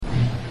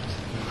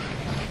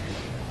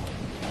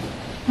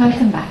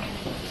Welcome back.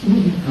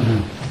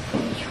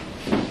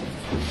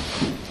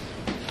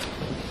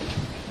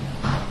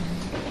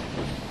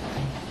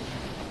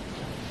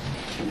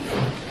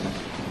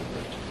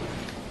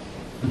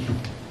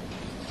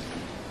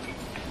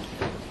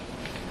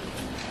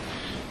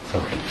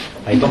 So,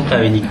 I don't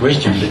have any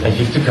questions, but I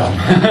feel to come.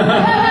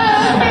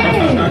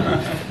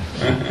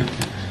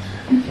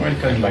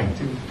 Welcome back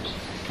too.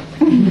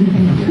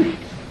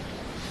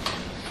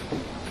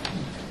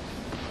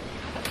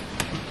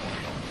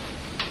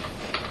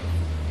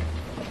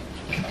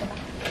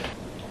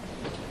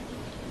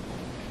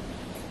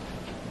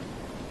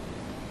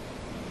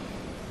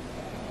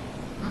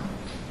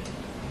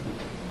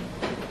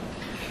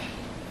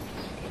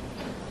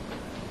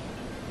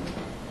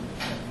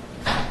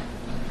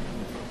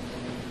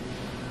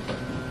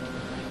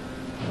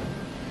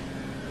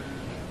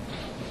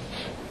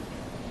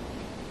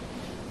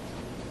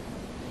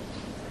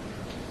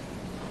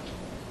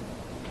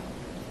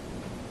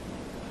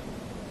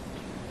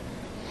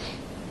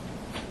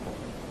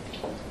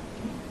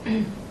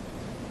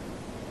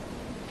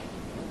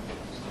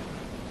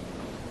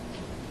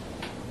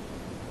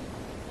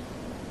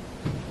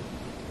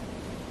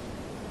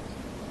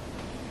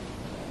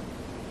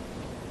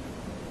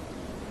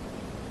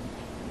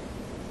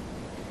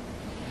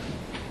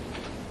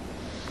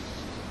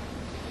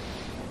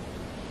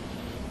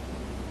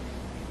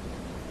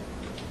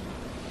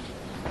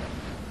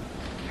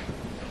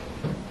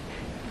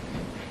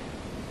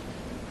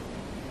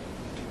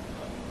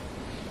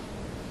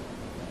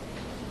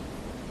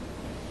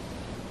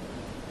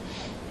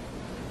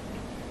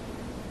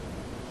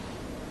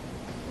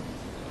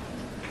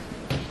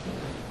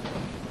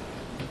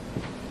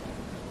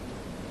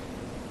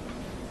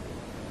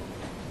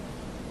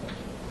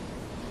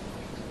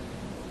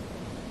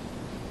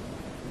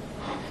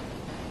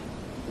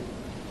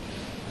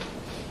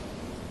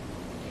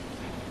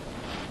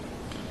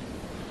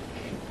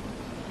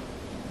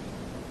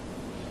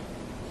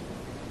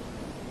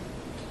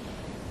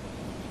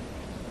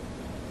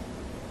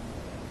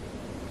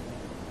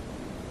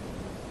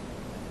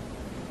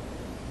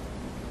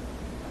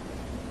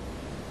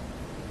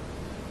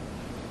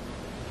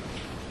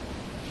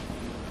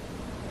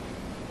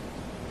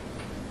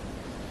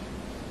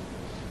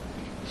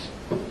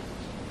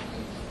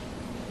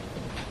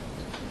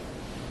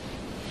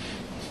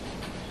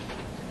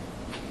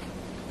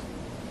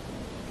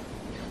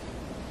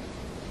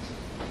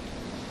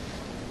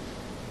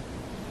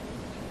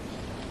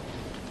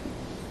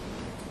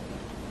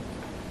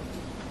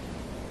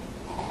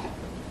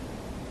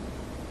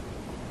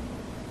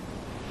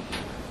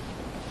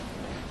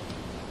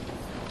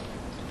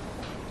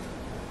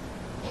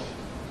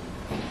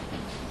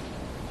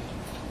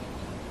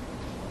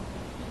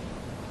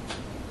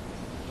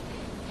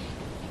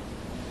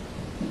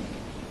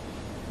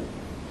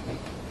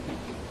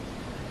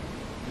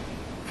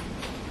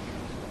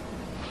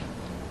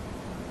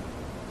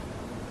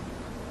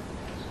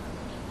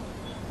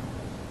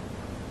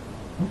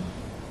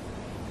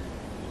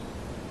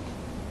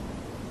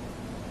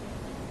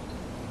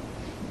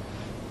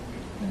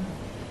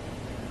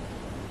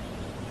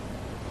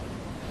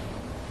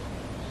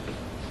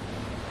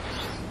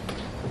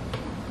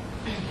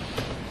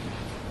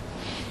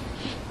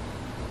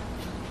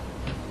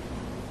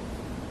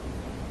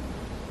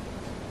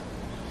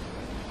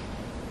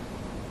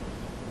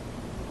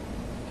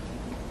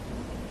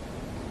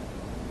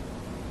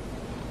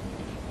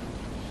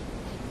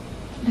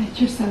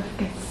 Let yourself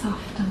get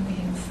soft on the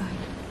inside.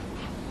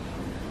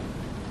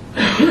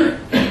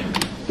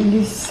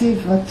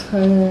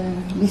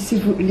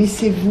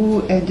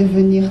 Laissez-vous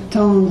devenir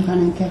tendre à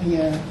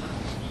l'intérieur.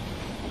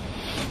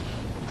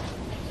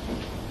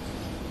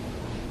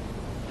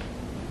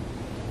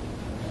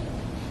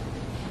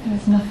 There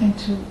is nothing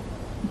to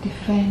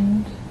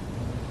defend,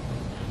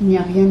 Il n'y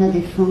a rien à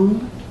défendre,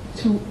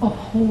 to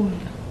uphold.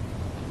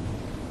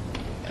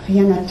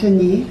 rien à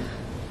tenir.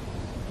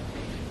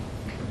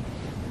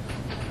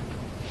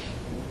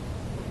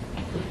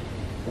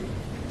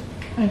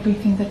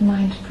 Everything that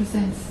mind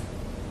presents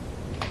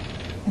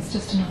is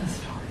just another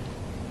story.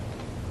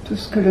 Tout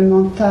ce que le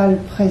mental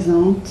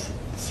présente,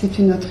 c'est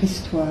une autre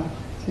histoire.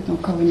 C'est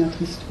encore une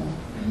autre histoire.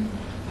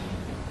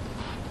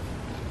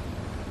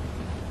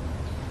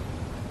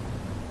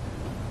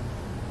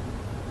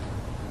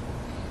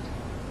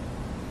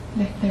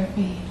 Let there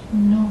be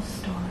no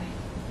story.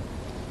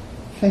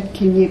 Faites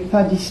qu'il n'y ait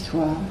pas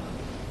d'histoire.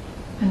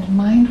 And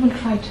mind will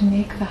try to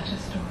make that a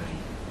story.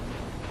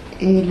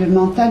 Et le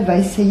mental va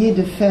essayer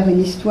de faire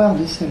une histoire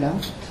de cela.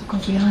 So go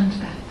beyond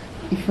that.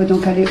 Il faut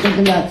donc aller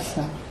au-delà de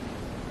ça.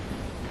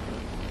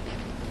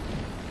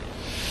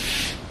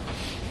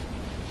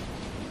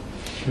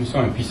 Je me sens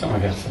impuissant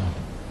envers ça.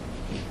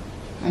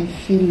 I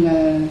feel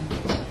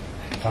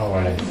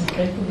Powerless. Ça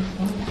doit être.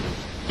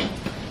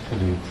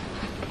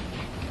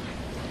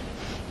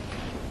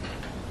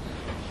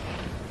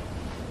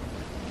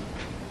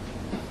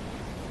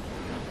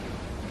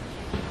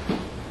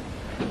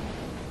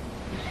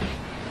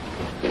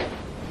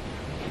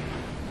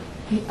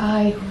 The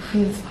I who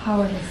feels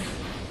powerless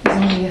is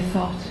only a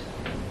thought.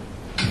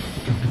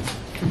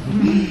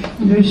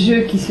 Le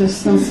jeu qui se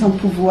sent sans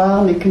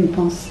pouvoir n'est qu'une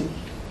pensée.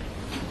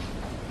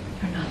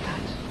 You're not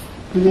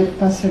that. Vous n'êtes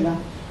pas cela.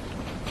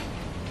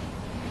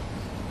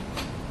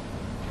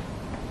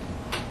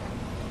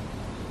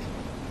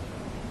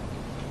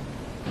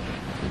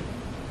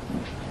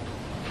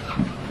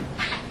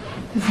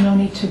 There's no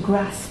need to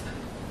grasp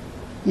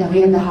Il n'y a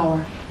rien à, power.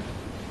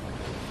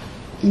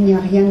 il n'y a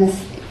rien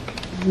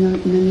à, no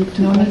need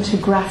to No need grasp. to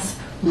grasp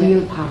Yeah.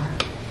 real power.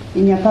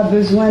 Il n'y a pas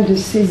besoin de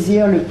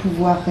saisir le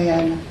pouvoir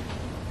réel.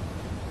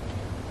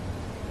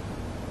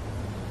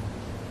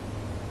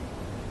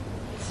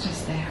 It's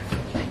just there.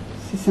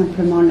 C'est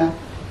simplement là.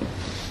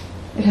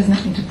 It has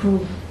nothing to prove.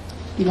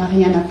 Il n'a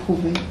rien à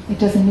prouver. It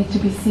doesn't need to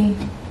be seen.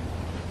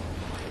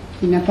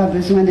 Il n'a pas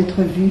besoin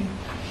d'être vu.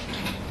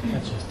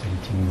 That's just a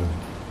letting go.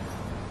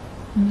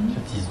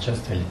 That is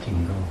just a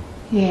letting go.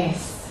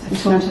 Yes, a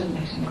It's total not-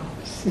 letting go.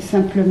 C'est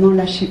simplement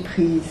lâcher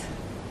prise.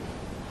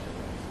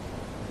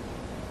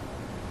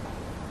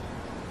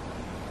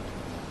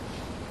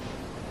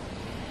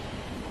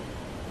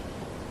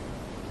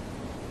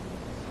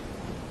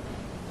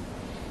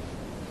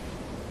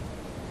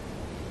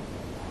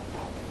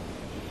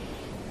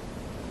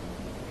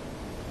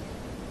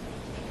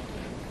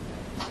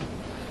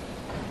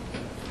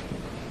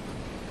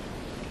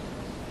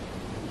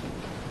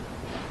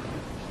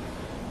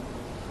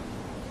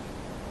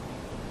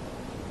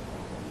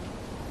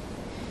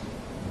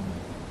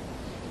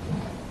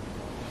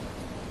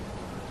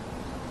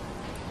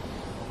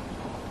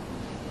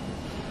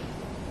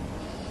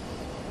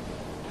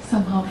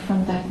 Somehow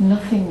from that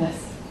nothingness,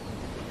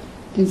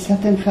 D'une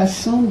certaine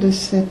façon, de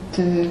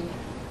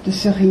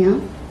ce rien,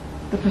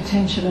 the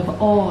potential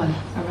of all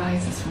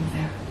arises from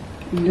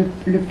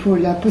there.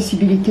 la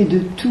possibilité de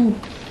tout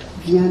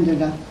vient de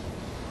là.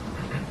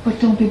 But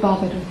don't be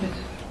bothered with it.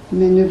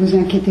 Mais ne vous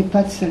inquiétez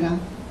pas de cela.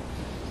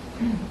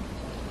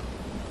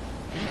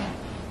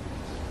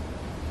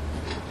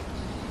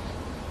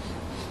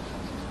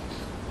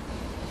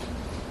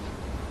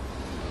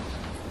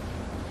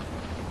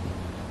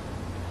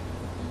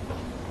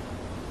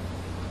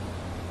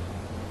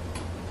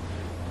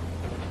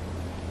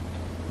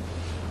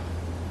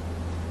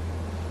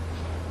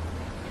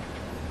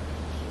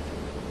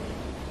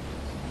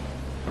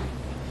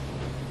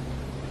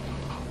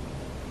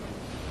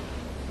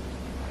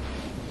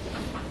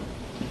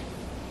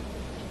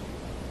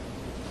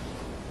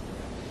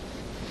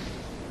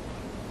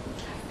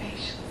 Have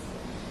patience.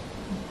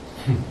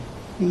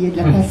 Ayez de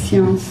la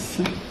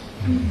patience.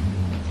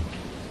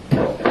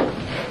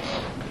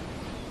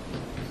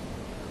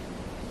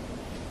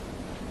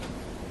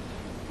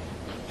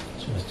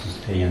 Just to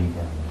stay and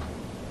burn.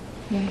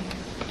 Yeah.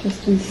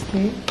 Just to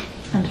stay.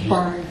 And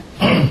burn.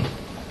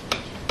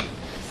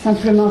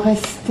 Simplement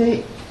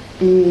rester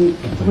et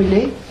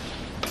brûler.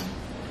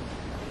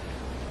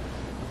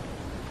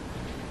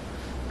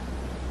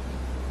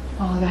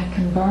 All that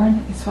can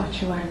burn is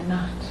what you are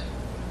not.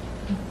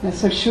 La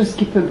seule chose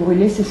qui peut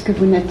brûler, c'est ce que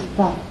vous n'êtes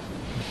pas.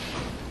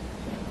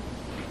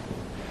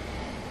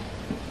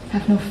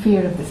 Have no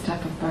fear of this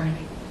type of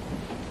burning.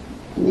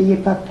 N'ayez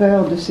pas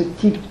peur de ce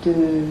type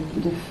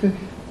de feu.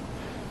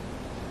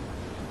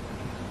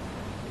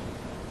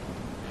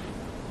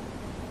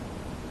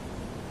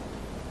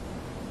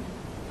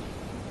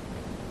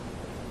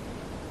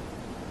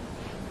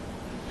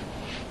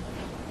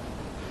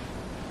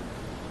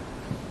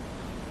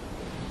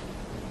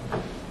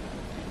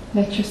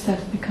 Let yourself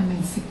become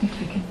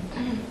insignificant.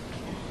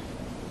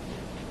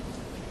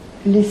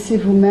 Laissez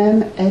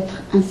vous-même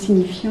être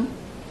insignifiant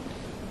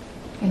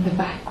In the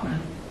background.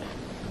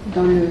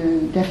 dans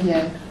le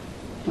derrière,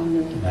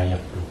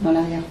 L'arrière-plan. dans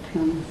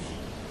l'arrière-plan aussi.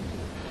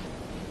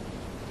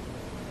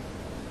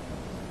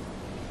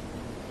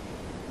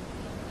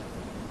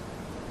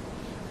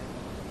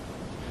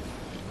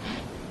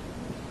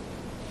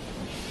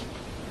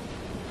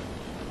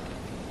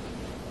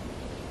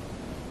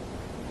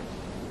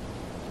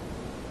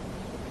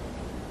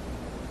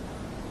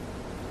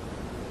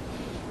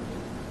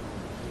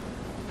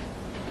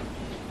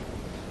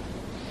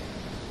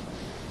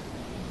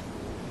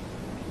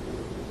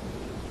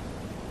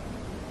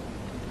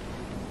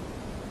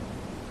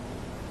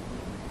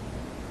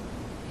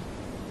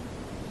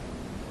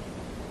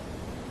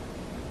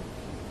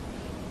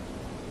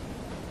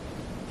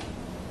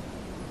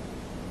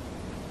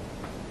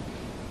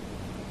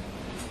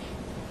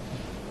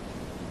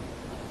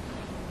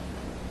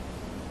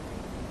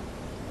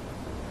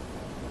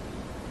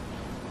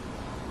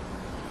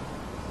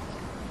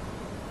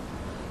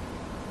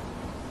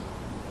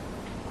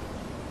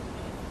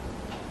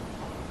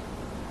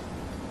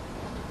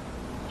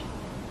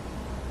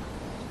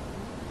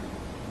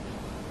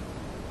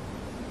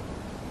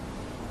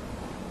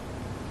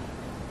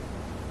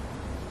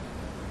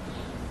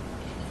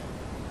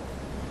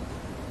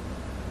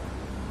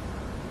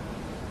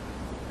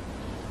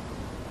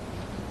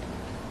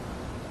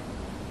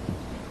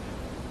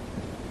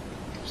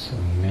 So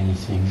many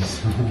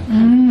things.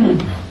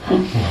 Oh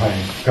my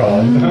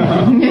God.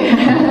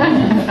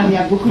 Il y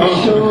a beaucoup de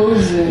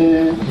choses.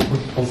 Beaucoup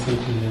de pensées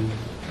qui viennent.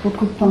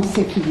 beaucoup de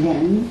pensées qui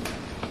viennent.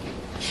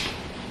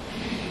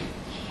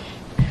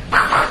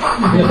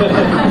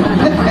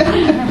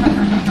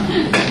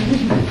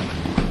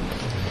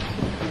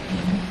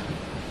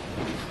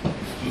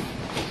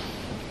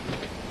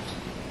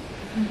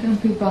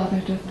 Don't be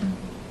bothered with them.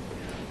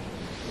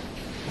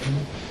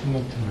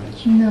 Not too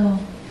much. No.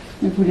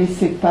 Ne vous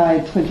laissez pas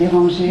être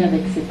dérangé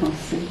avec ces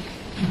pensées.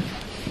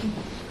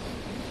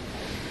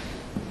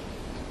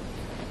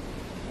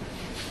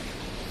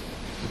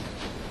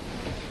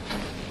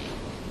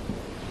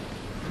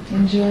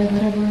 Enjoy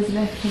whatever is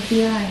left of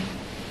the eye.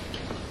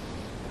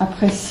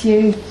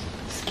 Appréciez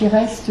ce qui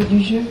reste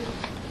du jeu.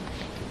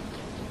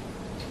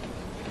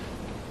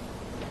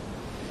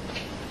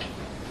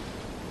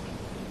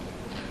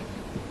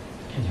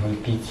 Can you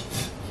repeat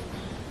it?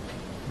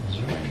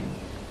 Enjoy.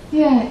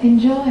 Yeah,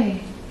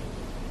 enjoy.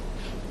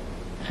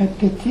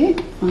 Répétez,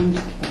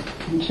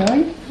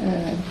 enjoy,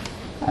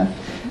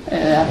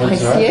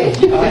 appréciez.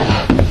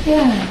 Ah.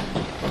 Yeah.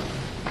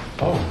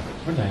 Oh,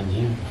 good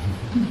idea.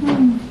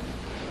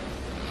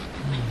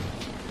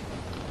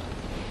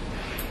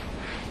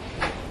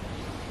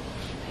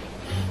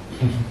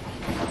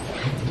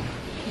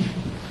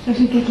 Let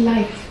it get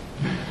light.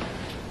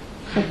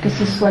 Faites que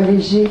ce soit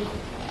léger. It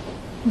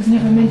was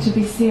never meant to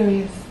be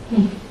serious.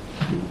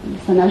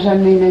 Ça n'a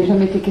jamais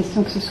été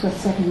question que ce soit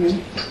sérieux.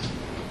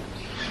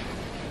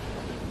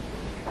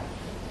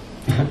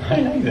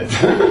 I like that.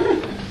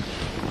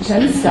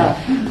 J'aime ça.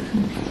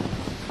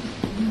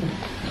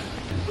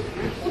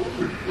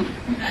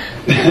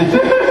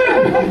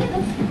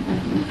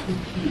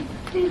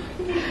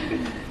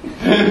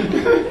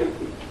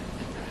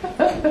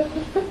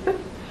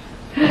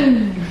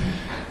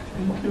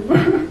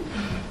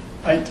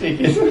 I take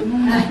it.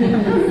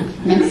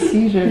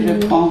 Merci,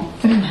 je prends.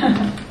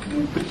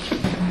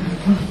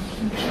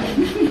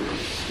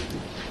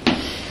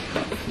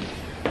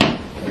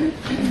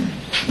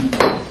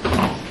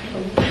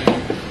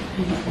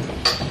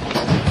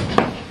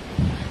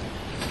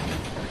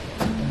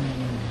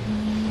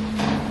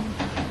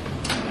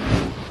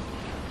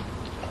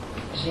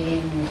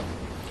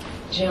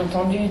 J'ai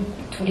entendu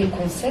tous les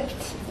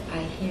concepts.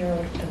 I hear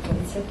the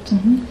concept.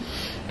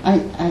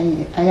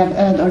 I have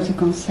heard all the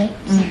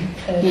concepts.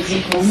 Des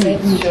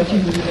concepts sur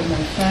le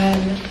mental,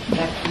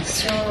 la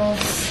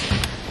conscience,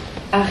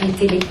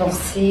 arrêter les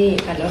pensées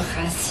à leur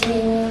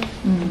racine.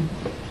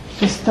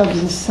 To stop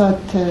the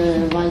thought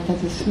right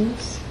at the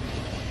source.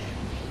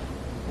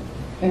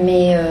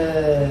 Mais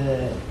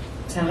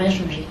ça n'a rien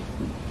changé.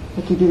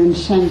 But it didn't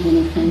change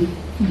anything.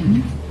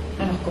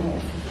 Alors comment on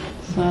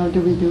fait? So how do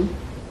we do?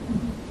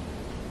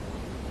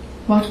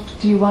 What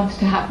do you want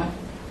to happen?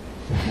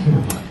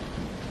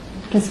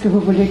 Qu'est-ce que vous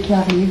voulez qui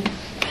arrive?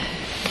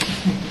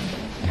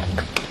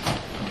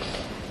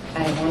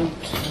 I want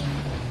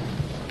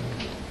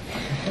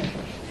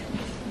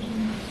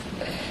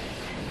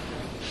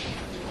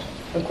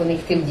to me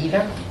connecter au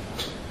divin.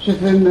 Je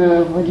veux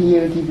me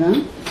relier au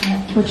divin.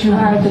 But you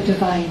are the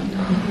divine.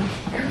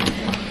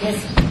 Yes,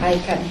 I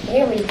can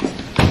hear it.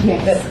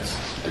 Yes.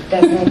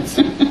 But it doesn't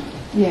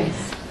Yes.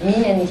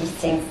 mean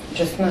anything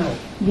just now.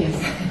 Yes.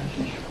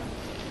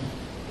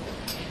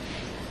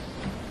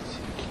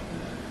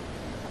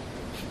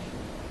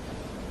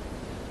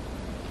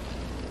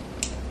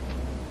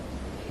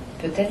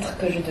 Peut-être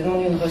que je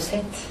demande une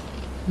recette.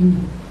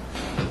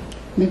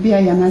 Maybe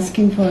I am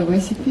asking for a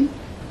recipe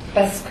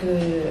Parce que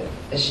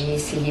j'ai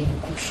essayé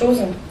beaucoup de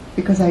choses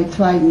because I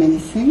tried many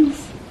things,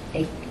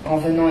 et en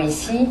venant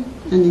ici,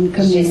 and in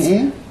coming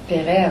here,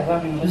 j'espérais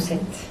avoir une recette.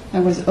 I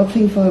was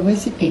hoping for a Et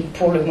recipe,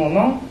 pour le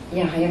moment, il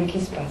n'y a rien qui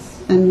se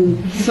passe. and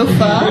so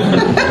far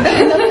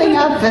nothing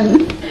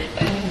happened.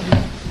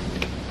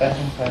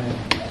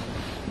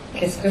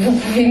 Qu'est-ce que vous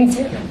pouvez me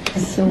dire?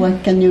 So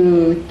what can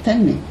you tell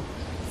me?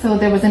 So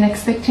there was an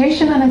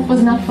expectation and it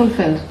was not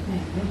fulfilled.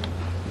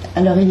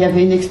 Alors il y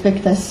avait une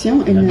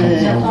expectation,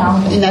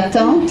 une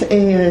attente,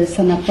 et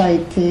ça n'a pas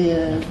été,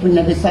 vous ne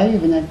l'avez pas eu,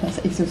 vous n'avez pas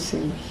exaucé.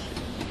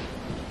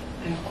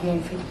 Alors comment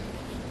on fait?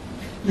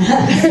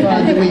 So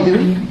how do we do?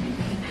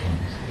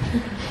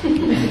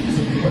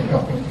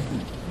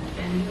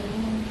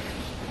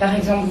 Par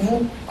exemple,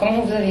 vous,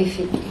 comment vous avez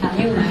fait?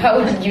 You,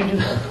 how did you do?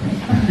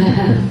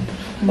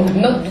 Or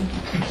not do?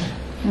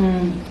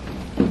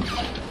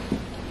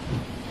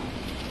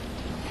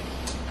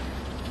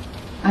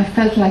 I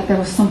felt like there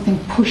was something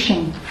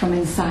pushing from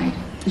inside,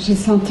 J'ai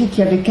senti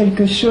qu'il y avait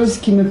quelque chose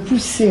qui me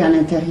poussait à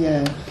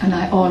l'intérieur, and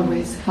I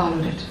always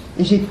followed it.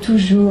 et j'ai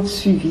toujours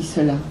suivi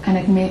cela. And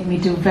it made me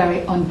do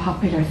very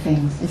unpopular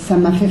things, Et ça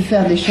m'a fait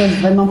faire des choses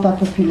vraiment pas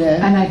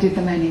populaires, and I did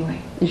them anyway.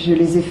 et je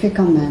les ai fait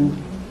quand même.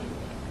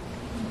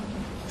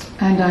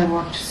 And I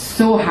worked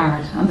so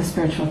hard on the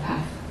spiritual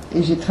path,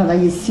 Et j'ai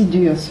travaillé si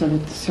dur sur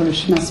le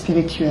chemin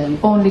spirituel,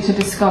 only to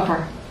discover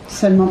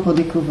seulement pour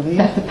découvrir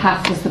that the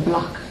path was the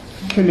block.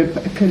 que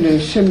le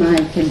chemin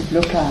était le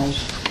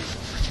blocage.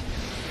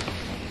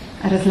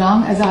 And as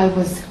long as I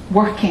was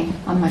working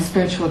on my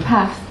spiritual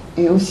path,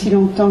 Et aussi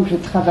longtemps que je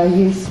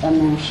travaillais à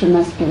mon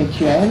chemin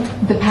spirituel,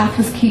 the path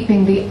was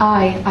keeping the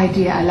I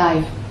idea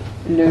alive.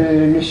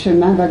 le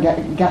chemin va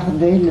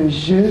garder le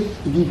jeu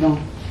vivant.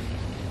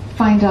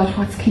 Find out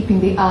what's keeping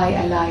the I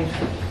alive.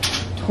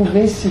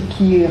 Trouvez ce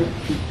qui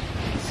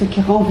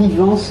rend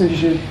vivant ce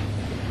jeu.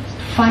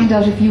 Find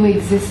out if you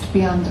exist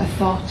beyond a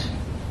thought.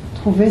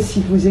 Trouvez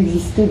si vous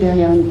existez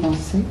derrière une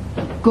pensée.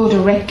 Go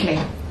directly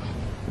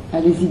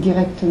Allez-y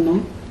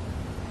directement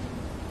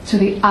to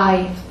the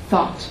I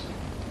thought.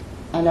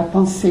 à la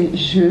pensée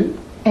je.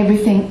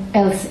 Everything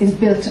else is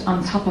built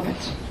on top of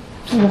it.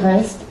 Tout le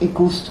reste est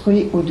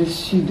construit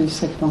au-dessus de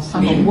cette pensée.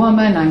 I'm a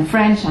woman, I'm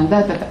French, I'm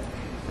that.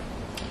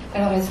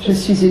 Alors, Je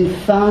suis une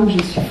femme,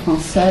 je suis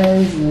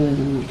française.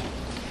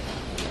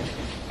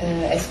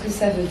 Est-ce que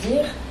ça veut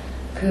dire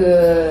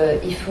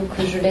qu'il faut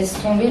que je laisse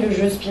tomber le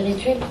jeu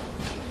spirituel?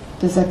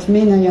 Does that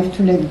mean I have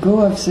to let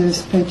go of the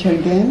spiritual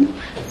game?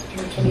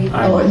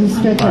 Or the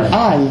spiritual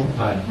eye?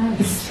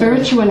 The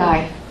spiritual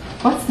I.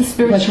 What's the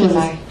spiritual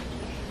I?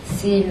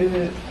 C'est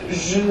le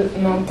jeu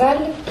mental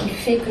qui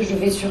fait que je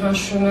vais sur un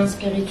chemin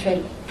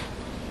spirituel.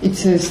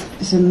 It's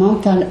the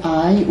mental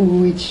eye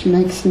which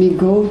makes me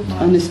go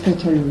on a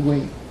spiritual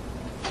way.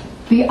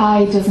 The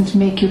I doesn't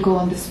make you go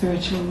on the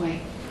spiritual way.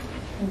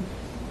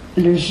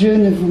 Le jeu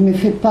ne vous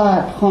fait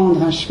pas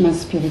prendre un chemin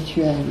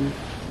spirituel.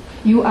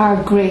 You are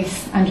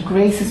grace, and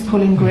grace is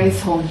pulling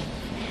grace home.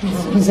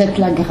 Vous êtes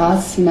la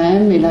grâce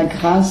même, et la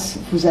grâce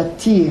vous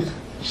attire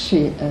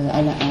chez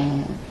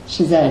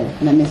elle,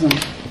 à la maison.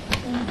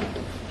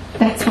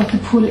 That's what the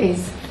pull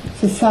is.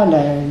 C'est ça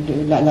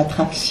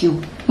l'attraction.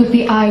 But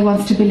the I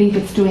wants to believe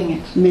it's doing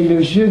it. Mais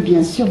le jeu,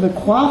 bien sûr, veut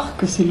croire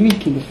que c'est lui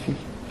qui le fait.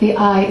 The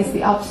I is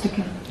the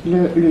obstacle.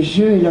 Le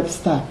jeu est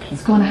l'obstacle.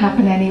 It's going to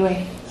happen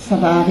anyway. Ça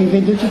va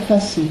arriver de toute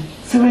façon.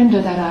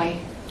 Surrender that I.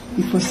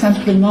 Il faut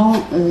simplement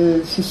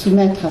se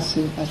soumettre à ce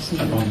jeu.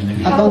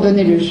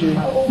 Abandonner le jeu.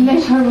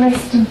 Let her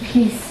rest in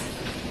peace.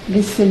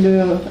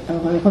 Laissez-le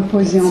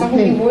reposer en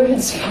paix.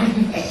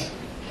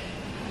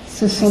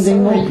 Ce sont des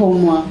mots pour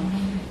moi.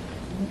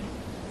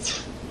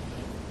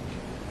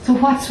 So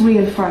what's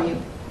real for you?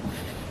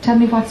 Tell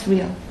me what's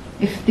real.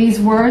 If these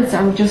words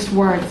are just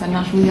words and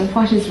not real,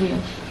 what is real?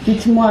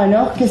 Dites-moi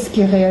alors, qu'est-ce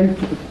qui est réel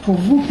pour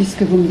vous,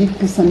 puisque vous me dites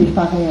que ça n'est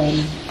pas réel?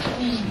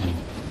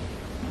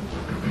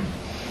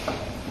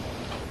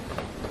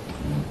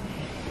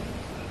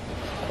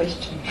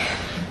 Question.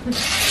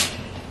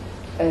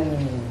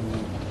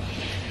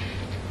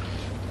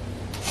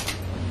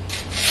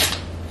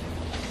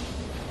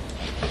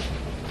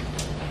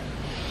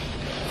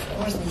 Of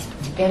course, this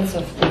depends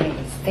on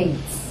the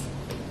states.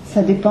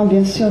 Ça dépend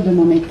bien sûr de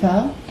mon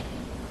état.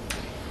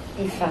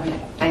 If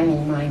I'm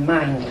in my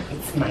mind,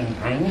 it's my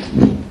mind.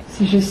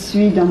 Si je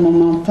suis dans mon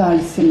mental,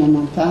 c'est mon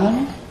mental.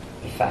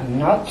 If I'm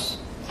not,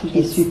 Si je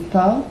ne suis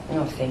pas,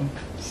 nothing.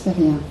 c'est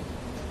rien.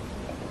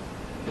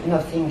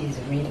 Nothing is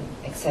real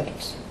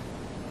except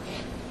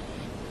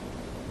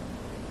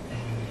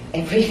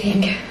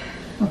everything.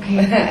 Okay.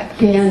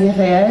 Rien n'est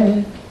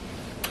réel.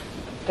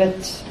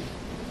 But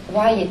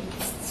why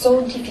it's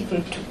so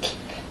difficult to keep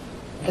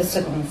the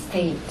second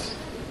state?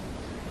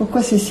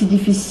 Pourquoi c'est si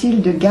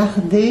difficile de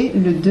garder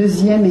le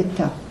deuxième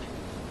état?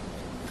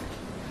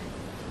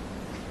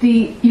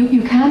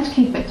 You can't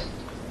keep it.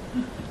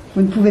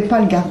 Vous ne pouvez pas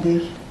le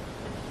garder.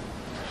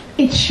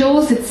 It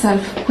shows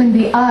itself when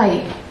the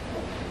I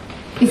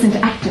isn't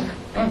active.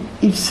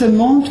 Il se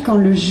montre quand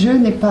le jeu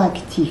n'est pas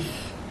actif.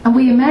 And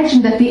we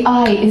imagine that the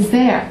I is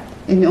there.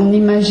 Et on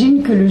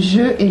imagine que le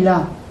jeu est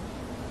là.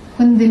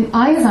 When the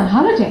I is on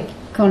holiday,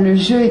 Quand le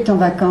jeu est en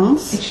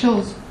vacances, it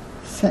shows.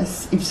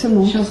 il se It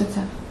montre. shows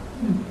itself.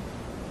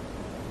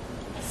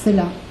 C'est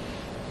là.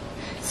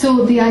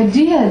 So the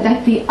idea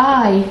that the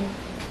I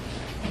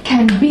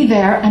can be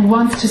there and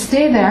wants to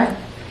stay there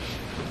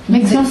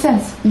makes no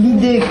sense.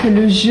 L'idée que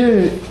le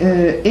jeu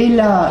est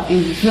là et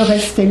veut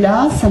rester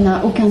là, ça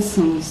n'a aucun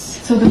sens.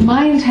 So the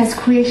mind has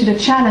created a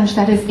challenge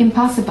that is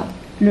impossible.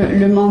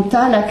 Le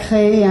mental a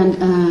créé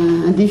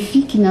un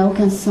défi qui n'a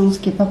aucun sens,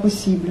 qui n'est pas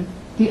possible.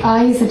 The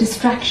I is a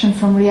distraction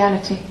from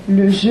reality.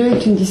 Le jeu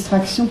est une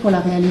distraction pour la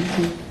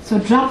réalité. So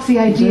drop the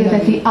idea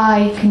that the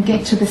I can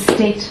get to the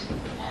state.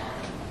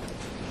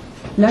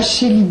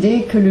 Lâchez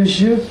l'idée que le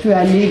jeu peut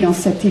aller dans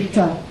cet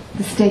état,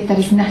 The state that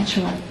is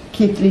natural.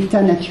 qui est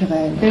l'état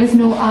naturel. There is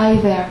no I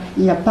there.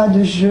 Il n'y a pas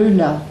de jeu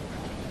là.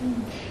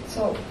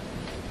 So,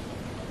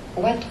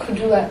 what could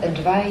you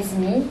advise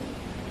me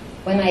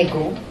when I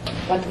go?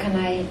 What can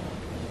I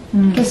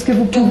Qu'est-ce que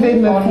vous do pouvez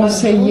me or not do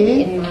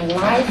conseiller in my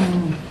life,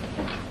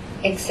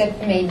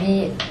 except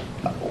maybe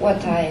what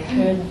I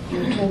heard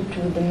you talk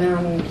to the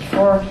man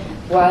before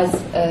was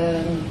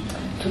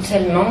to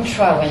tell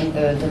mantra when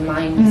the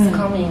mind is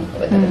coming,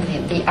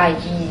 the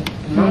idea,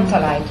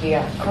 mental idea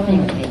are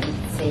coming, maybe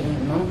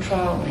saying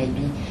mantra,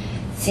 maybe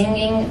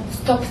singing,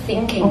 stop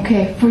thinking.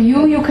 Okay, for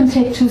you, you can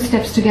take 2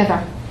 steps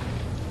together.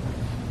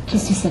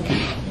 Just a second.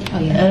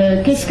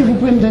 Qu'est-ce que vous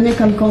pouvez me donner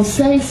comme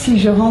conseil si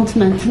je rentre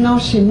maintenant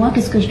chez moi?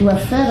 Qu'est-ce que je dois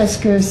faire? Est-ce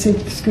que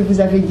c'est ce que vous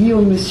avez dit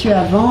au monsieur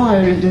avant,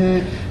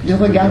 de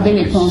regarder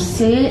les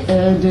pensées,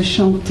 de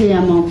chanter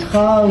un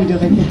mantra ou de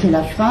répéter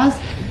la phrase?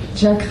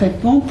 Jacques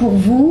répond, pour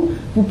vous,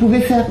 vous pouvez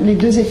faire les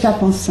 2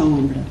 étapes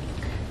ensemble.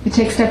 You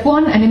take step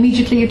 1 and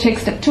immediately you take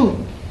step 2.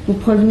 Vous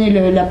prenez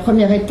la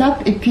première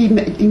étape et puis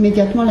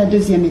immédiatement la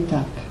deuxième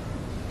étape.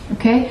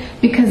 Okay?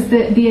 Because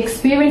the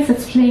experience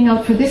that's playing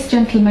out for this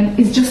gentleman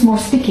is just more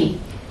sticky.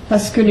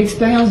 Parce que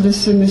l'expérience de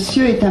ce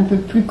monsieur est un peu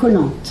plus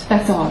collante.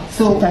 That's all.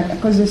 So, C'est à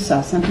cause de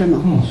ça, simplement.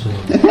 Comment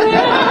ça?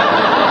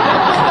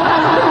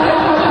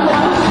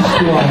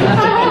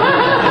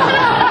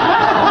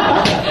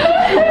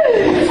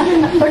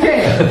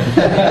 okay.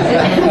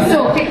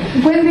 So,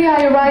 when the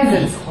eye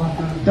arises,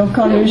 Donc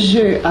quand le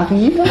jeu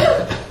arrive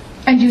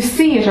and you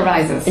see it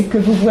arises, et que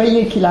vous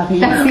voyez qu'il arrive,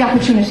 that's the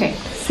opportunity.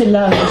 c'est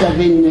là que vous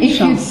avez une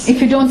chance.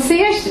 If you don't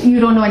see it, you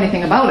don't know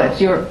anything about it.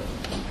 You're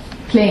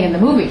playing in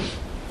the movie.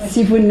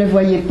 Si vous ne le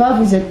voyez pas,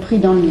 vous êtes pris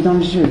dans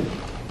le jeu.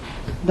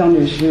 Dans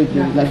le jeu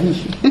de la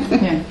vie.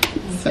 Yeah.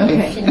 Sorry.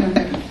 Okay.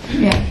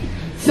 Yeah.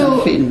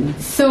 So, film.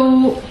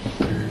 so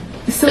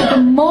the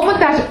moment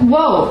that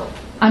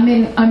I'm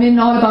in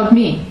all about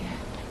me.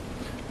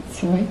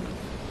 Sorry.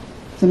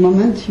 The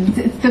moment you...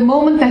 The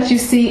moment that you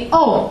see,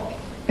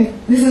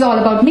 this is all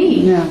about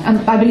me, Yeah. and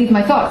I believe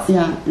my thoughts.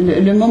 Yeah.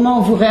 Le moment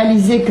où vous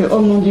réalisez que, oh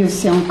mon Dieu,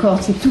 c'est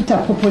tout à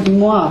propos de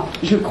moi,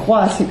 je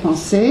crois à ces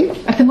pensées,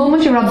 At the moment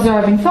you're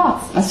observing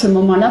thoughts. à ce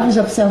moment-là, vous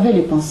observez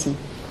les pensées.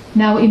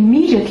 Now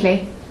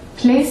immediately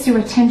place your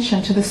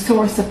attention to the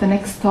source of the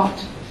next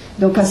thought.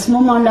 Donc à ce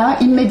moment-là,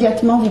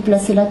 immédiatement, vous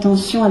placez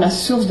l'attention à la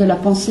source de la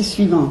pensée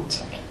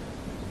suivante.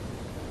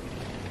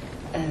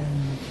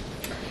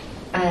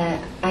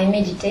 I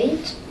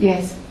meditate.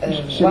 Yes.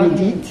 Je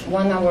médite.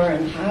 1 hour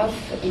and a half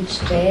each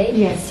day.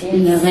 Yes.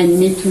 Since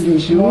 1h30 tous les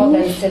jours. more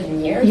than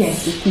 7 years.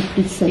 Yes. Depuis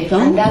plus de 7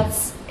 ans. And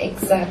that's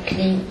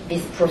exactly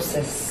this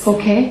process.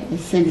 Okay. Et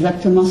c'est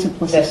exactement ce But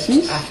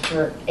processus.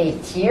 after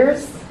 8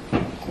 years,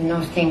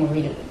 nothing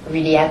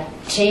really had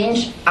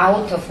changed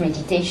out of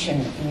meditation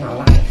in my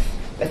life.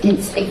 But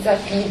it's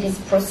exactly this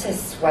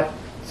process what.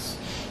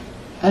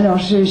 Alors,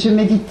 je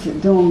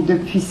médite donc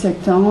depuis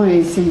 7 ans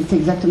et c'est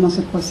exactement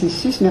ce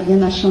processus, mais rien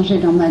n'a changé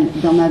dans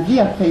ma vie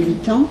après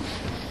 8 ans.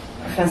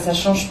 Enfin, ça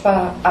change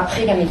pas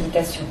après la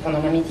méditation. Pendant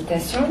la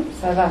méditation,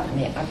 ça va,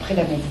 mais après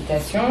la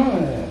méditation,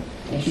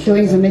 les choses...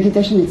 During the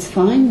meditation it's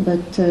fine,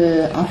 but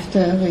after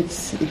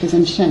it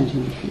doesn't change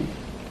anything.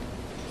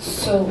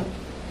 So,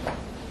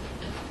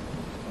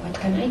 what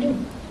can I do?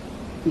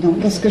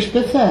 Donc, qu'est-ce que je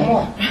peux faire?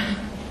 More.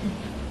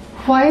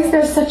 Why is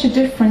there such a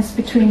difference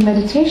between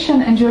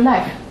meditation and your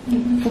life?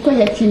 Pourquoi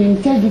y a-t-il une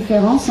telle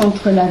différence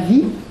entre la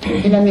vie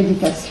et la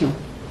méditation?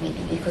 Maybe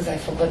because I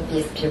forgot the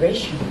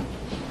aspiration.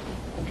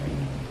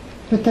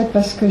 Peut-être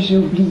parce que j'ai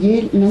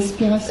oublié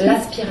l'inspiration.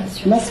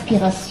 L'aspiration.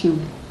 L'aspiration.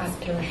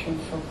 Aspiration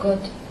for God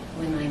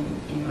when I'm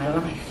in my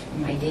life,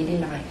 in my daily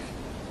life.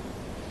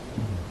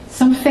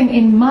 Something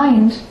in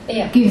mind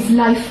Yeah. gives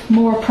life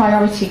more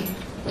priority.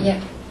 Yeah.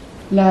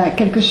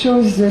 Quelque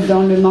chose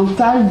dans le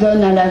mental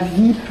donne à la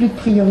vie plus de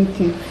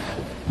priorité.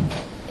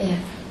 Yeah.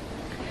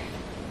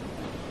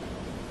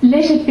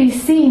 Let it be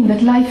seen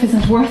that life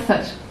isn't worth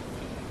it.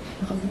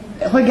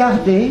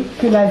 Regardez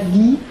que la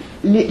vie,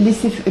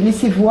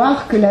 laissez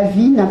voir que la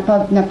vie n'a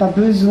pas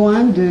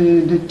besoin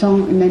de temps,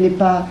 mais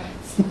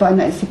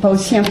c'est pas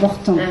aussi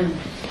important.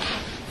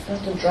 It's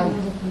not a drama.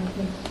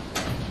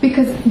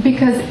 Because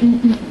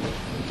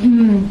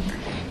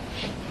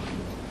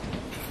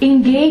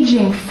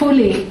engaging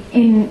fully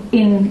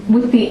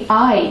with the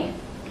I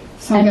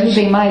and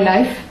living my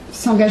life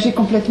S'engager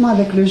complètement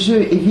avec le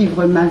jeu et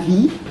vivre ma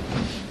vie,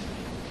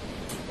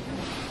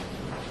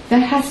 that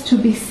has to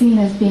be seen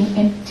as being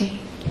empty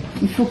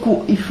il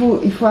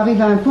faut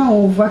arriver à un point où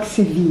on voit que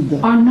c'est vide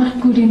or not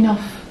good enough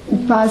ou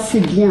pas assez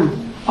bien,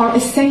 or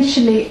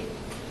essentially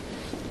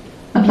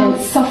about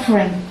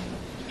suffering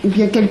ou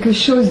bien quelque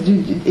chose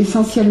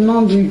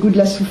essentiellement du goût de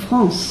la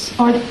souffrance.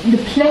 or the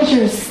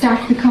pleasures start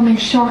becoming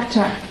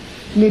shorter,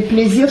 Les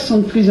plaisirs sont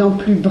de plus en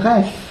plus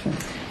brefs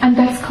and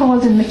that's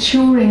called a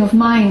maturing of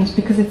mind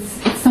because it's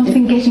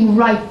something getting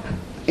ripe.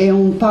 et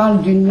on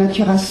parle d'une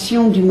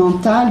maturation du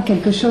mental,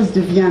 quelque chose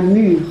devient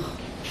mûr.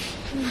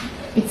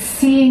 It's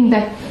seeing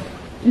that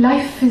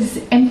life is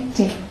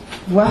empty.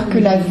 Voir que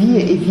la vie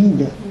est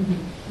vide.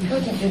 What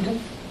did you do?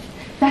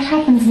 That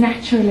happens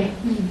naturally.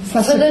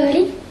 Ça se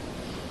Suddenly?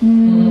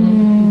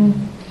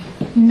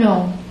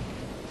 No.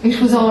 It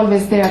was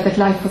always there that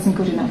life wasn't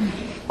good enough.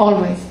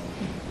 Always.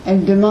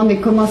 Elle demande et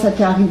comment ça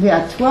t'est arrivé à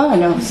toi?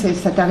 Alors ça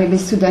t'est arrivé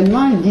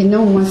soudainement. Elle dit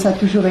non, moi ça a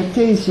toujours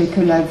été, c'est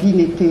que la vie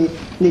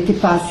n'était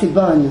pas assez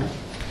bonne.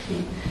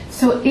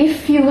 So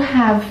if you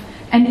have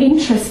an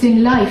interest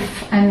in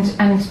life and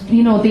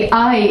the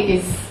I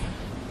is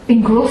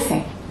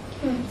engrossing,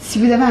 Si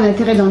vous avez un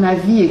intérêt dans la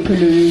vie et que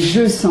le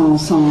jeu s'en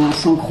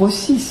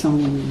grossit,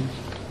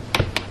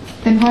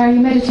 then why are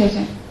you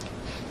meditating?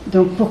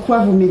 donc pourquoi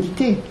vous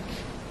méditez?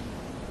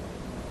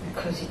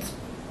 Because it's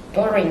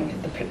boring.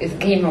 The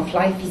game of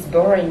life is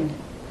boring.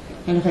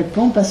 Elle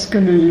répond parce que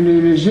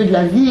le jeu de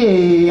la vie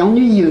est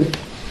ennuyeux.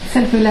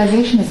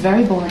 Self-realization is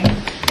very boring.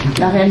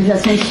 La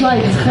réalisation de soi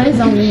est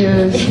très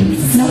ennuyeuse.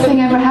 Nothing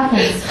ever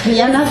happens.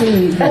 Rien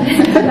n'arrive.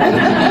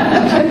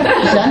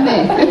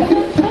 Jamais.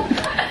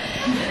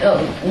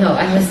 No,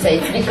 I must say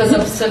it's because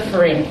of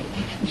suffering.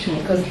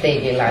 Because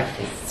daily life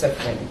is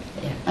suffering.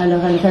 Yeah.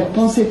 Alors elle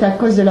répond, c'est à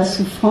cause de la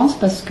souffrance,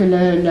 parce que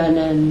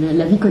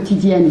la vie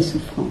quotidienne est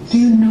souffrance. Do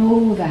you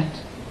know that?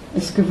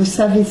 Est-ce que vous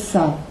savez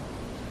ça?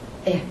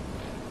 Yeah.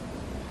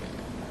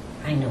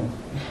 I know.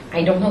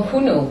 I don't know who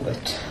knows,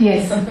 but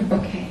Yes.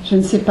 Okay. Je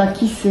ne sais pas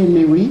qui c'est,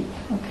 mais oui.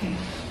 Okay.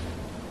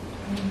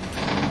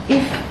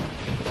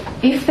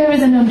 If there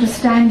is an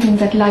understanding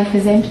that life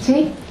is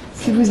empty,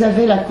 Si vous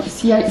avez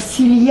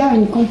s'il y a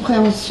une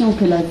compréhension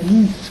que la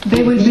vie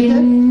there est will be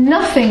vide,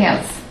 nothing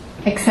else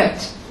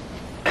except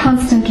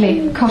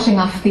constantly cutting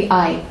off the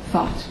I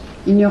thought.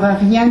 il n'y aura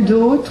rien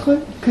d'autre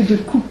que de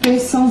couper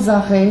sans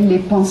arrêt les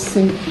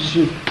pensées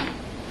je.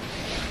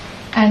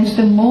 And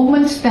the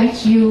moment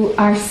that you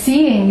are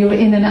seeing you're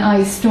in an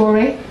I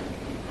story,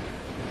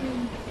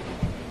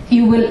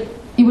 you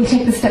will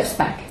take the steps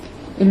back.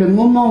 Et le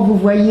moment où vous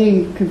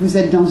voyez que vous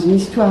êtes dans une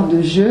histoire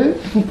de jeu,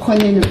 vous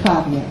prenez le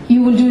pas arrière.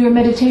 You will do your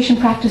meditation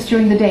practice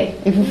during the day.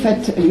 Et vous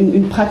faites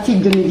une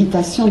pratique de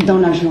méditation dans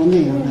la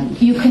journée, en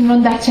réalité. You can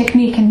run that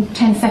technique in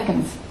 10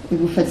 seconds. Et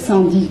vous faites ça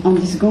en 10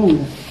 secondes.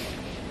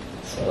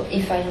 so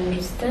if I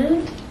understand,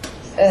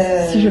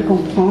 Si je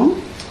comprends,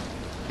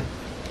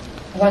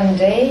 one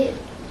day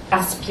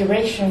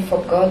aspiration for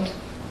God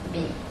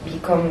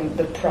become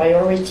the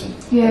priority,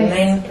 Yes. the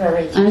main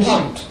priority Un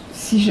point.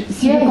 si je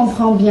Yes.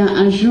 comprends bien,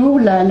 un jour,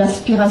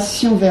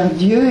 l'aspiration vers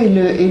Dieu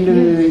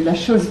est la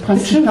chose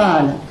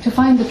principale. To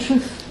find the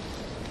truth.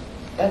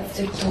 That's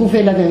the key.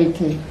 Trouver la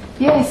vérité.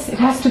 Yes, it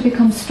has to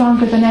become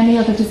stronger than any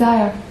other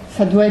desire.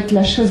 Ça doit être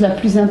la chose la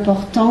plus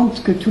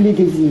importante que tous les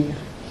désirs.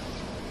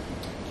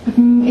 But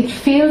it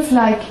feels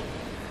like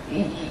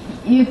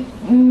you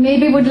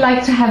maybe would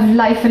like to have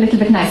life a little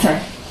bit nicer.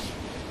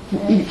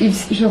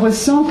 Je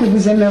ressens que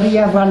vous aimeriez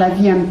avoir la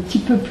vie un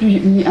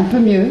peu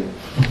mieux.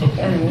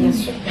 Bien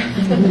sûr.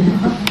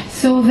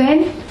 So then,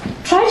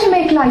 try to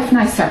make life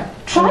nicer.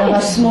 Try Alors à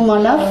it. ce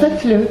moment-là,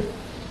 faites-le.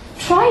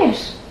 Try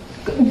it.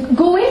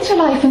 Go into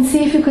life and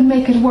see if you can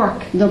make it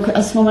work. Donc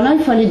à ce moment-là,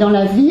 il faut aller dans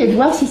la vie et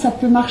voir si ça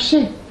peut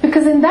marcher.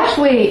 Because in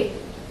that way,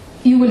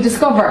 you will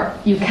discover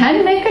you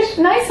can make it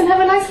nice and have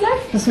a nice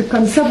life, Parce que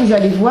comme ça, vous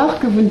allez voir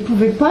que vous ne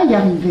pouvez pas y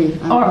arriver.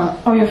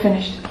 or you're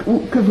finished.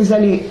 Ou que vous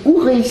allez ou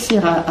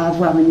réussir à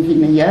avoir une vie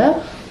meilleure,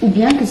 ou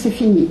bien que c'est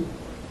fini.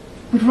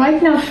 But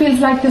right now it feels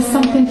like there's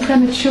something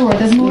premature.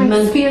 There's more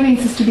Amen.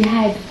 experiences to be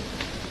had.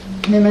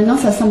 Mais maintenant,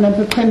 ça semble un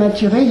peu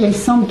prématuré. Il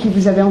semble que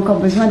vous avez encore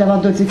besoin d'avoir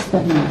d'autres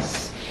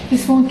expériences.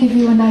 This won't give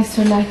you a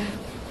nicer life.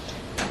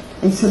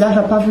 Et cela ne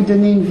va pas vous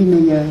donner une vie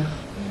meilleure.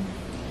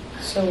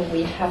 So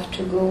we have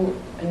to go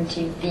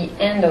until the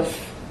end of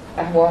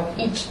our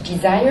each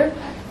desire,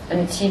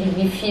 until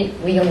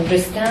we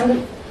understand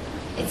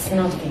it's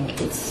nothing.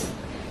 It's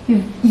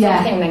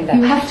something like that.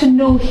 You have to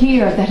know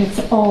here that it's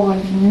all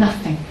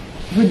nothing.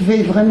 Vous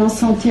devez vraiment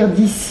sentir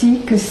d'ici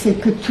que c'est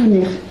que tout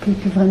n'est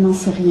que vraiment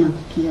c'est rien,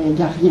 qu'il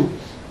n'y a rien.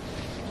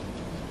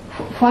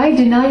 Why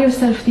deny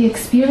yourself the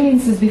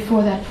experiences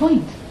before that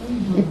point?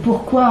 Et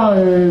pourquoi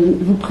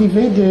vous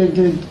priver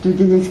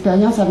des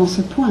expériences avant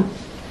ce point,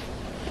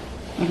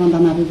 avant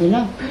d'en arriver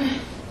là?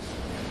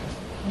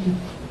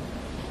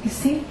 You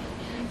see?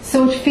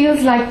 So it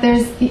feels like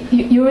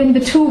you're in the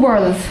two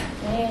worlds.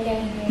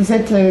 Vous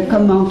êtes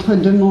comme entre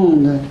deux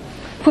mondes.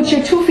 Put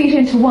your 2 feet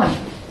into one.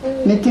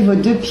 Mettez vos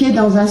deux pieds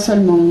dans un seul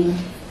monde.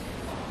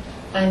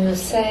 I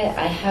must say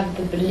I have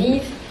the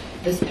belief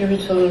the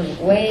spiritual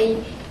way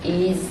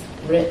is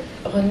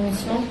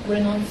renoncement,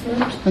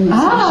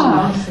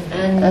 Ah!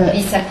 and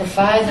be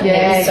sacrificed and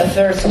yes. maybe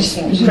suffer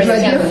something Je dois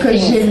dire que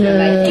things, j'ai and I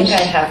le... think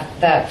I have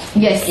that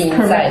Yes, inside.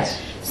 correct.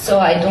 So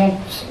I don't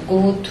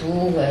go to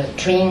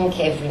drink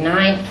every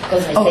night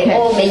because I Okay. say,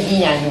 oh,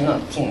 maybe I'm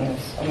not in.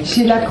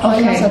 J'ai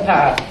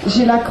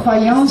la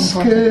croyance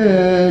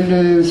que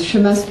le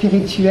chemin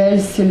spirituel,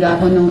 c'est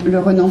le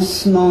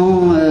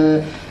renoncement,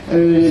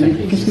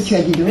 qu'est-ce que tu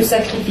as dit d'autre? Le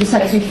sacrifice. Le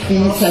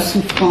sacrifice, la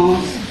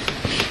souffrance,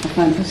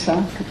 enfin tout ça,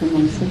 que tout le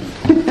monde sait.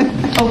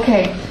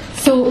 Okay,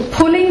 so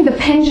pulling the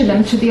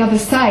pendulum to the other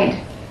side,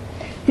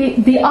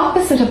 the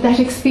opposite of that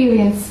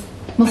experience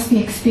must be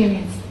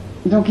experienced.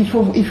 Donc il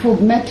faut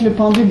mettre le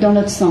pendule dans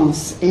l'autre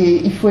sens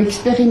et il faut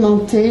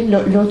expérimenter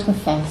l'autre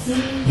face.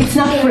 It's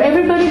not for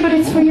everybody, but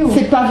it's for you.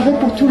 C'est pas vrai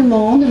pour tout le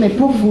monde, mais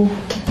pour vous.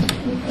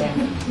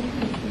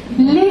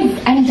 Live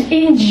and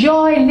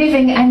enjoy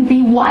living and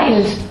be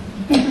wild.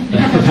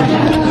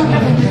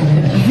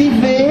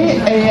 Vivez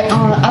et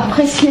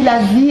appréciez la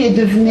vie et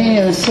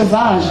devenez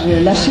sauvage.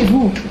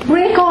 Lâchez-vous.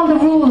 Break all the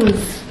rules.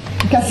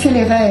 Cassez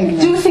les règles.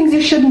 Do things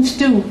you shouldn't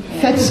do.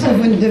 Faites ce que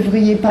vous ne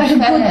devriez pas That a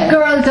good faire.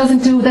 girl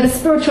doesn't do, that a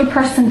spiritual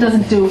person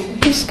doesn't do.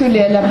 Tout ce que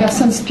la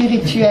personne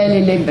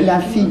spirituelle et la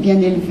fille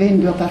bien élevée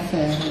ne doit pas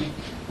faire.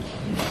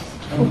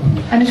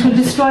 And it will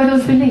destroy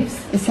those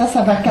beliefs. Et ça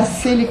va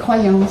casser les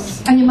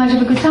croyances. And you might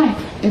have a good time.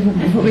 Et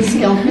vous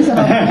risquez en plus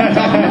d'avoir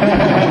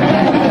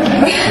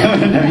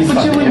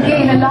But you will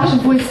gain a lot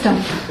of wisdom.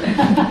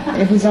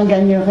 et vous en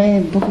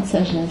gagnerez beaucoup de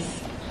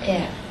sagesse. Yeah.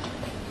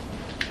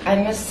 I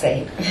must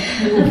say,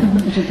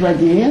 Je dois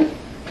dire,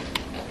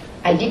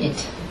 I did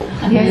it.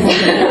 Yes.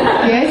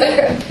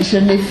 Yes. Je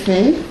l'ai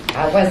fait.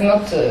 I was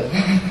not.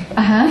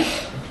 Uh-huh.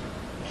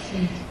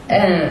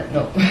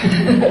 No.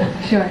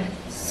 Sure.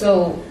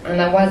 So,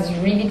 and I was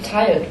really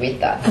tired with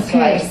that. So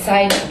I Okay.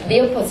 decided the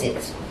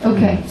opposite.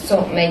 Okay.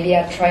 So maybe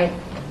I tried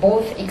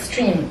both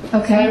extreme.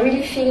 Okay. So I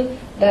really feel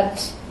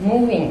that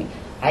moving,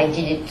 I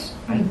did it.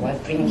 I was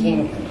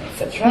drinking,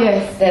 etc.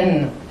 Yes.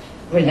 Then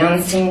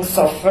renouncing,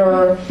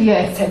 suffer,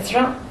 Yes.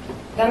 etc.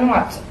 Then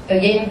what?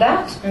 Again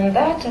that and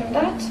that and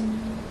that.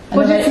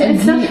 But Alors, elle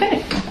it's not dit-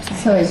 finished.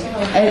 Sorry.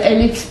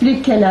 Elle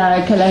explique qu'elle a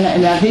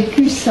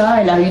vécu ça,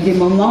 elle a eu des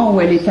moments où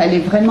elle est allée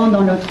vraiment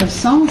dans l'autre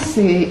sens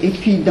et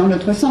puis dans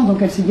l'autre sens, donc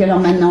elle s'est dit alors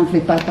maintenant je ne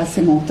vais pas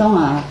passer mon temps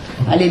à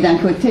aller d'un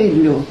côté et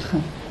de l'autre.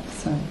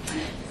 Sorry.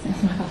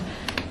 That's my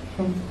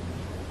fault.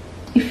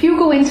 If you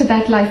go into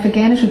that life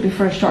again, it will be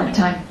for a short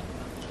time.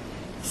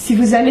 Si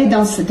vous allez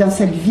dans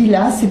cette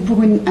vie-là, c'est pour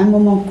un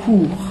moment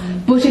court,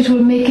 But it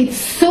will make it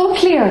so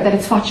clear that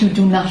it's what you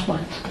do not want.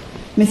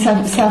 mais ça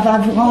va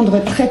vous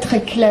rendre très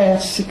très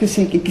clair ce que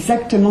c'est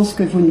exactement ce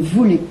que vous ne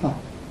voulez pas.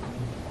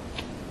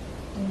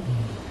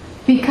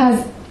 Because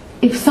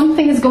if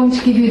something is going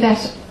to give you that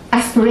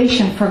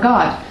aspiration for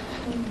God,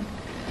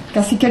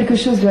 Car si quelque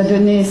chose doit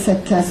donner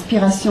cette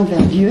aspiration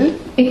vers Dieu,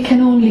 it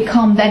can only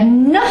come that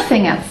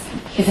nothing else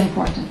is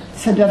important.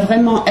 ça doit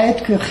vraiment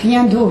être que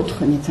rien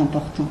d'autre n'est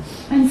important.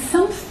 And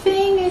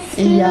something is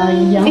Et il y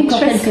a encore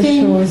quelque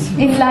interesting chose.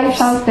 in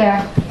life out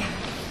there.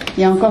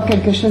 Il y a encore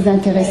quelque chose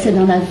d'intéressant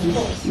dans la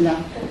vie, là.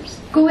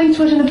 Go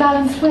into it in a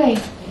balanced way.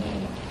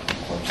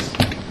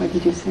 What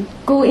did you say?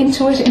 Go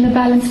into it in a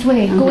balanced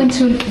way. Go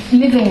into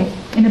living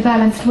in a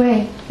balanced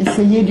way.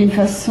 Essayez d'une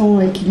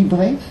façon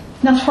équilibrée.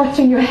 Not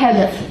hurting your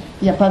health,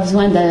 Il n'y a pas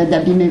besoin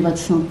d'abîmer votre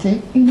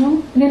santé. you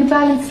know, in a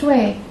balanced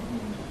way.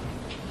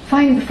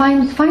 Find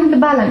the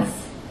balance.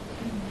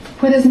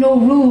 Where there's no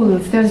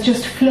rules, there's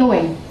just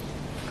flowing.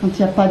 Quand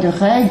il n'y a pas de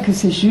règles, que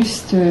c'est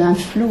juste un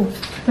flot,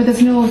 Where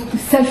there's no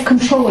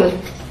self-control,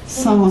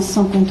 sans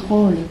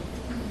contrôle.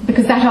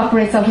 because that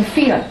operates out of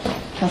fear.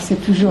 Car c'est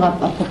toujours à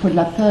propos de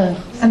la peur.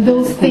 And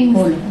those le things,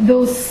 contrôle.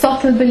 those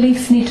subtle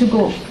beliefs need to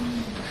go.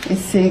 Et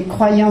ces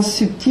croyances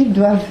subtiles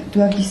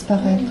doivent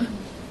disparaître.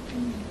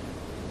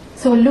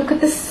 So look at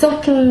the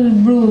subtle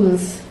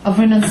rules of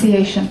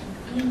renunciation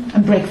and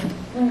break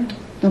them.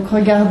 Donc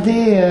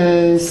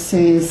regardez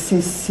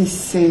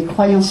ces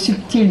croyances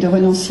subtiles de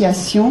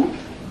renonciation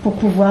pour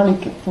pouvoir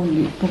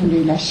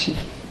les lâcher.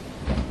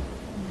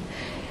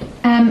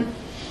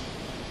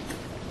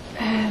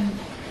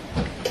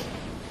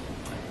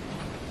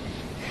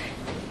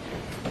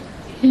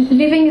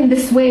 Living in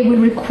this way will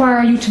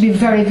require you to be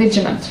very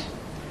vigilant.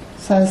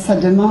 Ça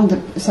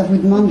vous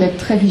demande d'être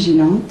très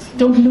vigilante,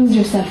 Don't lose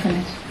yourself in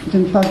it. de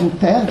ne pas vous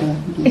perdre.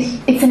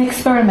 It's an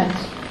experiment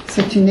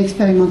C'est une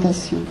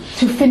expérimentation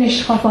to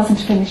finish what wasn't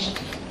finished.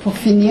 pour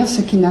finir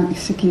ce qui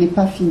n'est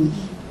pas fini.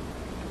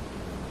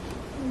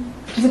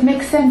 Does it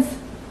make sense?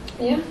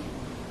 Yeah.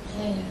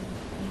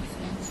 Makes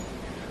sense.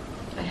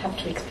 I have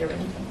to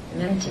experiment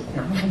it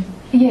now.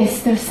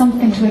 Yes, there's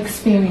something to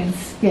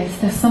experience. Yes,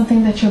 there's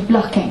something that you're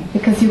blocking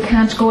because you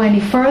can't go any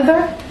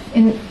further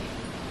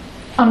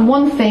on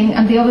one thing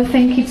and the other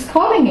thing keeps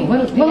calling you.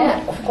 Well, Yeah,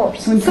 of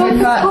course. Vous ne so pouvez if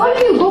it's pas,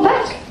 calling you, go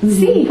back.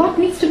 See what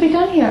needs to be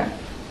done here.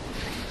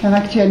 car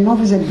actuellement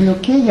vous êtes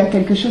bloqué, il y a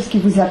quelque chose qui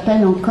vous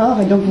appelle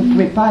encore et donc vous ne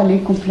pouvez pas aller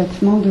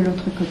complètement de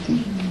l'autre côté.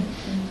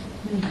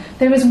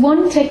 There is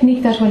one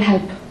technique that will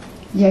help.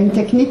 Il y a une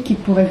technique qui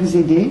pourrait vous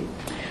aider.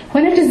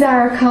 When a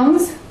desire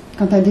comes,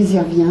 Quand un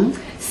désir vient,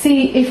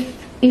 see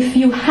if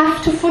you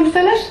have to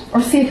fulfill it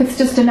or see if it's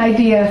just an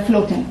idea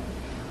floating.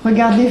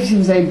 regardez si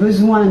vous avez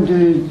besoin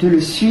de le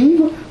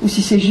suivre ou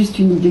si c'est juste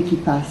une idée qui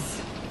passe.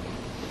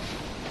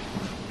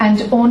 And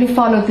only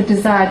follow the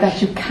desire that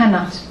you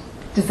cannot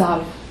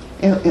dissolve.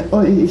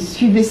 Et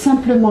suivez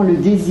simplement le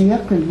désir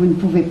que vous ne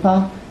pouvez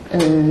pas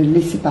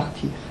laisser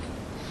partir.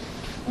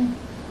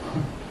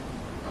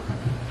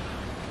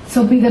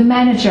 So be the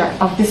manager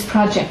of this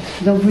project.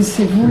 Donc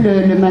c'est vous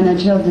le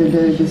manager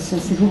de ça,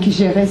 c'est vous qui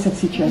gérez cette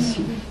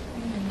situation.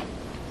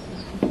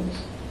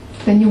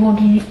 Then you won't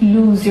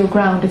lose your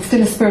ground. It's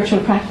still a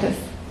spiritual practice.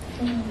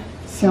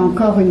 C'est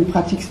encore une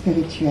pratique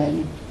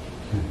spirituelle,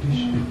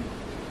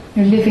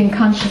 You're living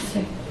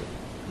consciously.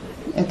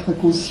 être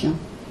conscient.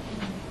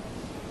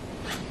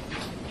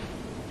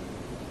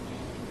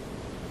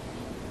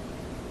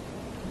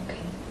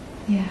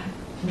 Yeah.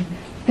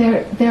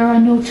 There are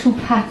no two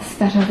paths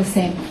that are the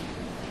same.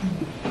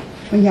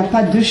 Il n'y a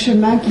pas deux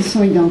chemins qui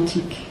sont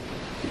identiques.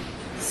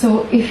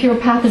 So if your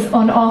path is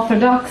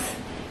unorthodox,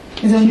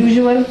 is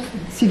unusual,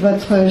 Si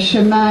votre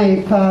chemin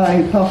n'est pas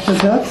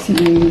orthodoxe,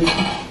 il est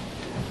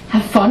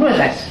have fun with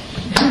it.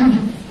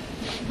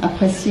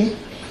 apprécié.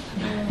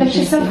 Let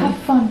yourself have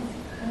fun.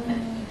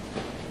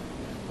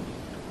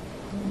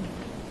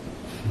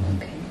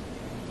 Okay.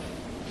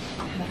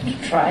 I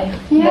have to try.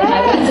 Yeah.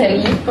 I will tell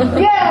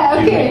you. Yeah,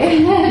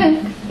 okay.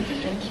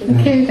 Thank you.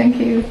 Okay, thank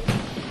you.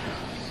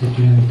 C'est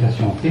une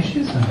invitation au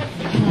péché, ça.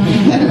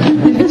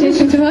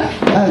 Invitation to what?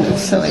 Oh,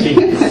 sorry.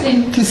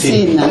 To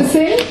sin. To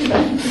sin?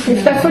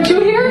 Is that what you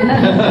hear?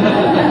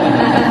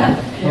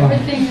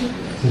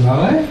 C'est pas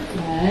vrai?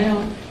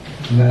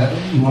 Ben,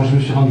 moi, je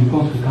me suis rendu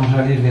compte que quand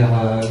j'allais vers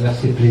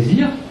ces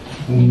plaisirs,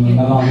 ou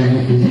m'abandonner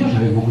au plaisir,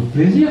 j'avais beaucoup de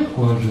plaisir,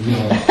 quoi. Je veux dire.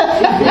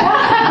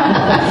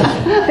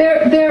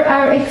 There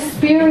are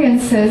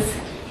experiences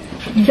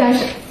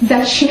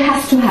that she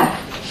has to have.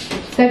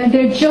 That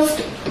they're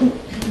just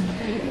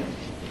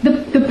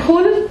the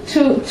pull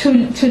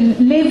to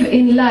live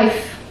in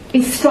life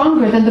is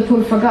stronger than the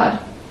pull for God.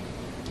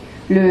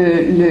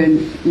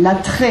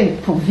 L'attrait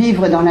pour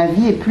vivre dans la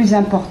vie est plus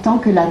important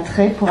que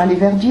l'attrait pour aller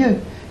vers Dieu.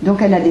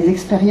 Donc elle a des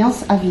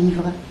expériences à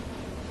vivre.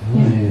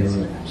 Mais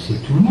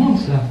c'est tout le monde,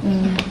 ça.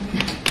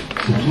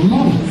 C'est tout le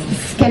monde.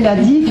 Ce qu'elle a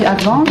dit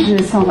avant, elle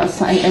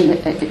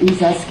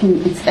is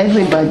asking, it's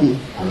everybody.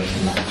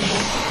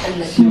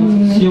 Si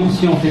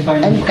on fait pas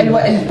une Elle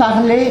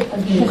parlait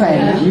pour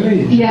elle. Oui,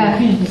 oui, Yeah.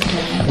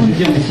 je veux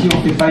dire, mais si on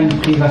ne fait pas une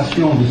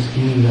privation de ce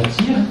qui nous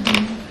attire,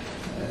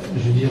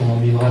 je veux dire, on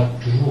vivra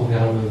toujours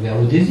vers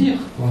le désir,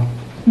 quoi.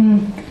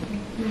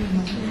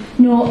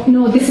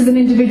 No, this is an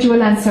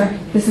individual answer.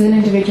 This is an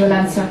individual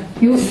answer.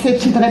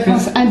 C'est une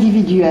réponse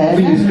individuelle.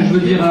 Oui, mais ce que je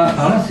veux dire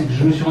par là, c'est que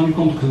je me suis rendu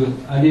compte que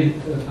aller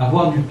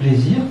avoir du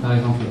plaisir, par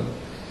exemple,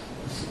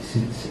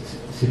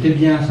 c'était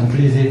bien, ça me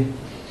plaisait.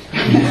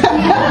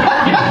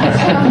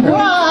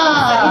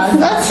 Wow,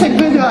 that's a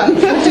good one.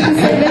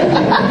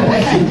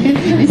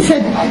 He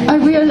said, I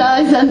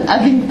realize that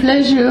having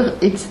pleasure,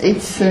 it's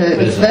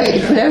very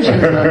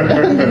pleasurable.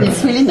 And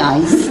it's really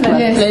nice to have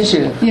Yes.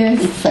 pleasure,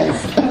 Yes. it says.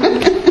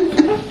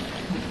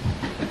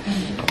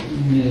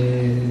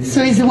 Mais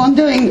So he's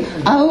wondering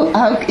how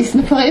it's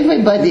not for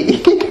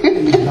everybody.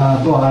 par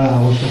rapport à la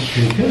recherche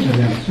spirituelle,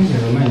 j'avais l'impression qu'il y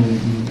avait vraiment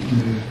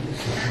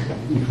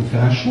il faut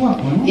faire un choix,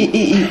 vraiment.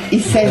 He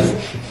says,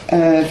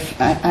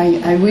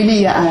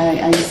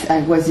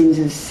 I was in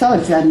the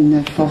thought that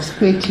for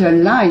spiritual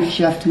life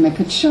you have to make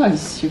a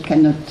choice. You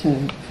cannot,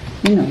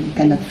 you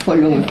cannot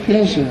follow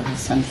pleasure or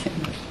something.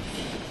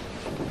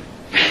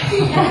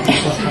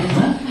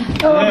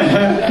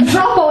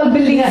 Drop all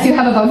beliefs you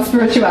have about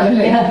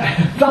spirituality.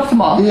 Drop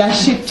them all.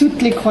 Lâchez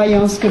toutes les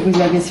croyances que vous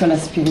avez sur la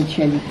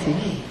spiritualité.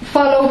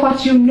 Follow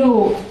what you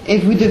know. Et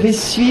vous devez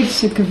suivre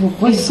ce que vous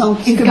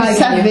ressentez, ce que vous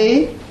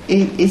savez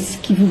et ce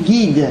qui vous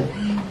guide.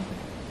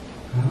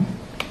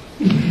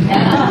 Il y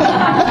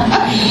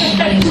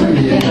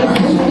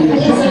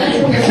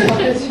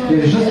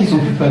a des choses qui sont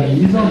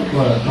culpabilisantes,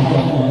 quoi. Quand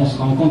on se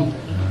rend compte.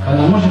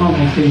 Alors moi j'ai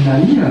rencontré une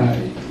amie là.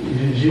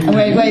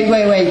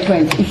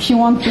 Wait. If you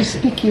want to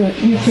speak, you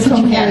si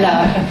tu viens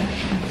là.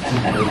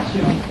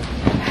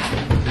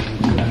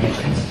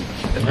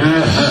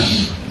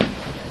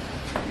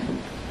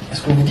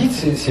 Ce que vous dites,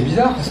 c'est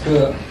bizarre parce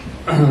que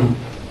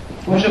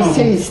moi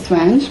C'est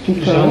strange j'ai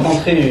because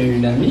rencontré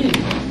une amie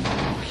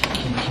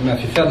qui m'a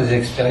fait faire des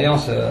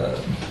expériences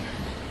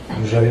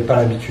que j'avais pas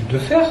l'habitude de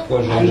faire,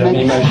 quoi. J'aurais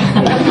jamais imaginé.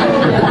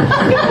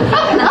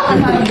 oh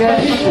my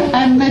God,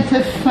 I met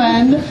a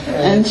friend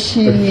and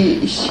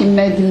she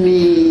made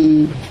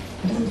me.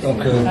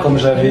 Donc comme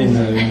j'avais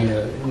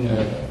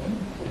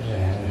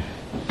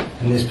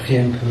un esprit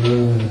un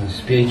peu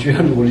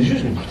spirituel ou religieux,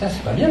 je me dis putain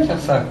c'est pas bien de faire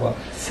ça, quoi.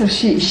 So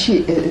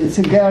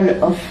the girl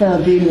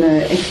offered him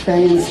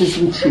experiences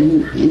which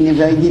he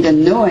never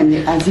didn't know, and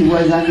as he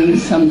was having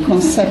some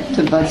concept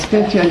about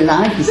spiritual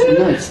life, he said,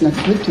 no, it's not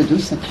good to do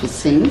such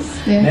things.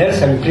 Mais elle,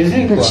 ça lui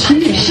plaisait, quoi. But she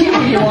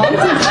really wanted.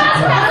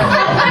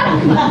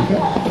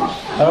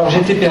 Alors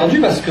j'étais perdu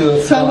parce que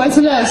So I was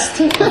lost.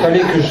 il fallait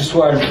que je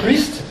sois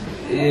altruiste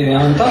et en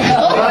même temps.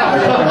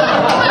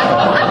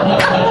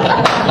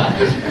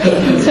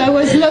 So I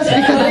was lost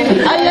because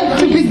I had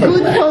to be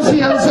good for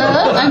the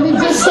other, and at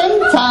the same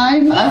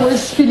time I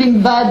was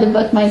feeling bad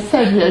about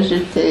myself.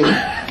 J'étais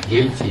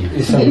Guilty.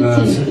 Et ça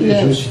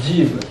je me suis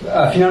dit,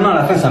 finalement à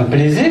la fin ça me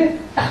plaisait.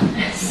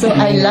 So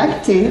I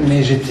liked it.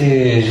 Mais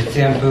j'étais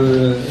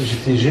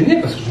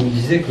gêné parce que je me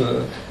disais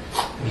que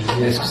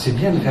est-ce que c'est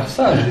bien de faire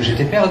ça?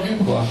 J'étais perdu,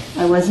 quoi.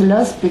 I was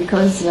lost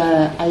because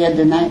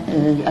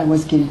I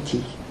was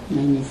guilty.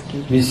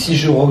 Mais si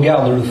je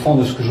regarde le fond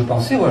de ce que je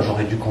pensais, ouais,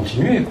 j'aurais dû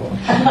continuer, quoi.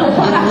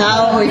 And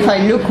now, if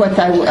I look what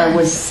I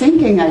was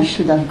thinking, I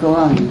should have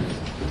gone.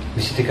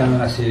 Mais c'était quand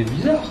même assez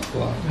bizarre,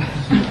 quoi.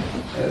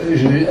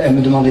 Elle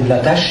me demandait de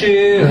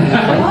l'attacher.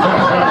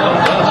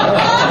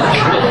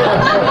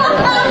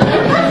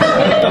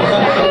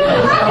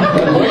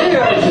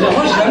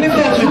 Moi, j'ai jamais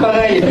fait un truc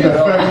pareil. Et puis,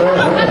 alors,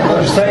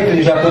 je savais que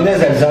les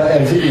japonaises,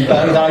 il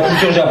paraît que dans la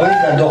culture japonaise,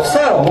 elles adorent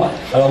ça.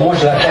 Alors moi,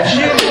 je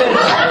l'attachais.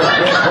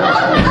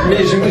 Mais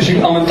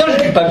en même temps,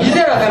 je culpabilisais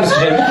à la fin parce que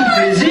j'avais beaucoup de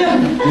plaisir.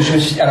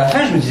 Mais à la fin,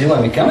 je me disais, ouais,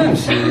 mais quand même,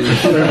 c'est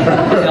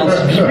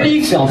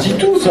anti-biblique, c'est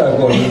anti-tout, ça,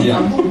 quoi, je veux dire.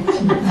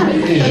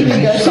 Et je me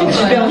suis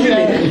senti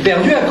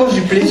perdu à cause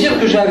du plaisir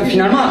que j'avais.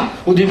 Finalement,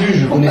 au début,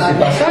 je connaissais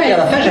pas ça, et à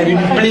la fin, j'avais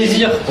du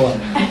plaisir, quoi.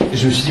 Et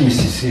je me suis dit, mais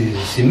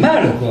c'est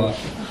mal, quoi.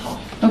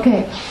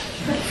 Okay.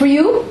 For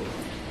you,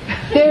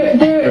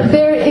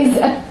 there is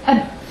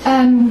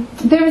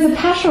a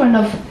pattern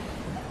of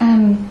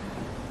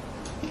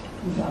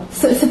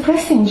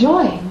suppressing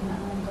joy.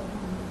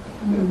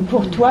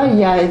 Pour toi,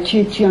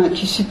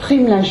 tu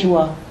supprimes la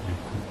joie.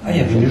 Ah, il y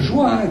avait une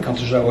joie, hein. Quand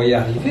je la voyais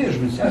arriver, je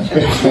me disais, ah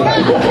tiens, c'est quoi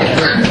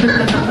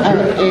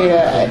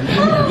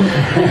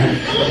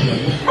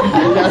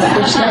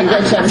which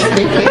language I'm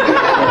speaking.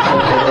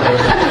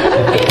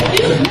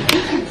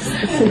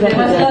 Il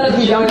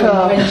dit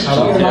encore.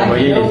 Vous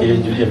voyez,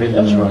 il y avait de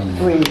la joie.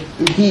 Oui,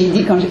 il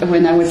dit quand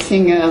when I was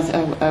singing,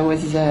 I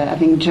was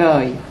having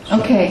joy.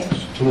 Okay.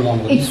 Tout le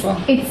vendredi soir.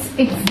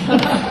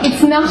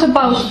 It's not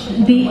about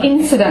the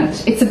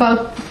incident. It's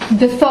about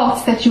the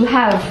thoughts that you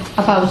have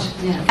about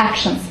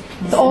actions.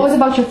 It's always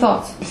about your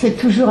thoughts. C'est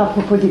toujours à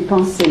propos des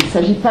pensées. Il ne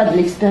s'agit pas de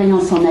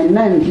l'expérience en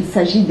elle-même, il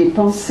s'agit des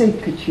pensées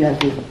que tu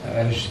avais.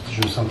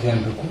 Je me sentais un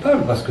peu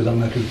coupable parce que dans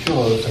ma culture,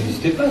 ça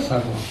n'existait pas, ça,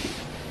 quoi.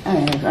 I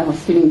was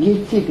feeling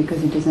guilty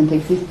because it doesn't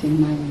exist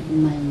in my...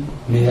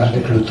 Mais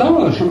avec le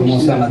temps, j'ai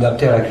commencé à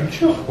m'adapter à la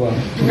culture, quoi.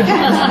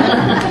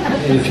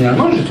 Et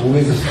finalement, j'ai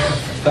trouvé que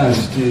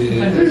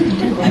c'était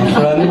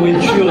entre la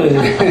nourriture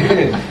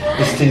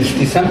et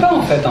c'était sympa,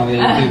 en fait, en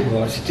vérité,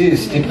 quoi. C'était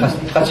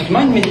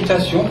pratiquement une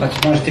méditation.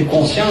 Pratiquement, j'étais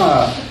conscient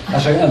à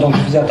chacun, donc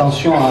je faisais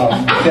attention à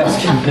faire ce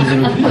qui me plaisait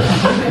le plus.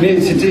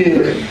 Mais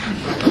c'était...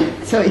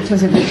 So it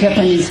was a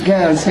Japanese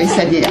girl, so he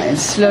said, yeah,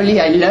 slowly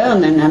I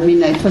learned, and I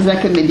mean, it was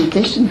like a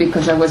meditation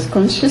because I was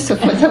conscious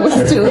of what I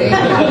was doing.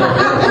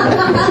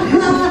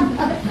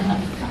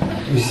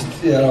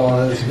 Alors,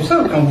 c'est pour ça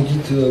que quand vous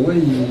dites, ouais,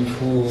 il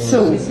faut...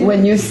 So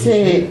when you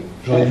say...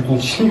 J'aurais dû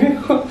continuer,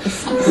 quoi.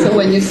 So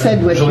when you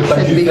said what you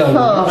said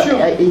before,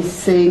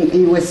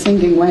 he was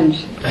singing when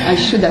I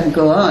should have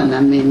gone on, I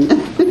mean...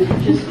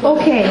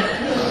 Okay,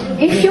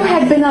 if you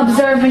had been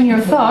observing your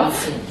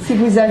thoughts... Si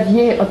vous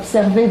aviez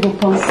observé vos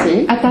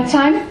pensées at that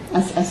time,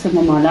 à ce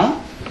moment-là,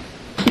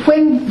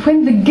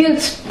 when the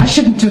guilt, I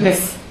shouldn't do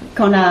this,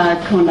 quand la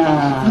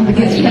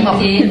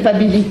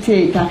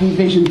culpabilité est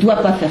arrivée, je ne dois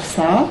pas faire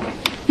ça,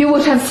 you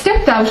would have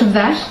stepped out of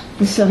that,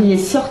 vous seriez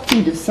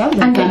sorti de ça, vous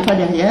n'êtes même pas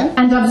derrière,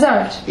 and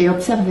observed, et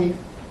observé.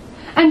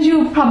 and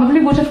you probably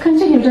would have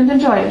continued and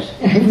enjoyed it.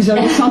 Et vous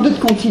auriez sans doute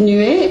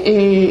continué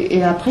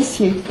et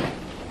apprécié.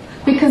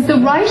 Because the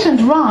right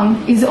and wrong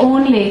is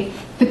only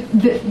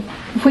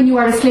when you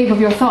are a slave of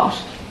your thought.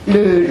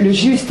 Le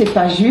juste et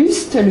pas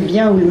juste, le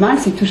bien ou le mal,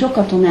 c'est toujours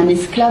quand on est un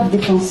esclave des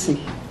pensées.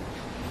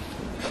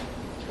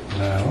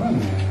 Ouais,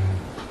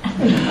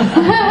 mais...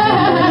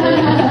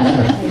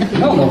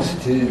 non, donc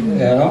c'était...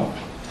 Et alors?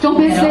 Don't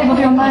be a slave of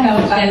your mind.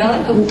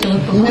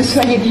 Ne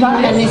soyez pas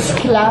un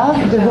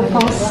esclave de vos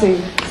pensées.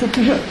 C'est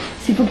toujours...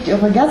 S'il faut que tu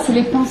regardes, c'est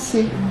les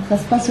pensées. Ça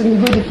se passe au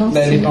niveau des pensées.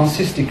 Ben, les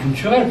pensées, c'était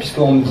culturel,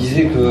 puisqu'on me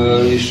disait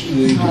que de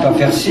ne pas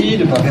faire ci,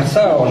 de ne pas faire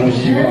ça. Alors je me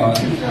disais, bon,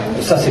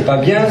 ça c'est pas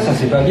bien, ça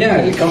c'est pas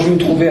bien. Et quand je me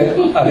trouvais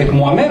avec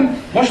moi-même,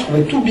 moi je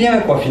trouvais tout bien,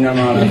 quoi,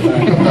 finalement, à la fin.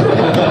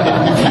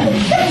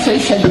 So he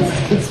said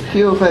it's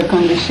pure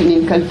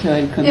conditioning,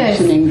 cultural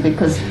conditioning, yes.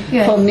 Because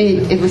for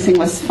me everything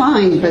was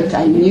fine, but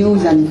I knew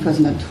that it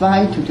was not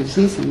right to do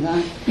this and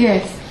that.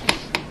 Yes.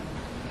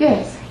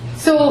 Yes.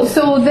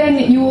 So then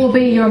you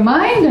obey your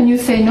mind and you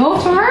say no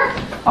to her,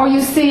 or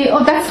you say,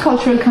 oh, that's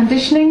cultural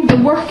conditioning. The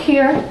work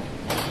here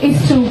is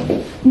to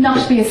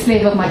not be a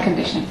slave of my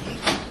conditioning.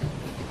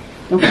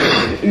 Donc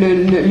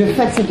le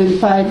fait c'est de ne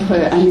pas être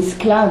un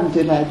esclave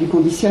du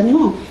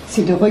conditionnement,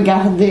 c'est de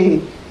regarder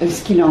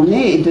ce qu'il en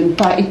est et de ne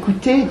pas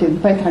écouter, de ne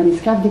pas être un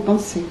esclave des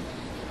pensées.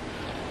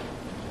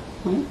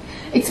 Ouais.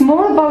 It's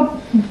more about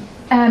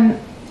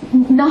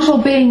not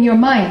obeying your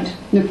mind.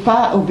 Ne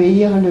pas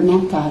obéir le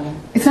mental.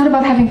 It's not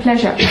about having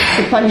pleasure.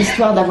 C'est pas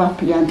l'histoire d'avoir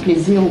un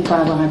plaisir ou pas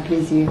avoir un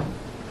plaisir.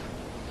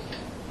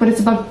 But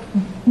it's about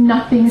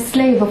not being a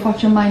slave of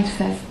what your mind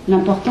says.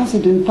 L'important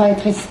c'est de ne pas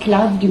être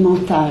esclave du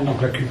mental. Donc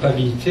la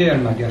culpabilité,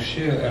 elle a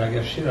gâché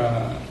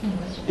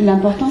la...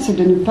 L'important c'est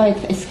de ne pas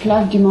être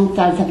esclave du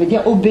mental. Ça veut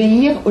dire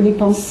obéir aux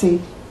pensées.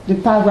 De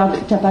pas avoir,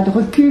 tu n'as pas de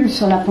recul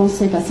sur la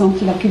pensée. Tu as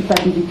senti la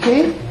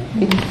culpabilité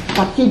et tu es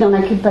parti dans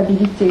la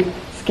culpabilité.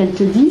 Ce qu'elle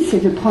te dit,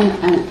 c'est de prendre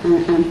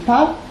un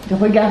pas, de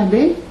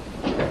regarder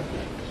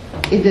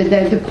et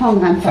de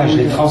prendre un pas. Enfin, je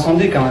l'ai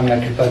transcendé quand même, la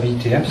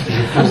culpabilité, hein, parce que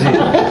je faisais.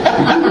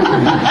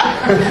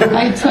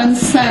 I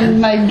transcend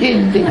my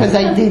guilt because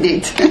I did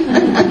it.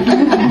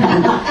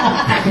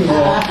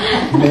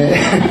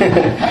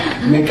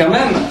 mais quand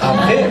même,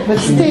 après. But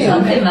still,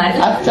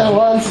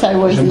 afterwards, I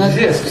was je me not.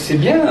 disais, est-ce que c'est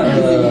bien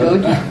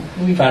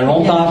Enfin,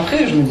 longtemps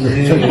après, je me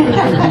disais.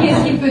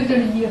 Qu'est-ce qui peut te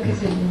le dire que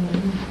c'est bien?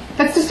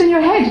 That's just in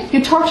your head.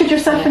 You tortured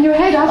yourself in your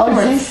head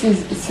afterwards.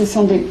 Ce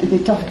sont des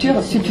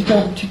tortures. Si tu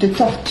te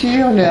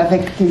tortures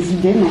avec tes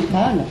idées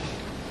mentales.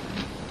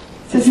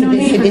 C'est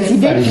des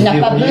idées que tu n'as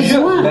pas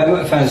besoin.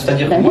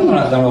 C'est-à-dire que moi,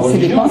 dans la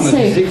religion, on me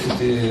disait que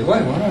c'était... Ouais,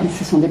 voilà.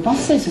 Ce sont des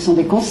pensées, ce sont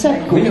des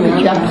concepts que oui,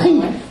 tu as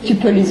pris. Tu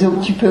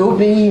peux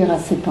obéir à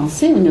ces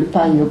pensées ou ne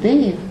pas y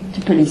obéir.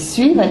 Tu peux les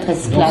suivre, être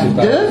esclave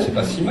d'eux. C'est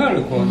pas si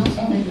mal, quoi.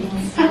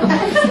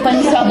 C'est pas une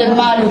histoire de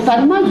mal ou pas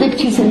de mal. Dès que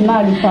tu sais le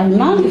mal ou pas le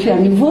mal, tu es à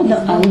nouveau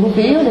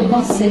obéir les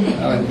pensées.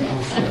 Ah ouais,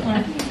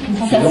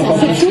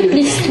 C'est toute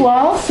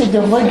l'histoire, c'est de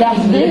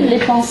regarder les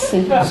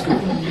pensées.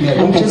 Donc,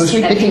 on peut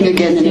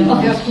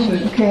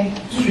Okay.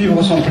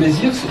 suivre son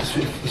plaisir, ça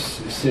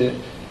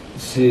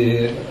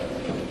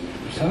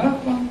va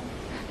quoi.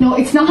 No,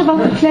 it's not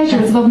about the pleasure,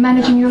 it's about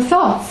managing your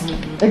thoughts.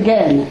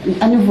 Again,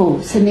 à nouveau,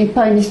 ce n'est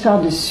pas une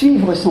histoire de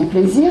suivre son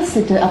plaisir,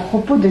 c'est à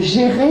propos de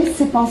gérer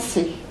ses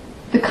pensées.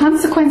 The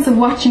consequence of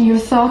watching your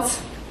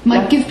thoughts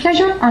might give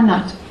pleasure or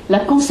not. La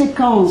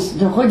conséquence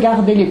de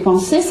regarder les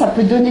pensées, ça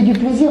peut donner du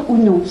plaisir ou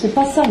non. C'est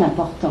pas ça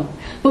l'important.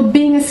 But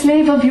being a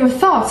slave of your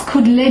thoughts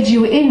could lead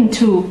you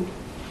into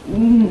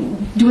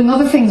doing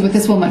other things with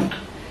this woman.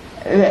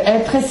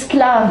 Être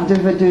esclave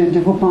de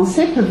vos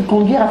pensées peut vous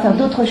conduire à faire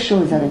d'autres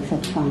choses avec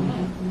cette femme.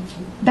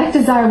 That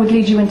desire would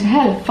lead you into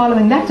hell,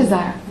 following that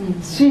desire.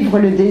 Suivre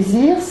le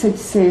désir,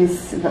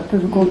 peut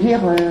vous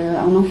conduire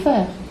en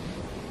enfer.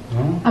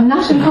 I'm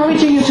not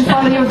encouraging you to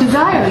follow your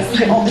desires.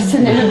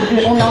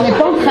 On n'en est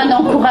pas en train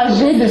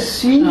d'encourager de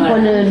suivre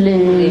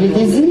les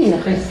désirs.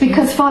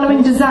 Because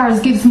following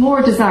desires gives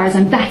more desires,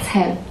 and that's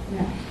hell.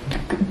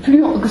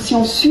 Si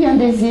on suit un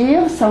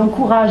désir, ça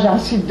encourage à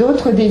suivre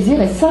d'autres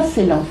désirs, et ça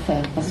c'est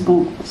l'enfer, parce que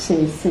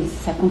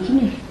ça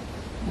continue.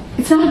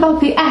 It's not about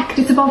the act,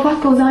 it's about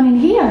what goes on in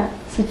here.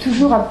 C'est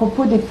toujours à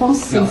propos des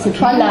pensées, c'est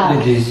pas là.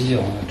 Les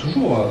désirs, on a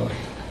toujours.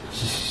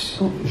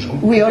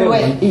 We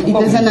always, he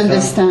doesn't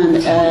understand.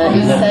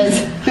 He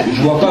says,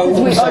 je vois pas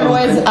où we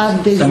always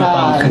have ça m'a pas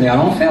desire. entraîné à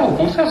l'enfer, au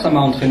contraire, ça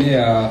m'a entraîné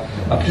à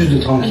plus de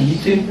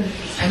tranquillité.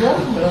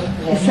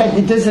 He said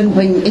it didn't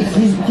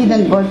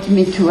brought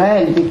me to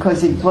hell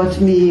because it brought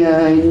me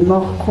in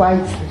more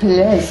quiet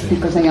place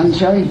because I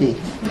enjoyed it.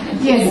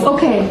 Yes,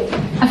 okay.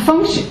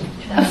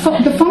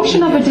 The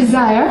function of a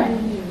desire.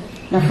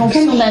 La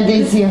fonction d'un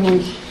désir,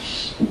 oui.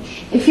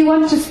 If you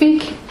want to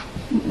speak,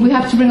 we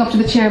have to bring up to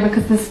the chair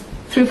because there's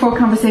 3 or 4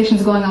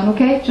 conversations going on,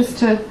 okay? Just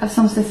to have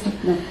some system.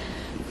 No.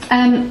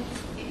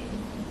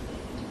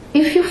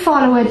 If you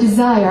follow a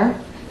desire,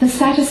 the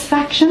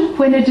satisfaction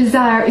when a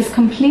desire is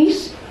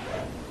complete.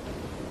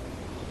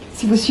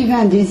 Si vous suivez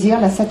un désir,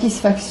 la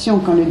satisfaction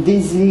quand le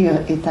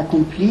désir est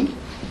accompli,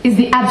 Is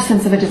the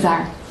absence of a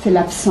desire. c'est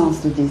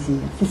l'absence de désir.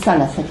 C'est ça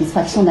la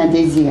satisfaction d'un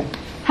désir.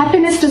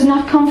 Happiness does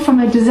not come from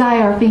a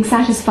desire being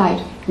satisfied.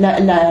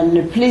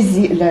 Le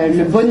plaisir,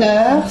 le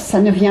bonheur, ça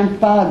ne vient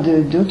pas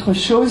d'autre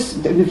chose,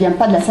 ne vient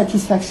pas de la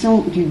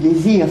satisfaction du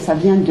désir, ça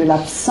vient de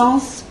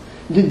l'absence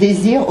de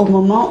désir au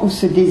moment où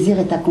ce désir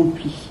est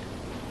accompli.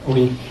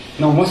 Oui.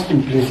 Non, moi ce qui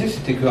me plaisait,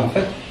 c'était que en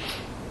fait,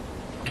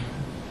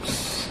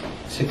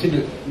 c'était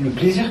le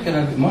plaisir qu'elle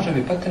avait. Moi,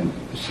 j'avais pas tellement.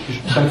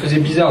 Ça me faisait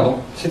bizarre. Donc,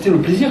 c'était le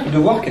plaisir de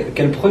voir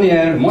qu'elle prenait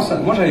elle. Moi,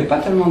 j'avais pas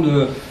tellement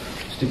de.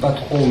 C'était pas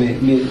trop, mais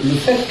le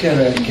fait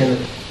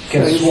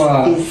qu'elle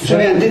soit.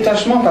 J'avais un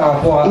détachement par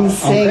rapport à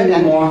elle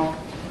et moi.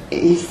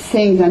 He's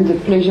saying that the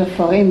pleasure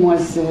for him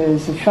was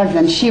the fact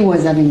that she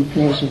was having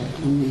pleasure.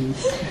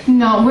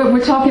 No,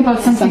 we're talking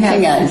about something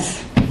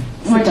else.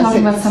 We're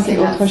talking about something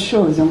else. C'est autre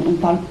chose.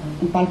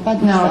 On parle pas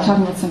de no, ça. we're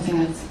talking about something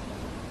else.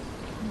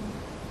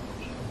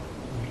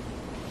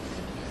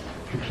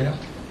 Plus clair.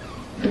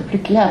 Plus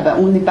clair,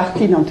 on est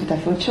parti dans tout à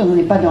fait autre chose. On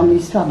n'est pas dans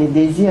l'histoire des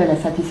désirs, la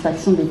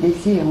satisfaction des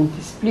désirs. On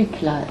t'explique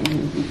là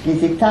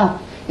les étapes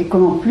et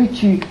comment plus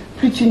tu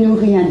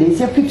nourris un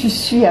désir, plus tu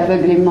suis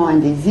aveuglément un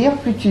désir,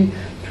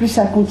 plus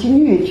ça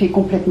continue et tu es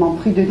complètement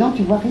pris dedans,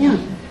 tu vois rien.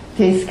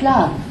 Tu es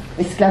esclave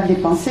des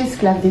pensées,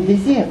 esclave des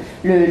désirs.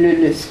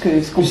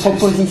 Ce qu'on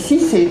propose ici,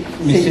 c'est.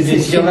 Mais ces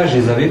désirs-là, je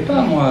les avais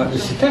pas, moi.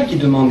 C'est elle qui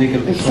demandait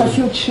quelque chose. Ça,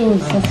 c'est autre chose.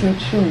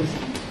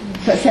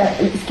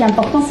 Ce qui est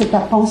important, c'est ta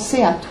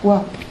pensée à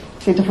toi.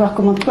 C'est de voir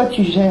comment toi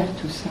tu gères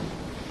tout ça.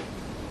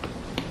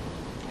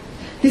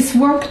 This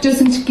work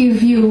doesn't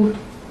give you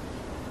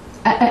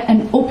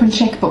an open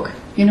checkbook,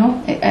 you know,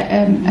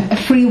 a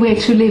free way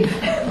to live.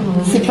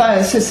 C'est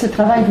pas ce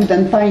travail vous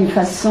donne pas une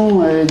façon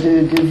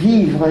de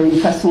vivre, une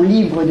façon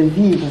libre de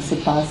vivre.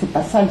 C'est pas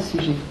ça le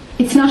sujet.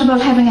 It's not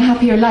about having a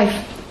happier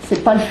life.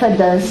 C'est pas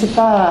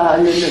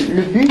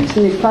le but,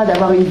 c'est pas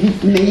d'avoir une vie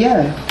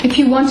meilleure. If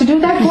you want to do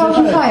that, go out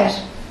and try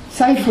it.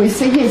 Ça, il faut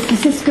essayer. Si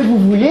c'est ce que vous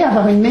voulez,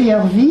 avoir une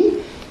meilleure vie,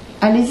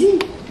 allez-y.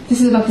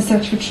 This is about the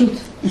search for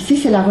truth. Ici,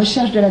 c'est la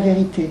recherche de la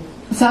vérité.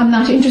 So I'm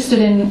not interested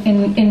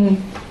in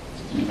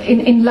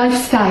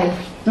lifestyle.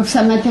 Donc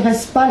ça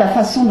m'intéresse pas la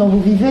façon dont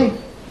vous vivez.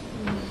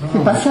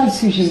 C'est pas ça le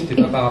sujet.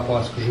 C'était pas par rapport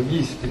à ce que je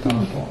vis, c'était par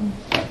rapport,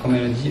 comme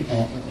elle a dit,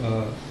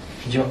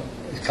 je veux dire,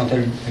 quand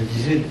elle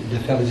disait de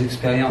faire des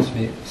expériences,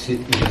 mais c'est.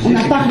 On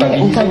a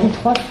parlé, on t'a dit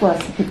 3 fois,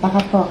 c'était par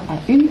rapport à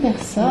une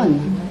personne.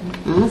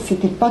 Hein,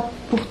 c'était pas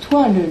pour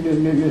toi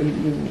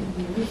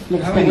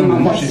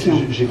l'expérimentation.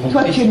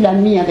 Toi, tu l'as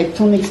mis avec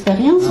ton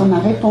expérience, on a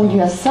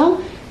répondu à ça,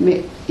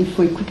 mais il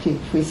faut écouter, il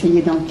faut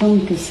essayer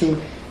d'entendre que c'est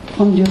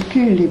prendre du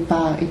recul et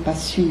pas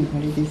suivre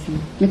les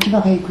désirs. Mais tu vas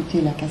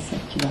réécouter la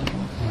cassette, tu vas voir.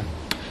 Ouais.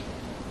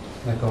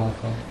 D'accord.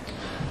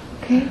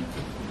 Okay.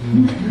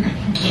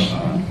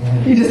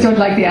 You just don't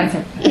like the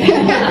answer.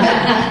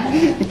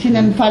 Et tu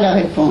n'aimes pas la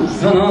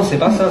réponse. Non, c'est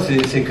pas ça.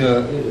 C'est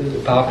que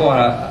par rapport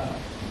à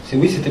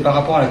c'était par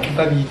rapport à la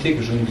culpabilité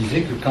que je me disais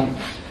que quand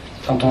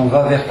quand on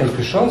va vers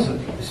quelque chose,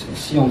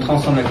 si on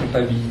transcende la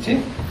culpabilité,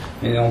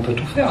 mais on peut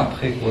tout faire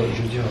après, quoi,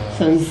 je veux dire.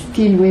 So he's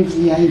still with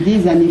the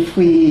ideas, and if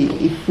we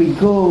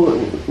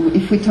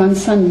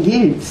transcend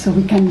guilt, so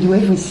we can do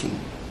everything.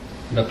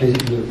 La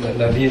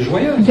vie est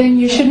joyeuse. Then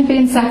you shouldn't be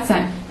in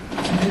satsang.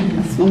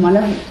 À ce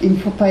moment-là, il ne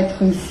faut pas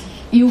être ici.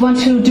 You want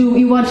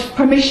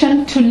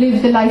permission to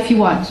live the life you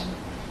want.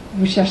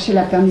 Vous cherchez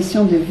la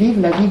permission de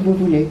vivre la vie que vous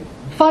voulez.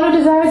 Follow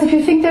desires if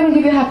you think they will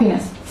give you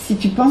happiness. Si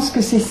tu penses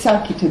que c'est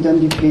ça qui te donne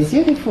du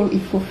plaisir, il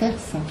faut faire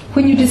ça.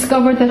 When you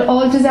discover that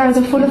all desires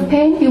are full of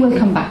pain, you will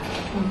come back.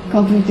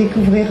 Quand vous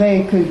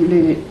découvrirez que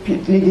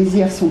les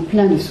désirs sont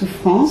pleins de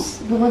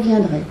souffrance, vous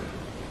reviendrez.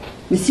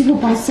 Mais si vous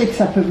pensez que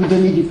ça peut vous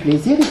donner du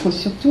plaisir, il faut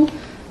surtout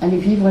aller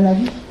vivre la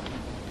vie.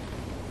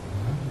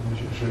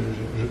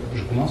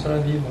 Je commence à la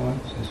vivre, ouais,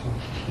 c'est ça.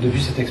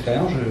 Depuis cette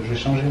expérience, j'ai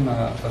changé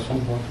ma façon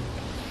de voir.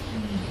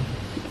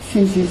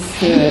 Since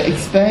this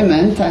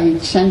experiment, I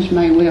changed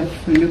my way of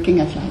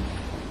looking at life.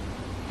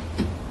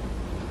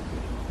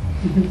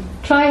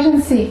 Try it and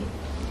see.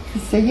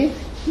 Essayez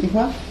et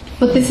voir.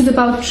 But this is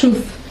about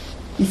truth.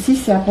 Ici,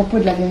 c'est à propos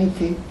de la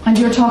vérité. And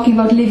you're talking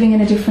about living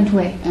in a different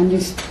way.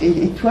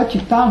 Et toi, tu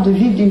parles de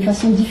vivre d'une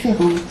façon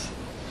différente.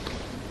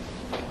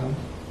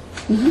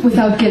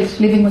 Without guilt,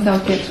 living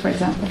without guilt, for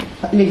example.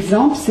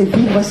 L'exemple, c'est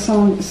vivre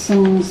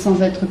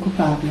sans être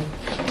coupable,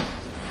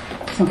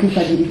 sans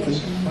culpabilité.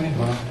 Oui,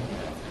 voilà.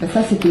 Ben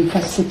ça, c'est une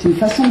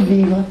façon de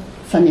vivre.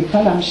 Ça n'est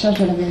pas la recherche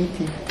de la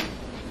vérité.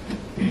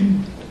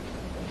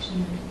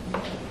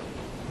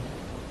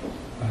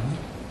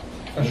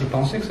 Je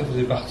pensais que ça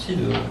faisait partie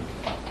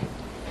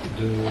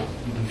de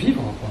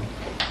vivre, quoi.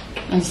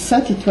 I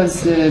thought it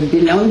was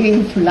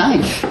belonging to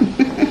life.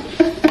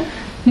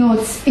 No,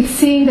 it's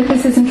seeing that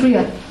this isn't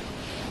real.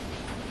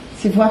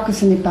 C'est voir que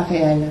ce n'est pas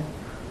réel.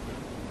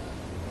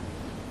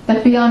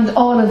 That beyond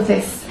all of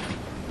this,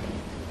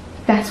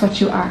 that's what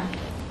you are.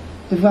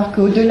 De voir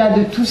qu'au-delà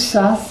de tout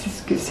ça,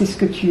 c'est ce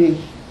que tu es.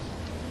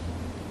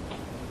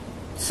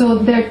 So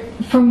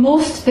for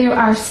most, there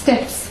are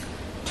steps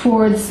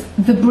towards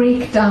the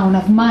breakdown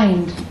of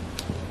mind.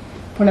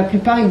 Pour la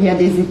plupart, il y a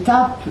des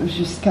étapes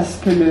jusqu'à ce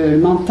que le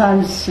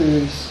mental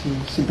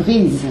se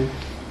brise.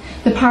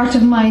 The part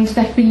of mind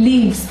that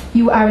believes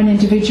you are an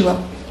individual.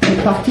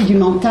 Une partie du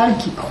mental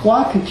qui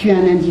croit que tu es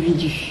un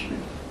individu.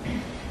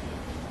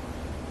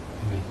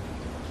 Oui.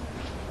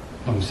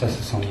 Non, mais ça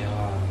s'en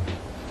ira.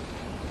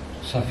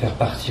 Ça, faire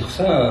partir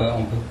ça,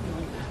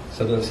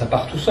 ça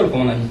part tout seul,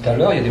 comme on a dit tout à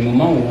l'heure. Il y a des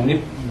moments où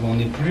on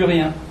n'est plus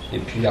rien. Et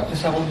puis après,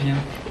 ça revient.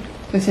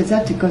 So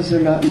that it goes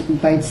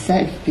by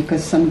itself,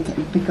 because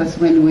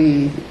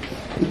when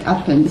it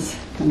happens,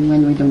 and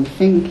when we don't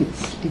think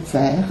it's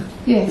there.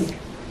 Yes.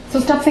 So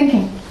stop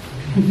thinking.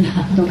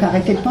 Donc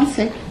arrêtez de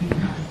penser.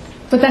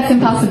 But that's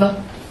impossible.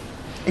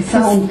 Et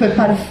ça, on ne peut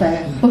pas le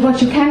faire. But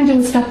what you can do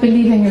is stop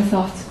believing your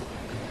thoughts.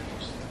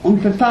 On ne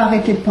peut pas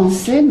arrêter de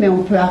penser, mais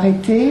on peut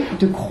arrêter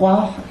de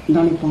croire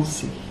dans les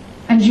pensées.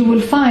 And you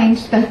will find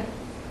that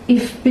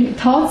if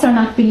thoughts are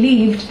not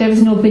believed, there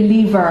is no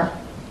believer.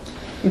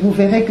 Et vous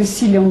verrez que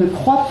si on ne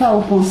croit pas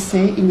aux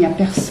pensées, il n'y a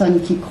personne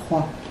qui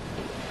croit.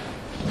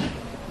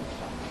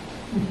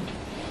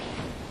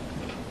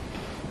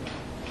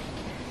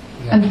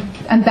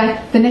 And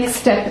that the next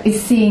step is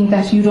seeing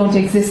that you don't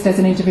exist as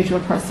an individual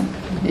person.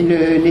 Et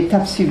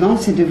l'étape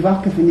suivante, c'est de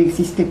voir que vous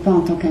n'existez pas en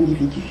tant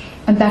qu'individu.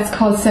 And that's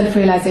called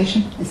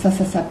self-realization. Et ça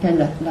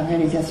s'appelle la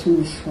réalisation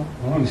de soi.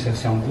 Oh, mais c'est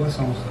assez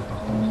angoissant, ça,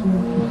 par contre.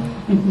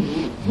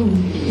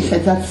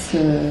 That's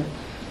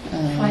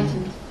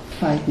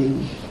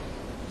frightening.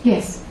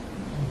 Yes.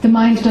 The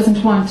mind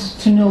doesn't want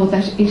to know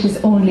that it is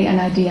only an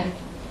idea.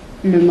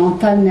 Le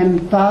mental n'aime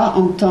pas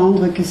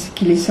entendre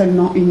qu'il est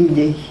seulement une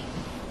idée.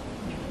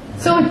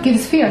 So it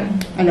gives fear.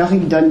 Alors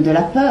il donne de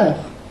la peur.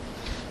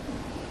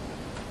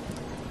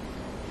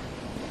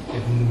 Et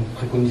vous nous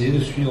préconisez de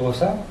suivre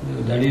ça,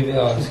 d'aller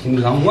vers ce qui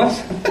nous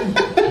angoisse.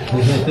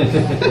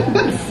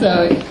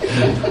 Sorry.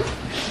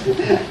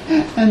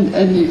 And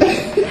you.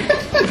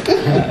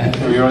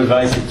 So your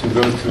advice is to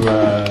go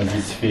to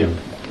this fear.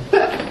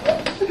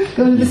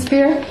 Go to the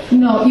sphere?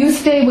 No, you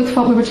stay with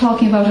what we were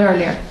talking about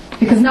earlier.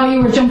 Because now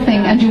you were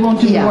jumping and you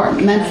won't do the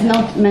work.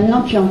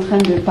 Maintenant tu es en train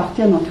de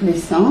partir dans tous les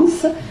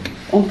sens.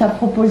 On t'a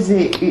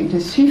proposé de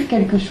suivre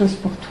quelque chose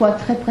pour toi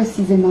très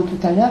précisément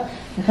tout à l'heure.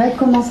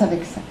 Recommence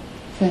avec ça.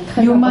 C'est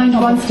très Your mind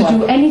important wants pour to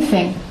toi. do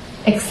anything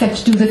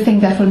except do the thing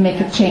that will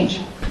make a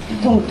change.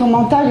 Ton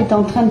mental est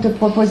en train de te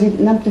proposer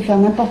de faire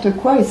n'importe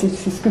quoi et c'est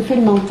ce que fait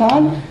le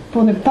mental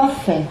pour ne pas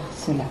faire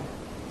cela.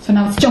 So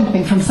now it's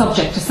jumping from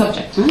subject to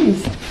subject. Il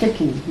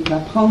va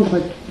prendre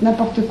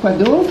n'importe quoi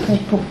d'autre et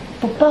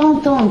pour pas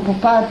entendre, pour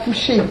pas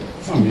toucher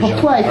ce qui pour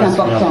toi est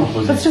important.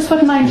 That's just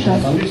what mind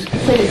does.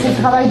 C'est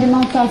le travail du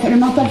mental. Le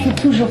mental fait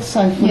toujours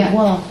ça, il faut le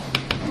voir.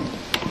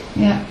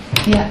 Yeah.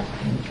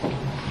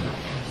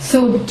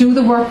 So do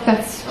the work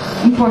that's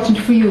important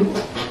for you.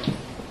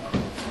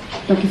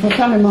 Donc il faut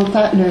faire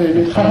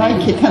le travail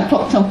qui est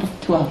important pour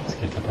toi. Ce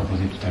qu'elle t'a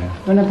proposé tout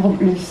à l'heure.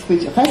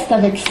 Reste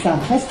avec ça.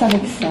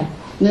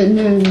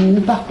 Ne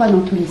pars pas dans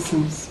tous les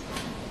sens.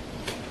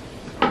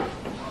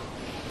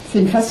 C'est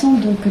une façon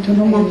que ton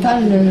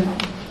mental,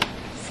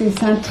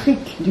 c'est un truc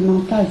du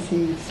mental,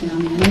 c'est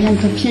un moyen de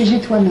te piéger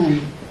toi-même.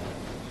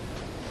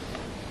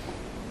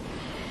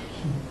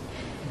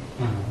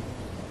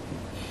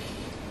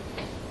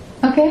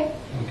 Ok.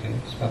 Ok,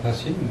 c'est pas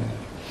facile,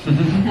 mais...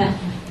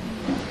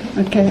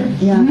 Ok,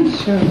 yeah,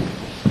 sure.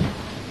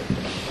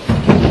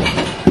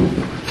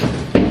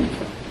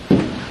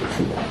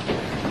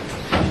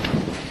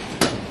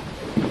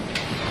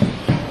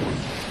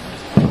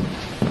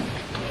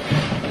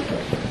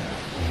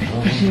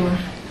 Bonjour.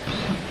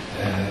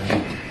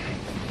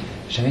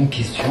 J'avais une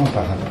question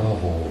par rapport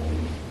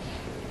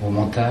au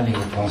mental et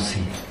aux pensées.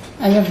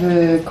 I have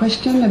a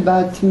question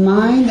about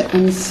mind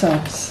and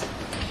thoughts.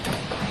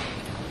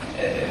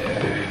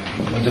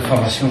 De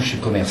formation, je suis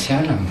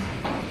commercial.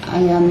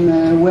 I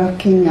am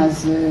working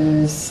as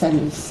a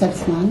salesman.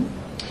 Salesman,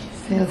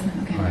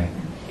 okay. Ouais.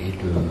 Et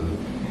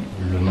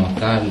le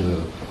mental,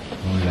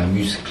 on l'a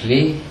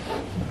musclé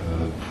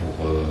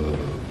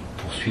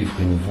pour suivre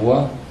une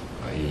voie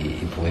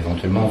et pour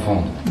éventuellement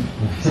vendre.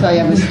 So I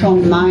have a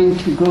strong mind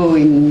to go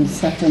in a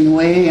certain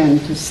way and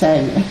to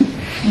sell.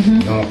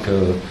 Donc,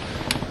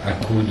 à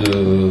coup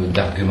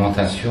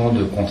d'argumentation,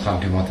 de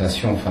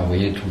contre-argumentation, enfin, vous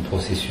voyez tout le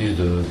processus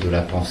de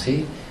la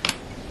pensée.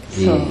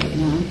 Et, So, yeah.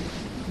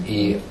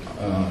 et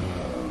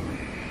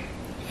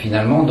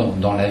finalement,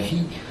 dans la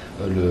vie,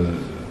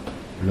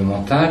 le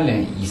mental,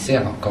 il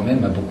sert quand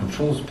même à beaucoup de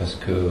choses parce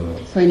que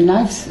So in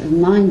life,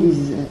 mind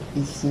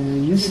is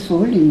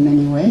useful in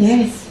many ways.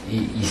 Yes.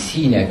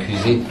 ici, il est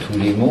accusé de tous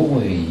les maux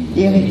et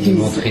il est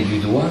montré du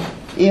doigt.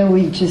 Here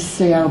we just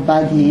say our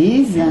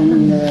bodies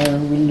and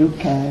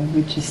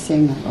we just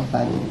sing our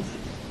bodies.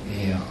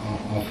 Et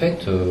en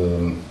fait,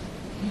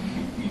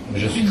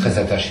 je suis très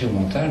attaché au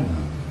mental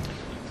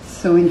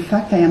So in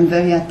fact, I am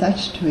very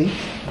attached to it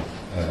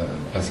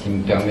parce qu'il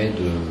me permet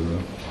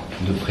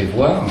de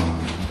prévoir,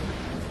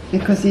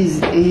 because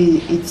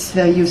it's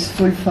very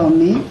useful for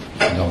me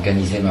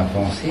d'organiser ma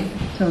pensée,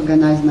 to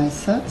organize my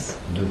thoughts,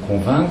 de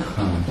convaincre,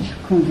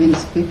 to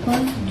convince people,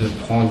 de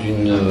prendre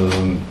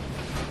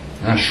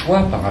un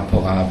choix par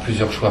rapport à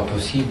plusieurs choix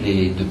possibles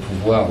et de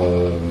pouvoir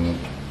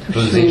to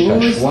peser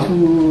chaque choose, choix.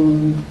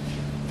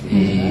 to...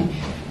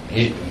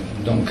 Et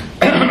donc,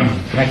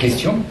 ma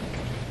question,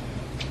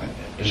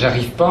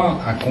 j'arrive pas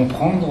à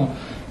comprendre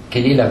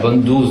quelle est la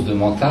bonne dose de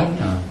mental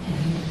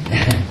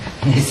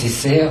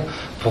nécessaire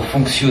pour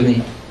fonctionner.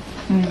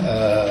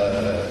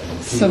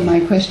 So my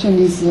question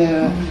is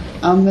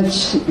how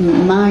much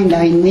mind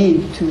I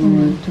need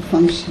to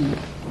function.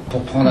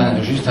 Pour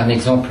prendre juste un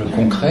exemple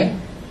concret,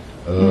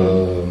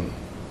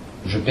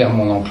 je perds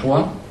mon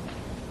emploi.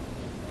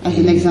 As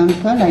an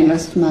example, I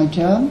lost my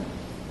job.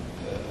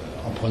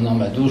 En prenant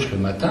ma douche le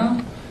matin,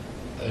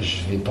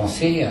 je vais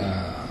penser à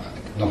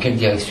dans quelle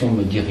direction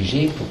me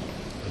diriger pour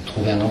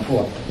trouver un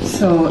emploi.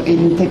 So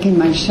in taking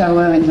my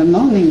shower in the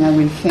morning, I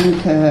will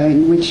think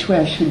in which way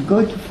I should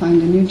go to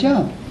find a new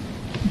job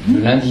Le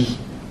lundi,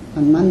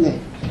 on Monday.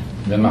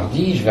 le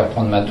mardi, je vais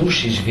reprendre ma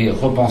douche et je vais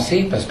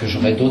repenser parce que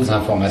j'aurai d'autres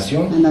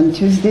informations And on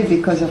Tuesday,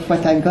 because of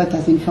what I got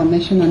as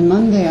information on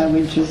Monday, I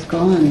will just go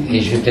on. et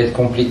je vais peut-être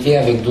compléter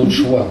avec d'autres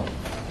choix.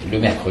 Le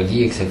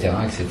mercredi, etc.,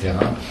 etc.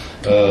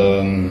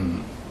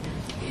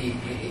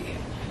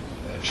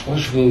 Je crois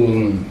que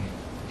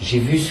j'ai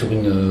vu sur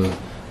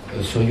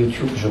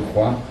YouTube, je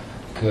crois,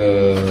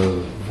 que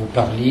vous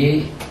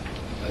parliez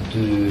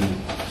de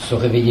se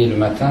réveiller le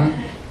matin.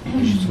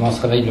 Justement, on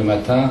se réveille le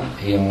matin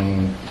et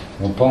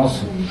on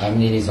pense à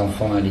amener les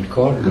enfants à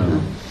l'école.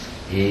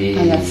 Et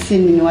I have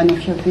seen in one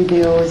of your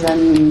videos,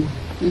 and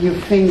you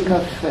think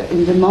of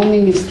in the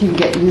morning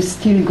you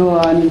still go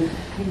on.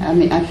 I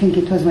mean, I think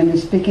it was when you're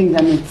speaking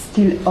that it's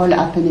still all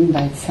happening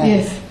by itself.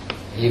 Yes.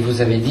 Et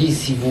vous avez dit,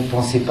 si vous ne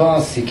pensez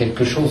pas, c'est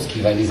quelque chose qui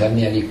va les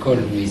amener à l'école,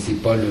 mais ce n'est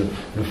pas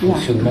le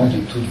fonctionnement de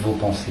toutes vos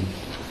pensées.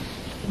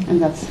 And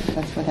that's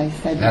what I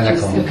said. Ah,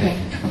 d'accord. Just- Okay.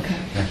 Okay.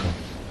 D'accord.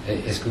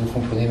 Est-ce que vous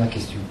comprenez ma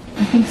question?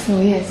 I think so.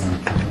 Yes.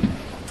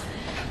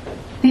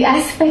 The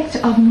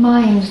aspect of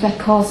mind that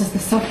causes the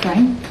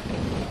suffering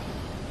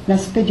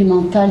L'aspect du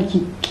mental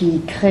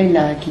qui crée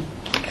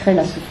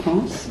la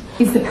souffrance,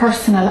 is the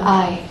personal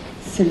I.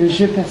 c'est le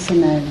jeu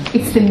personnel.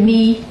 It's the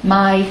me,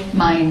 my,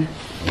 mine.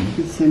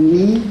 C'est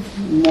mi,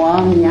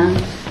 moi, mien.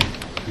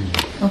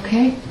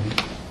 Okay?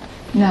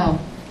 Now,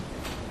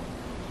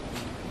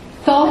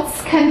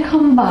 thoughts can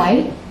come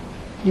by,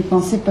 Les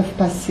pensées peuvent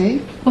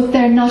passer, but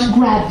they're not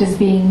grabbed as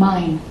being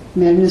mine.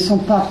 mais elles ne sont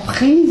pas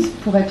prises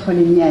pour être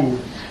les miennes.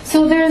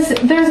 So there's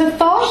a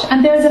thought,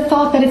 and there's a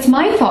thought that it's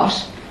my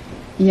thought.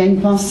 Il y a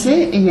une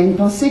pensée et il y a une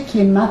pensée qui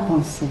est ma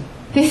pensée.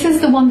 This is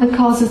the one that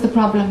causes the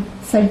problem,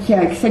 Celle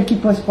qui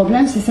pose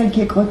problème, c'est celle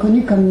qui est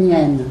reconnue comme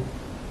mienne.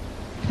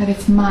 that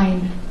it's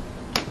mine.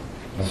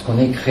 Parce qu'on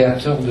est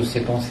créateur de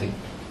ses pensées.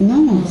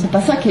 Non, c'est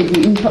pas ça qui est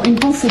dit. Une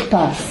pensée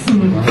passe.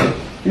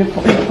 Le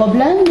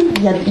problème,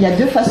 il y a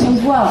deux façons de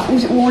voir.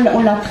 Où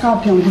on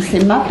l'attrape et on dit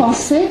c'est ma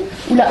pensée,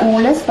 ou là où on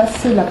laisse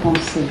passer la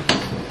pensée.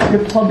 Le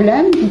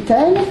problème,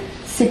 dit-elle,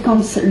 c'est quand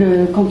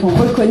on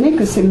reconnaît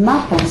que c'est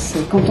ma pensée,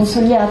 quand on se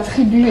l'y a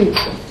attribué.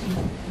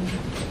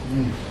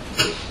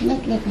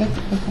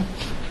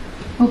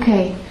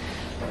 Okay.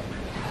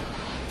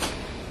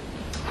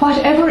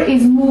 Whatever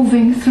is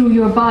moving through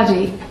your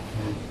body,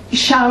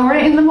 shower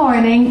in the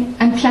morning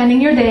and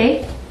planning your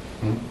day.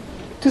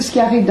 Tout ce qui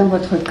arrive dans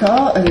votre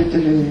corps,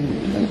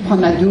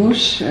 prendre la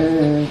douche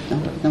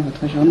dans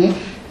votre journée,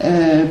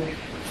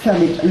 faire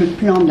le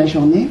plan de la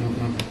journée.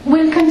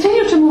 Will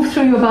continue to move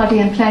through your body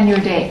and plan your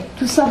day.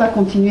 Tout ça va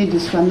continuer de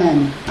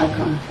soi-même.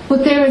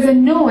 But there is a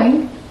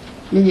knowing.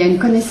 Mais il y a une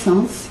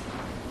connaissance.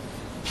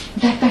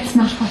 That that's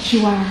not what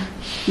you are.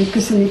 Mais que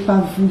ce n'est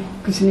pas vous,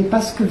 que ce n'est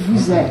pas ce que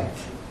vous êtes.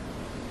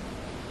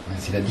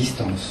 C'est la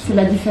distance. C'est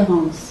la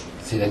différence.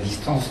 C'est la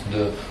distance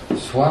de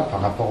soi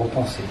par rapport aux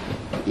pensées.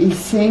 He's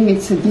saying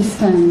it's a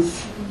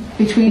distance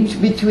between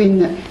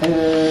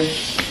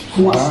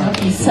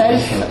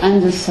self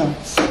and the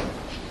thoughts.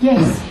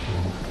 Yes.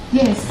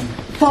 Yes.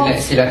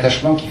 C'est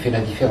l'attachement qui fait la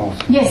différence.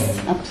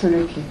 Yes.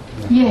 Absolutely.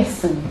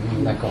 Yes.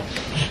 D'accord.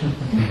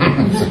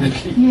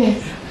 Yes.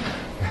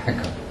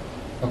 D'accord.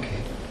 Ok.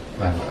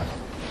 Ben voilà.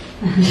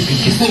 Une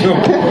question.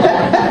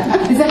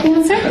 Is that the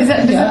answer? Is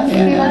that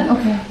yeah.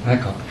 Okay.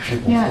 D'accord. Je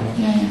pense. Yeah.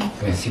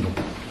 Merci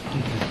beaucoup.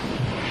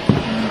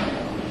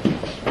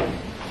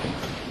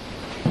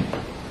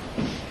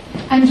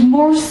 And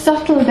more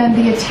subtle than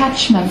the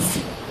attachments.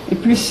 Et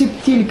plus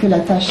subtil que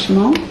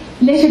l'attachement.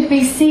 Let it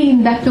be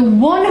seen that the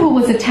one who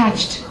was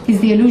attached is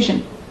the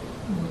illusion.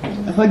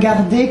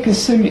 Regardez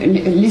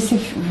laissez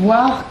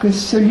voir que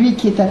celui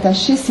qui est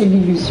attaché, c'est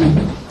l'illusion.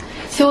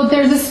 So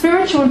there's a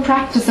spiritual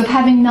practice of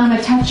having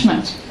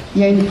non-attachment.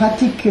 Il y a une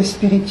pratique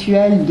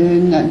spirituelle de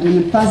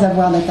ne pas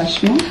avoir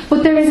d'attachement.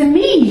 But there is a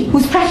me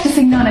who's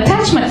practicing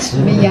non-attachment.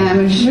 Mais il y a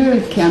un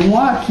jeu qui est un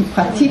moi qui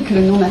pratique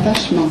le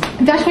non-attachement.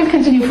 That will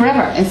continue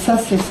forever. Et ça,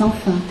 c'est sans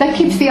fin. That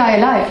keeps the I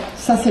alive.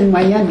 Ça, c'est le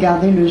moyen de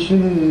garder le jeu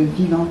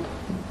vivant.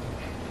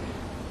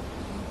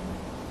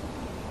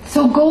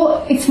 So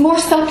it's more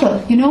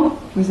subtle, you know?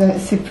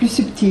 C'est plus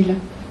subtil.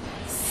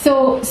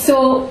 So,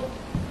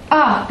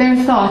 there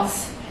are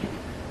thoughts.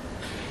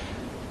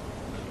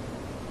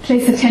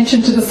 Place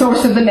attention to the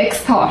source of the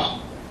next thought.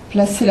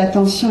 Placez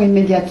l'attention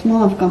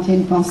immédiatement, quand il y a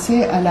une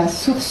pensée, à la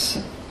source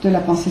de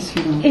la pensée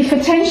suivante. If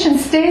attention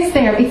stays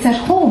there, it's at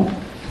home.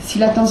 Si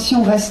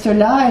l'attention reste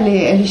là, elle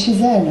est chez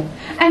elle.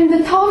 And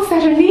the thoughts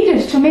that are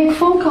needed to make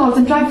phone calls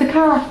and drive the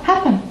car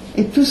happen.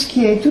 Et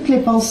toutes les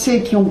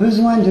pensées qui ont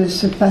besoin de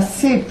se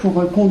passer pour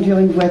conduire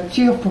une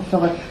voiture,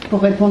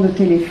 pour répondre au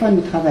téléphone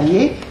ou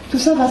travailler, tout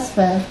ça va se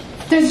faire.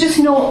 There's just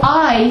no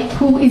I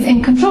who is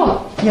in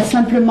control. Il n'y a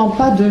simplement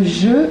pas de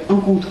jeu en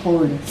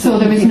contrôle. So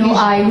there is no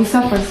I who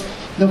suffers.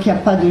 Donc il n'y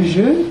a pas de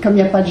jeu. Comme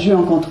il n'y a pas de jeu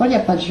en contrôle, il n'y a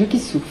pas de jeu qui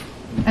souffre.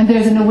 And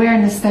there's an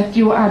awareness that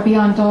you are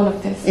beyond all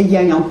of this. Et il y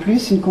a en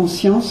plus une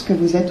conscience que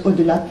vous êtes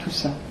au-delà de tout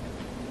ça.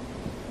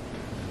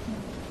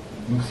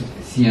 Donc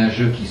s'il y a un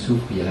jeu qui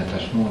souffre, il y a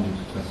l'attachement de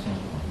toute façon.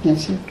 Bien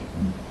sûr.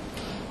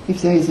 If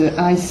there is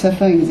a I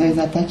suffering, there is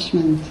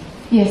attachment.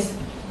 Yes.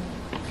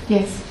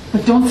 Yes.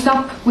 But don't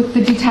stop with the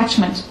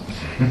detachment.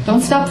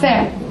 Don't stop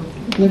there.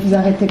 Ne vous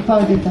arrêtez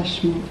pas au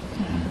détachement.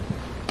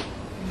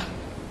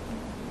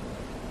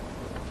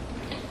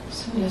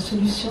 La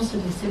solution, c'est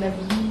de laisser la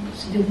vie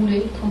se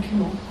dérouler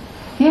tranquillement.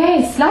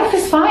 Yes, life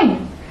is fine.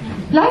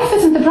 Life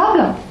isn't the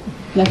problem.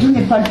 La vie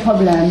n'est pas le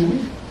problème.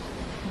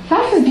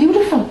 Life is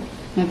beautiful.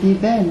 La vie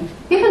est belle.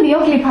 Even the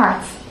ugly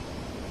parts.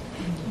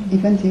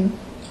 Even you.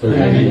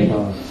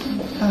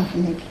 Ah,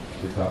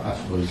 C'est pas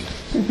affreux.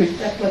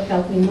 That's what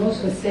helped me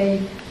most was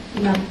saying, I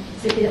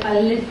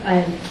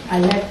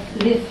let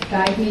life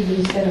guide me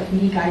instead of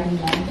me guiding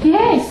life.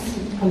 Yes.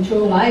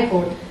 Control life,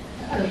 or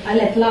I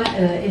let life,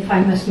 if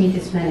I must meet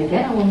this man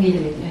again, I will meet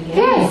him again.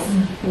 Yes.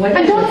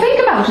 And don't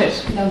think about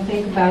it. Don't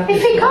think about it.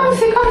 If he comes,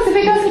 he comes. If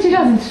he doesn't, he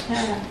doesn't.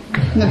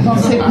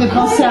 Ne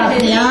pensez à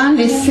rien,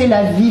 laissez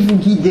la vie vous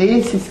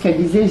guider, c'est ce qu'elle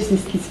disait, c'est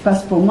ce qui se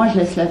passe pour moi, je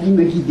laisse la vie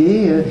me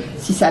guider,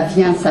 si ça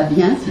vient, ça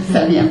vient, si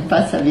ça vient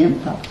pas, ça vient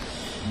pas.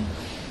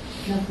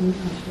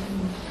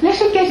 Let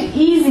it get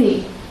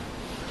easy.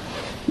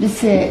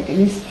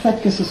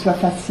 Faites que ce soit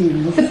facile,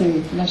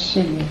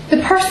 lâchez-le.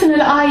 The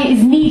personal I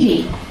is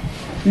needy.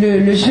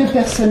 Le jeu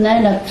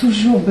personnel a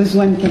toujours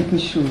besoin de quelque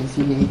chose,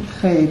 il est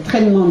très,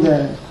 très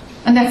demandeur.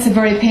 And that's a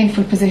very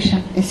painful position.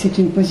 Et c'est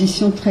une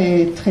position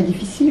très, très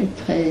difficile,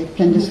 très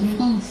pleine de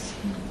souffrance.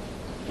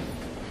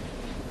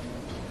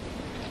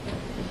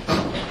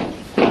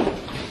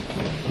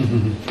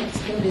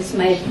 This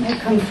might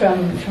come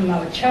from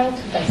our childhood,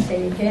 I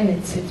say again,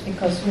 it's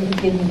because we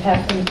didn't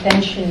have the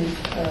intention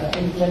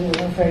when we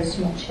were very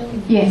small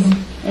children. Yes.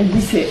 Elle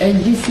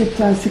dit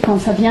c'est quand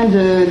ça vient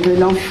de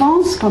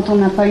l'enfance, quand on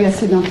n'a pas eu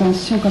assez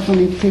d'intention quand on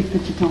était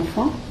petit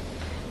enfant.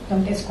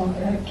 Donc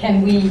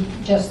can we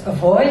just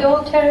avoid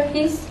all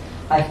therapies?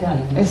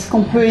 Est-ce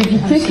qu'on peut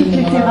éviter toutes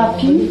les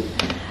thérapies?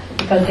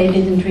 Because they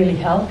didn't really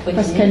help with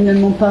parce qu'elles ne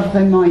m'ont pas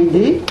vraiment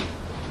aidé.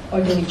 Or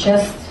do we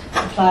just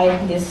apply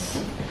this?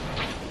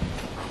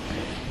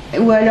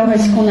 Ou alors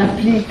est-ce qu'on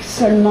applique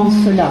seulement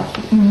cela?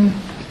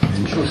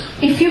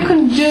 If you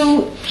can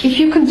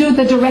do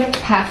the direct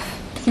path.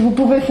 Si vous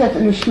pouvez faire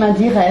le chemin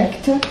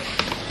direct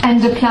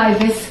and apply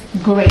this,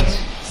 great.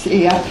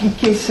 Et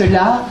appliquer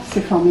cela,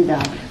 c'est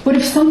formidable. But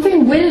if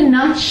something will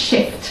not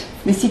shift,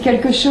 Mais si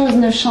quelque chose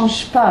ne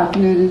change pas,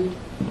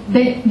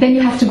 then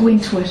you have to go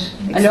into it.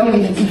 alors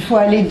Experience il it. faut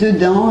aller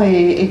dedans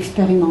et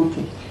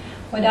expérimenter.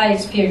 What I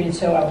experienced,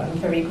 so I'm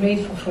very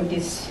grateful for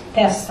this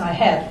test I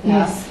had. Now,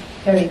 Yes.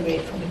 very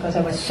grateful because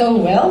I was so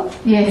well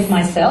Yes. with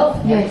myself.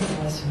 Yes.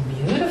 It was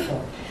beautiful.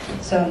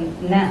 So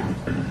now,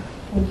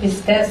 with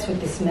this test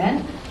with this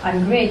man,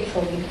 I'm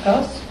grateful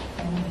because.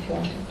 I don't know if you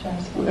want to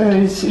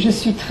translate. Je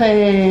suis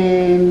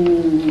très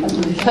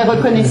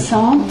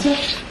reconnaissante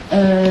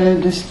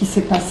de ce qui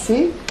s'est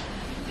passé.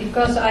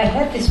 Because I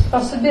had this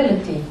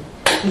possibility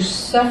to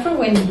suffer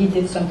when he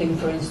did something,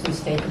 for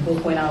instance, take a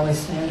book when I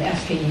was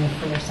asking him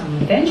for some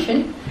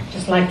attention,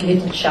 just like a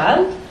little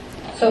child.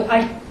 So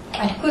I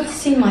could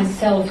see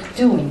myself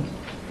doing,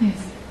 Yes.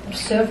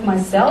 observe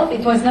myself.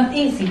 It was not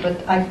easy,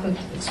 but I could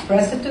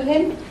express it to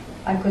him.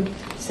 I could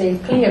say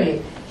it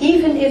clearly,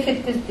 even if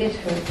it did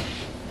hurt.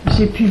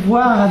 J'ai pu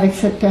voir avec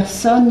cette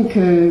personne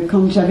que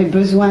quand j'avais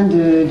besoin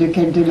de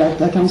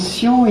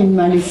l'attention, il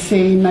m'a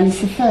laissé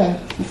faire,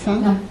 c'est ça?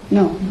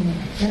 Non.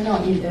 Non.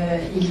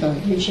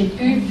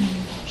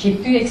 J'ai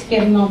pu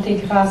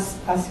expérimenter grâce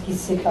à ce qui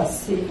s'est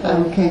passé,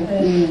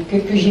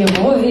 que j'ai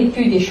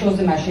revécu des choses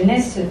de ma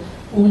jeunesse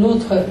où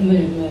l'autre me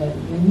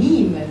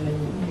nie,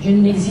 je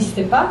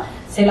n'existe pas.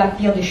 C'est la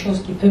pire des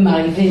choses qui peut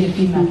m'arriver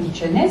depuis ma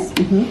petite jeunesse.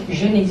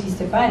 Je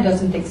n'existe pas, it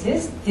doesn't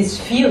exist. This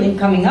feeling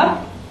coming up,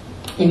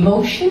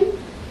 emotion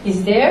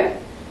is there.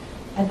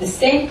 At the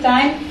same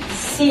time,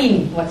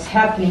 seeing what's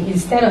happening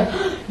instead of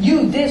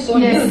you this or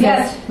Yes, you that.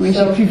 yes. Oui,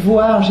 So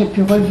j'ai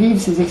pu revivre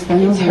ces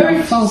expériences de It hurts.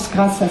 l'enfance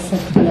grâce à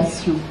cette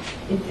relation.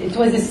 it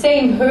was the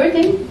same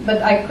hurting,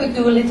 but I could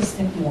do a little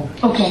step more.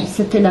 Okay.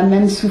 C'était la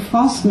même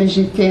souffrance, mais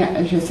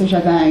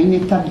j'avais une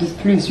étape de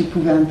plus, je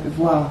pouvais un peu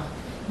voir.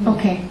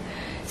 Okay.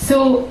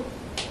 So,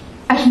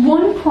 at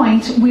one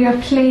point, we are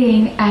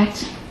playing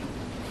at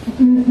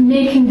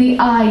making the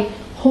eye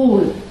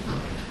whole.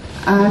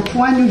 À un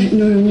point,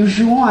 nous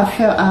jouons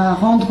à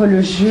rendre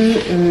le jeu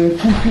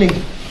complet.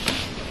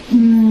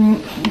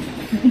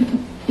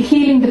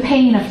 Healing the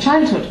pain of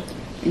childhood.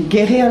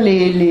 Guérir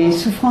les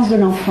souffrances de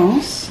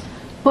l'enfance.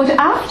 But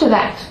after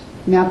that,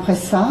 Mais après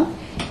ça,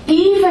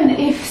 even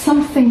if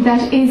something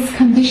that is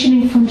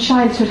conditioning from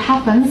childhood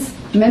happens,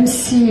 même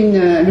si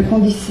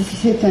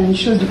c'est une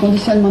chose du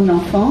conditionnement de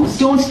l'enfance,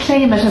 don't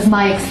claim it as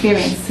my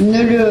experience.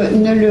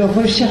 ne le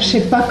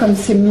recherchez pas comme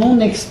c'est mon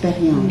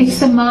expérience. It's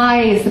the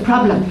my is the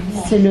problem.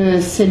 C'est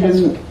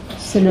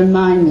le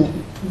mind,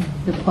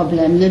 le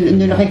problème.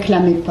 Ne le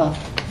réclamez pas.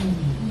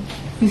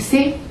 You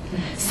see?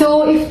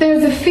 So if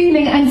there's a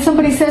feeling and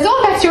somebody says,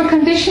 oh, that's your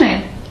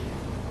conditioning.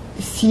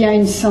 S'il y a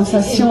une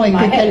sensation et que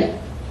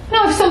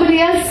No, if somebody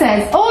else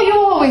says, oh, you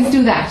always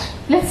do that.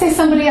 Let's say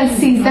somebody else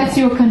sees that's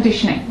your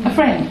conditioning, a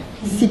friend.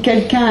 si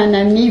quelqu'un, un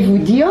ami, vous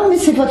dit « Oh, mais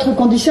c'est votre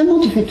conditionnement,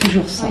 tu fais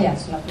toujours ça. Oh, yeah,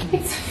 it's not.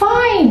 It's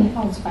fine.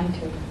 Oh, it's fine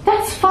too.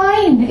 That's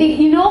fine.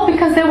 You know,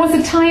 because there was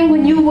a time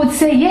when you would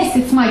say, yes,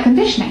 it's my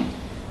conditioning. »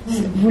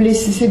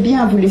 C'est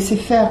bien, vous laissez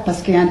faire,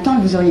 parce qu'il y a un temps,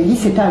 vous auriez dit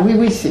 «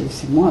 oui, c'est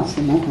moi,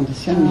 c'est mon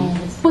conditionnement. »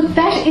 But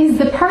that is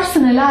the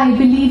personal I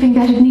believing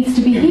that it needs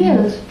to be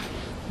healed.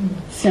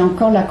 C'est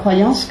encore la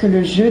croyance que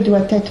le jeu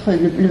doit être,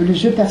 le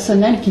jeu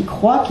personnel qui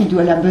croit qu'il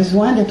a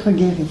besoin d'être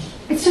guéri.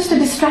 It's just a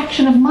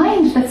distraction of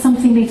mind that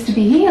something needs to be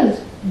healed.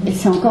 Et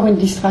c'est encore une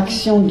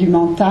distraction du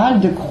mental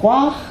de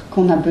croire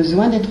qu'on a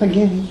besoin d'être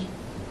guéri.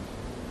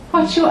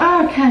 What you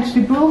are can't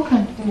be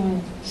broken.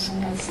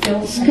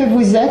 Ce que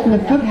vous êtes ne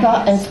peut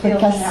pas être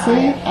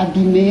cassé,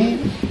 abîmé.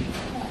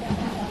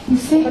 You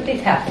see? But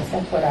it happens.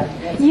 That's what I.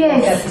 That's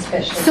Yes. a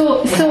special.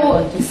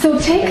 So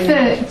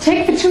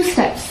take the 2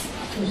 steps.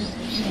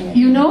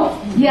 You know?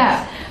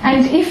 Yeah.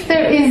 And if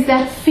there is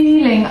that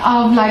feeling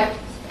of like,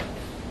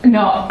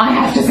 no, I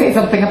have to say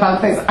something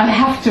about this, I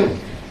have to,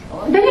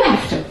 then you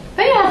have to.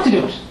 Then you have to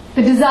do it.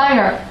 The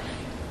desire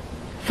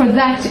for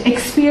that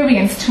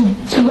experience to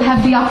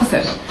have the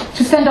opposite,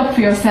 to stand up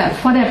for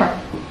yourself, whatever.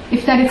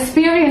 If that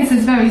experience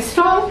is very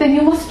strong, then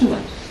you must do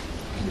it.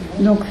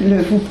 Donc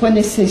vous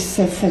prenez ces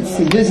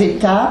 2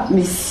 étapes,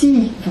 mais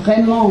si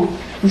vraiment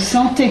vous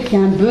sentez qu'il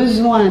y a un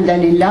besoin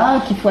d'aller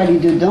là, qu'il faut aller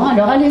dedans,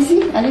 alors allez-y.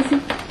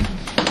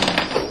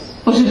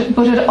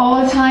 But at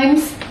all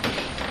times,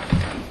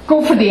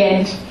 go for the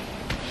end.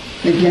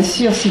 Mais bien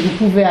sûr, si vous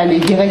pouvez aller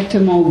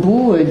directement au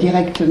bout,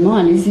 directement,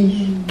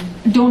 allez-y.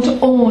 Don't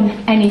own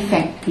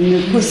anything. Ne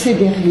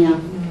possédez rien.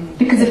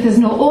 Because if there's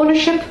no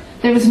ownership,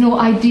 there is no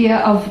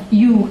idea of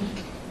you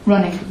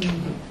running.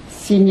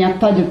 S'il n'y a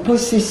pas de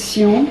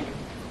possession,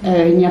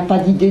 il n'y a pas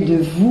d'idée de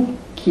vous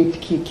qui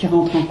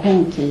rentre en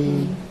compte.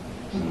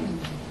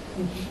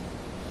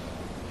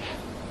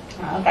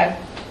 Okay.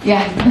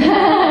 Yeah.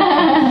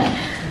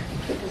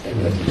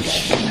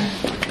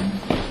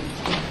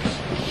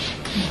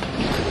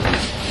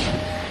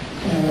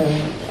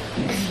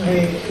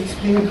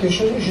 Exprimer quelque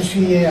chose. Je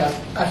suis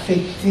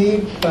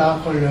affecté par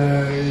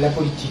la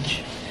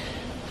politique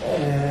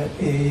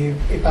et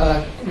par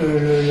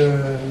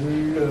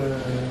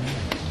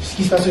ce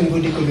qui se passe au niveau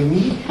de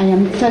l'économie. I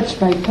am touched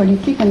by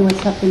politics and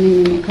what's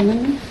happening in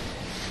economy.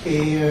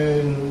 Et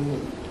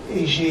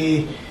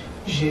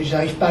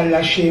j'arrive pas à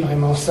lâcher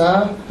vraiment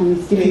ça. And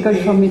it's difficult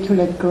for me to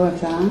let go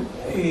of that.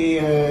 Et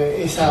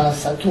ça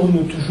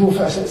tourne toujours,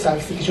 enfin,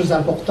 c'est quelque chose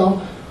d'important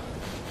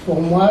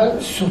pour moi,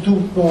 surtout,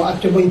 bon,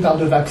 actuellement il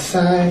parle de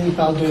vaccins, il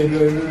parle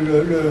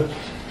de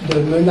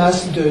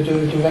menaces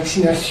de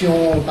vaccination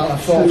par la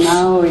force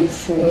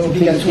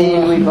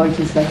obligatoire.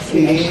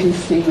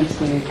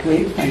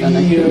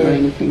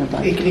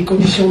 Et que les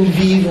conditions de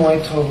vie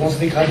vont se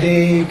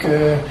dégrader,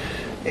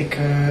 et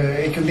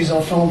que mes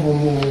enfants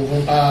vont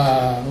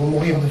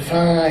mourir de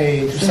faim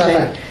et tout ça.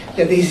 Enfin, il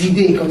y a des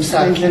idées comme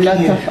ça. There's a lot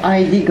of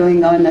idea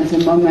going on at the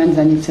moment,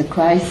 and it's a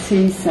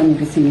crisis, and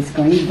everything is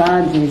going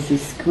bad. There's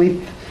this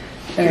script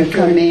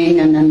coming,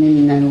 and I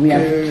mean, we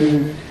have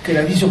to. Que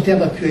la vie sur Terre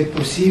va plus être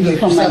possible.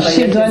 For my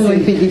children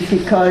will be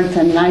difficult,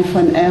 and life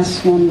on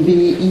Earth won't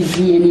be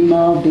easy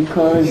anymore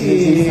because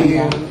this and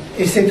that.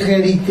 Et cette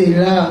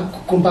réalité-là,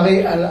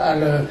 comparée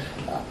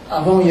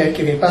avant, il n'y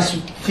avait pas ce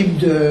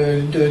type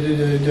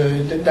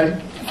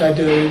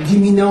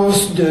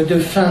d'imminence de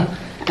faim.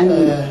 And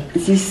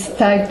this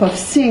type of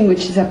thing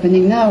which is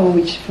happening now,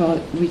 which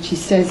he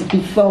says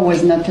before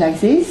was not like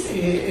this.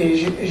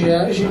 Et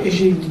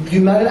j'ai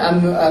du mal à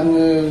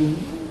me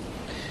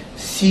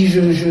si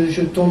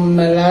je tombe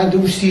malade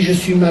ou si je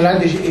suis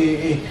malade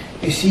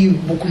et si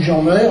beaucoup de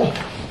gens meurent,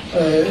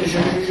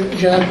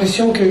 j'ai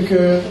l'impression que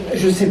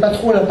je ne sais pas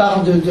trop la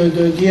part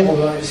de dire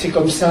c'est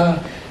comme ça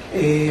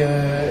et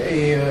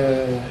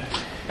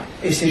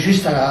c'est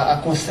juste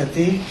à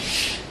constater.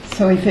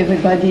 So if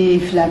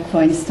like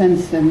for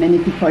instance, many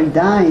people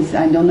dies,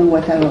 I don't know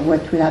what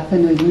will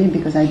happen with me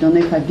because I don't know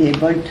if I'll be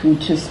able to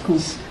just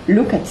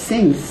look at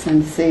things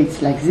and say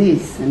it's like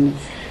this and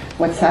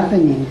what's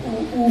happening.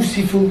 Ou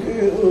s'il faut,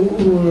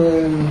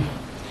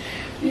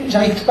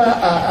 j'arrive pas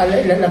à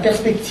la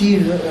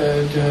perspective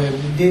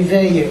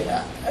d'éveil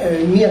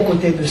mis à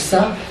côté de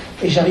ça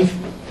et j'arrive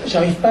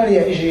pas.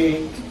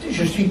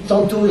 Je suis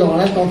tantôt dans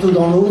l'un, tantôt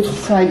dans l'autre.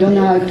 So I don't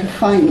know how to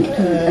find.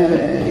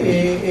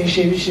 Et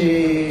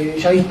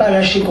j'arrive pas à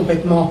lâcher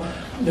complètement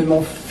de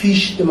m'en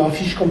fiche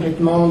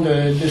complètement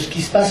de ce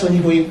qui se passe au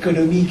niveau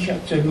économique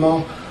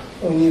actuellement,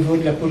 au niveau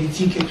de la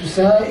politique et tout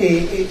ça.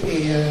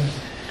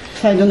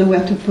 So I don't know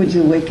where to put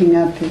the waking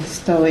up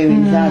story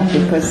with that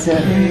because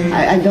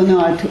I don't know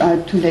how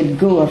to let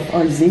go of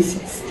all this.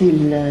 It's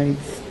still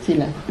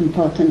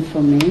important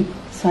for me.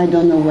 So I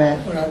don't know where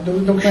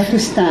to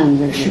stand.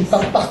 Je suis pas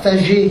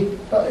partagé,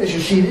 je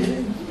suis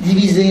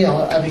divisé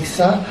avec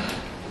ça.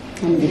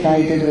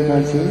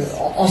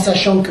 En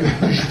sachant que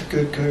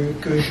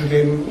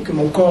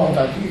mon corps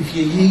va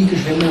vieillir, que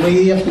je vais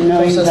mourir.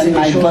 Knowing that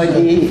my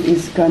body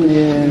is going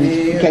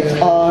to get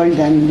old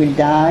and will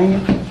die.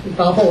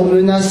 Par rapport aux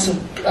menaces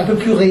un peu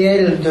plus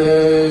réelles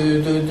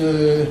de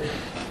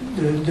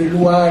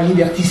lois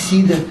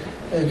liberticides,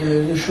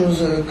 de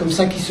choses comme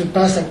ça qui se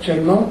passent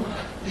actuellement,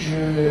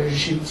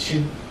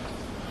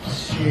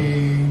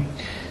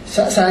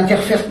 ça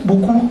interfère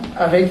beaucoup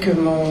avec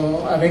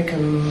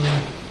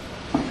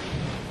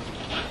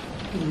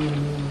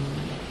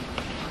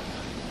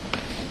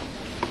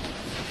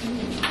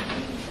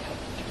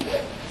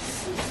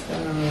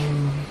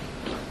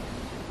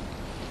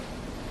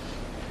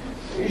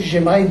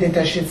j'aimerais être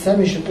détaché de ça,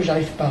 mais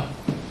j'arrive pas.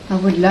 I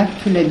would like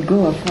to let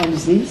go of all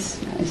this,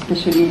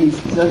 especially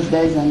those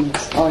days, and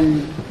it's all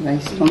very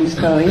strong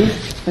stories,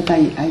 but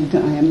I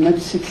am not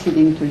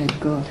succeeding to let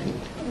go of it.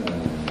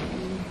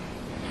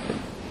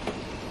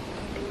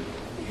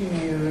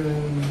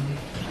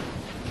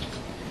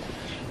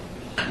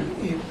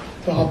 Et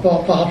par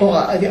rapport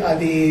à des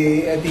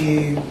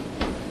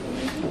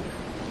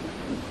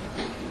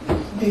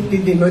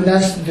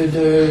menaces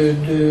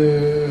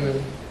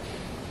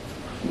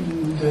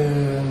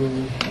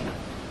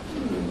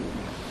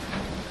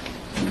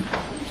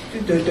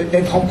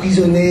d'être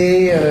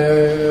emprisonné,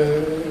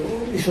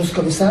 des choses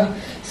comme ça,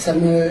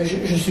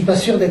 je suis pas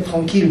sûr d'être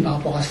tranquille par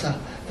rapport à ça.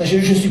 Enfin,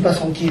 je suis pas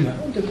tranquille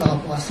par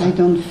rapport à ça. I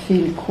don't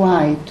feel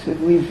quiet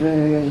with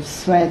a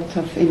threat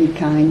of any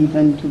kind,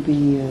 even to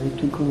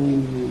go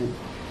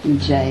in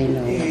jail.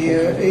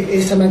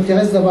 Et ça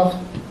m'intéresse d'avoir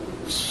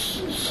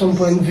son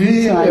point de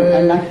vue,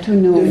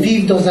 de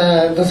vivre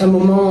dans un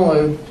moment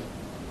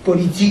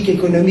politique,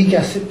 économique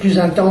assez plus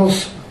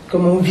intense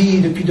comme on vit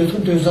depuis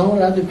 2 ans,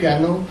 là, depuis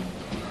 1 an.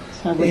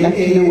 So I would like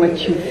to know what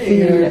you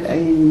feel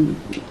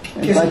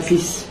about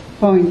this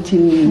point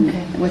in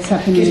what's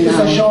happening now. Qu'est-ce que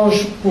ça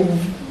change pour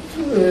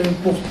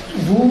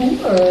vous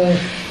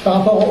par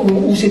rapport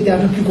où c'était un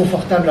peu plus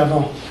confortable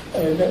avant,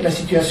 la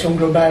situation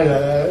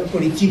globale,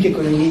 politique,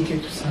 économique et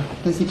tout ça?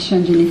 Does it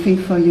change anything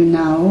for you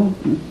now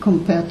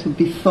compared to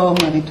before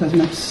when it was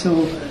not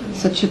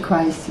such a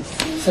crisis?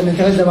 Ça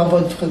m'intéresse d'avoir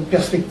votre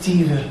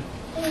perspective.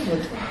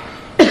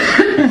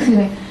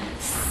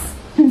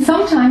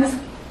 Sometimes,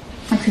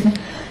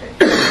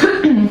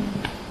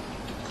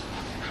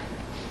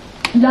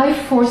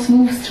 life force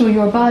moves through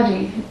your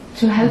body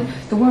to help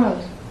the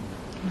world.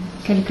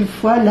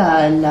 Quelquefois,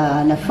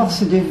 la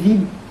force de vie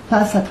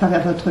passe à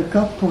travers votre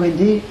corps pour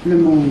aider le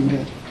monde.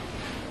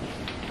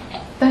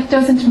 That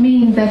doesn't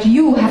mean that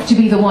you have to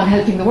be the one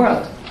helping the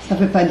world. Ça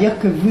ne veut pas dire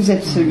que vous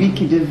êtes celui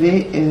qui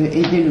devait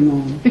aider le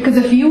monde. Because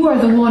if you are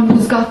the one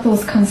who's got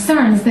those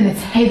concerns, then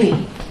it's heavy.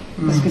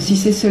 Parce que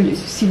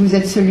si vous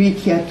êtes celui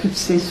qui a tous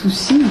ces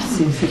soucis,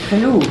 c'est très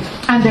lourd.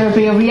 And there will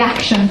be a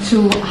reaction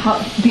to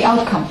the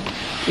outcome.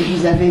 Et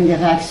vous avez des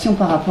réactions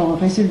par rapport au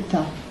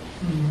résultat.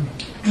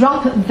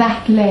 Drop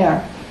that layer.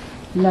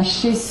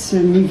 Lâchez ce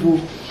niveau.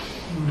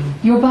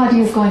 Your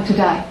body is going to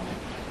die.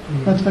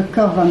 Votre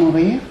corps va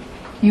mourir.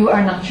 You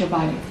are not your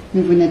body.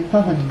 Mais vous n'êtes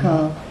pas votre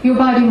corps. Your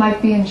body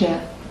might be in jail.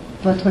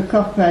 Votre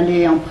corps peut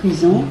aller en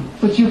prison.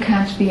 But you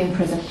can't be in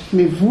prison.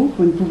 Mais vous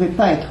ne pouvez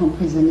pas être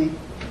emprisonné.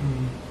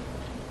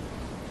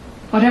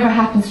 Whatever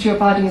happens to your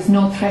body is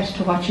no threat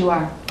to what you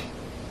are.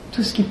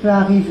 Tout ce qui peut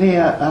arriver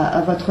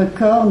à votre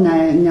corps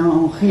n'est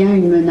en rien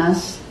une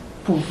menace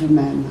pour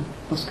vous-même,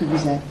 pour ce que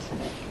vous êtes.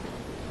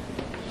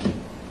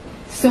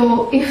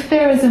 So if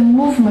there is a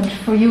movement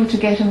for you to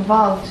get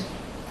involved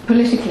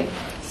politically,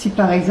 si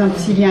par exemple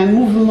s'il y a un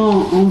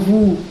mouvement en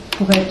vous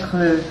pour être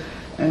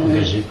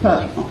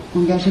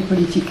engagé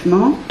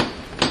politiquement,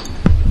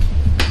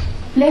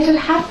 let it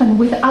happen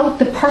without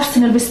the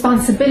personal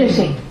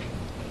responsibility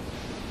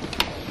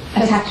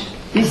attached.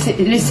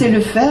 Laissez-le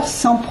faire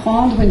sans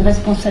prendre une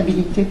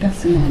responsabilité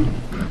personnelle.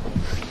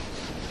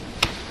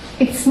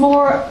 It's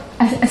more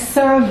a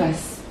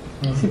service.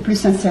 C'est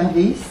plus un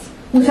service.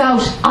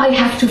 Without I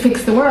have to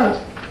fix the world.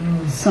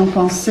 Sans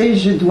penser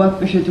je dois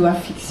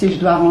fixer, je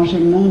dois arranger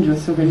le monde, je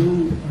dois sauver le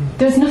monde.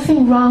 There's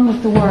nothing wrong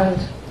with the world.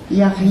 Il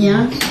n'y a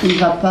rien qui ne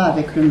va pas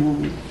avec le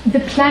monde. The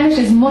planet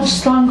is much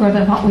stronger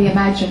than what we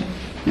imagine.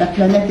 La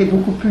planète est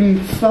beaucoup plus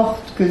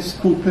forte que ce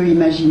qu'on peut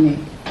imaginer.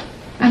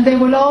 And there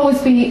will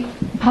always be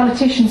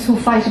politicians who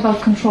fight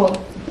about control.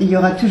 Il y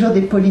aura toujours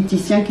des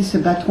politiciens qui se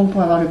battront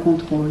pour avoir le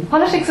contrôle.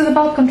 Politics is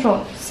about control.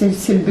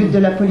 C'est le but de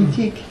la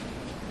politique.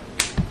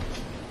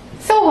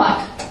 So what?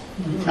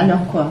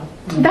 Alors quoi?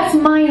 That's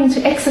mind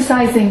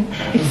exercising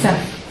itself.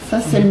 Ça,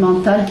 c'est le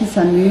mental qui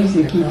s'amuse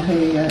et qui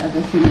fait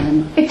avec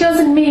lui-même. It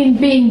doesn't mean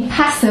being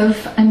passive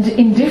and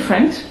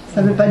indifferent.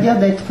 Ça ne veut pas dire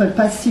d'être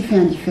passif et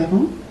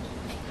indifférent.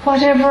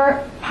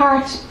 Whatever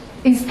part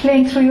is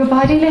playing through your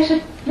body, let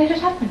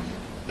it happen.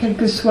 Quel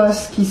que soit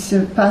ce qui se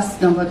passe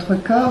dans votre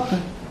corps,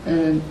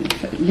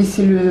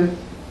 laissez-le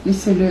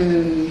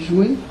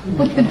jouer.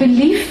 But the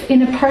belief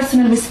in a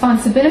personal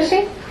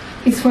responsibility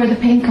is where the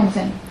pain comes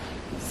in.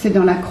 C'est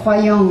dans la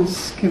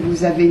croyance que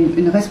vous avez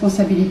une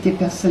responsabilité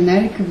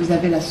personnelle que vous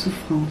avez la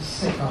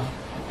souffrance.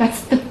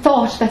 That's the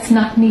thought that's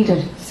not needed.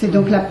 C'est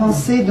donc la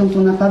pensée dont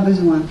on n'a pas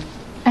besoin.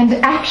 And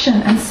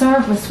action and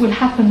service will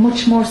happen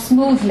much more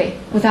smoothly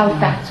without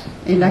that.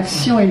 Et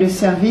l'action et le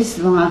service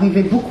vont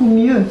arriver beaucoup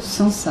mieux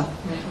sans ça.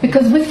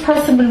 Because with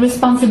personal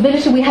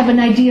responsibility, we have an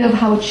idea of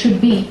how it should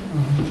be.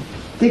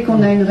 Dès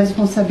qu'on a une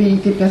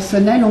responsabilité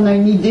personnelle, on a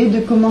une idée de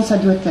comment ça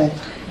doit être.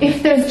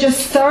 If there's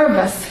just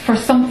service for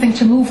something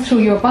to move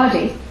through your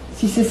body,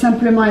 si c'est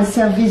simplement un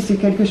service de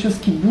quelque chose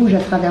qui bouge à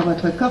travers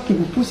votre corps, qui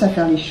vous pousse à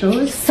faire les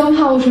choses,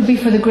 somehow it will be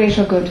for the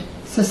greater good.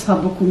 Ce sera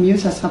beaucoup mieux,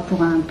 ça sera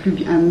pour un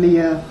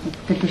meilleur,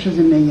 quelque chose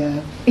de meilleur.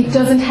 It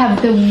doesn't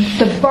have the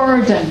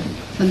burden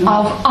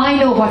of I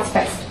know what's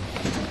best.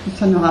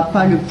 Ça n'aura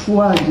pas le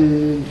poids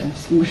de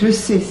je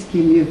sais ce qui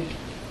est mieux.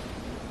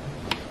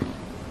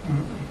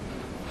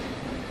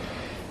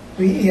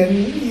 Oui,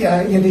 il y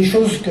a des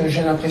choses que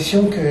j'ai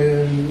l'impression que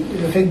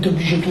le fait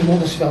d'obliger tout le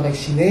monde à se faire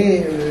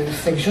vacciner,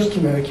 c'est quelque chose qui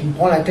me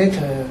prend la tête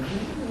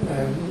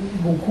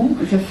beaucoup,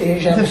 et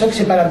j'ai l'impression que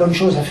c'est pas la bonne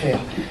chose à faire.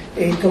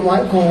 Et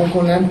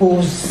qu'on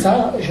impose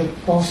ça, je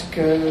pense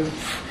que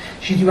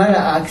j'ai du mal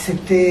à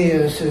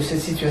accepter cette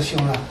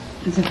situation-là.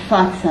 The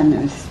facts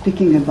and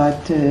speaking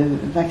about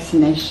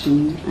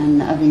vaccination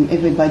and having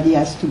everybody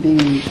has to be,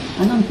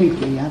 I don't think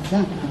we have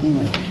that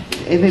anyway.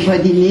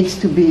 Everybody needs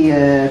to be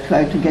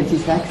to get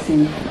this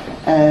vaccine.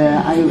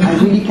 I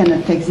really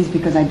cannot take this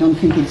because I don't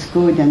think it's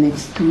good and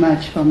it's too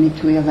much for me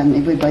to hear, and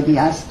everybody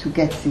has to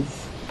get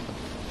this.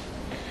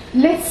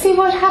 Let's see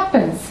what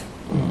happens.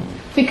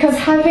 Because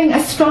having a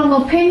strong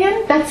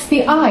opinion, that's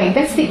the I,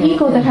 that's the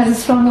ego that has a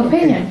strong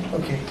opinion.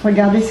 Okay.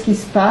 Regardez ce qui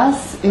se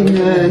passe et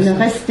ne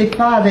restez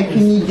pas avec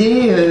une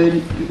idée,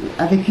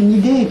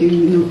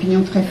 une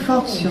opinion très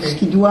forte sur ce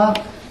qui doit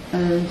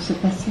se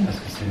passer. Parce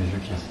que c'est le jeu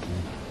qui a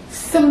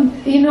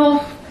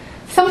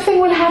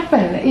something will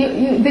happen.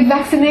 The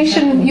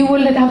vaccination, you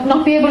will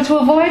not be able to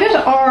avoid it,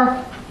 or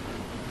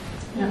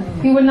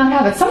you will not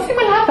have it. Something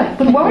will happen.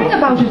 But worrying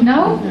about it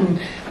now.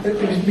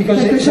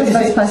 Quelque chose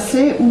va se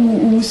passer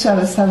ou ça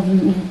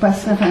vous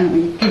passera, enfin,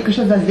 quelque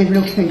chose va se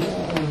développer.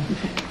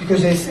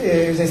 Because they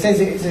say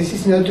this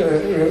is not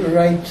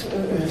right.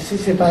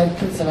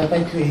 Ça va pas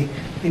être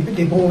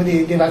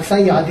des vaccins.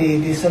 Il y aura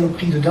des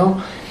saloperies dedans.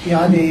 Il y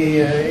aura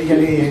des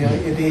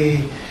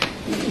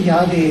il y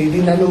a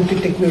des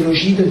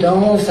nanotechnologies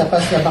dedans, ça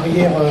passe la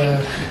barrière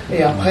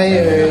et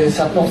après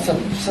ça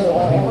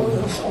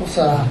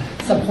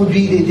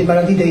produit des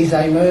maladies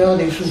d'Alzheimer,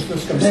 des choses comme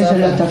ça. There's a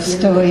lot of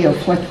story of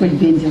what will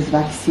be in this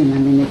vaccine. I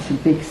mean, it's a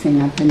big thing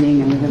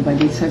happening, and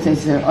everybody. So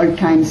there's all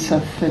kinds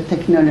of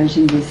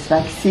technology in this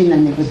vaccine,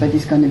 and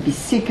everybody's going to be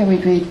sick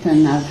with it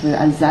and have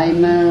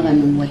Alzheimer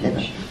and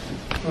whatever.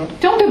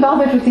 Don't be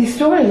bothered with these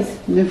stories.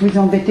 Ne vous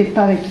embêtez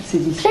pas avec toutes ces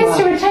histoires. Place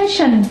your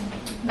attention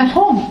at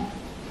home,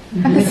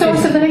 at the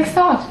source of the next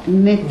thought.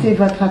 Mettez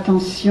votre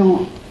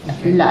attention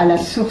à la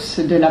source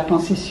de la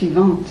pensée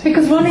suivante. C'est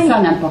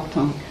ça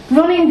l'important.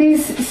 Running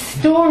these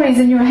stories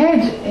in your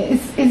head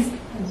is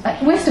a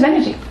waste of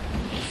energy.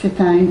 C'est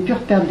une pure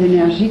perte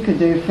d'énergie que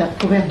de faire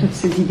courir toutes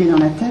ces idées dans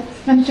la tête.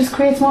 And it just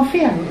creates more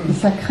fear. Et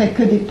ça crée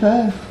que des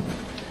peurs.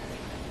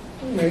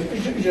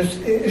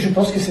 Je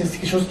pense que c'est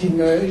quelque chose qui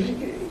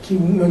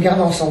me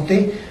garde en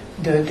santé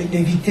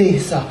d'éviter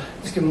ça.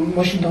 Parce que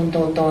moi, je suis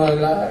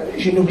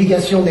j'ai une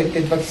obligation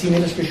d'être vacciné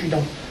parce que je suis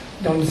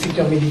dans le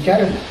secteur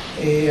médical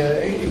et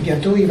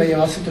bientôt il va y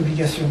avoir cette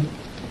obligation.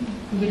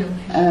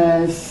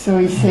 So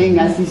he's saying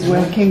as he's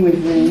working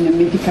in the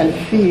medical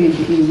field,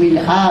 he will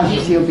have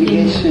the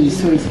obligation,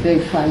 so it's very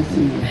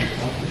frightened.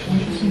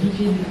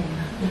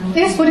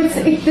 Yes, but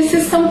this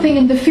is something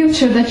in the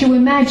future that you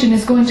imagine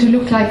is going to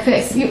look like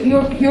this.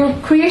 You're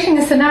creating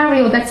a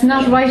scenario that's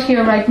not right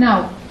here, right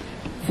now.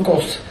 Of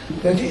course,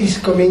 that is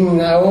coming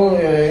now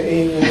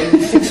in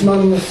 6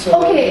 months.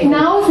 Okay,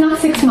 now it's not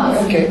 6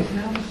 months. Okay.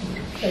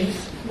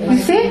 You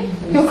see?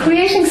 You're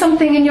creating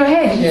something in your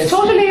head. Yes. It's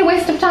totally a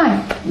waste of time.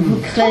 Vous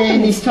créez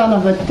une histoire dans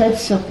votre tête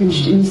sur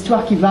une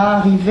histoire qui va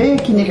arriver,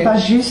 qui n'est pas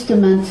juste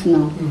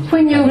maintenant.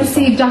 When you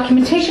receive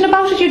documentation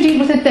about it, you deal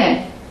with it then.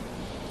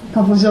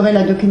 Quand vous aurez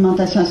la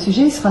documentation à ce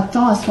sujet, il sera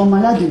temps à ce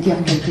moment-là de dire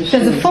quelque chose.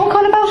 There's a phone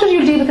call about it,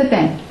 you deal with it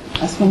then.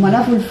 À ce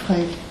moment-là, vous le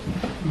ferez.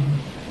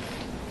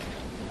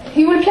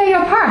 You will play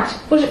your part,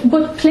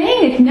 but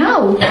playing it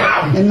now.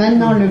 Et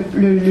maintenant,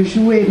 le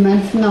jouer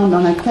maintenant dans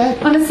la tête.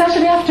 On a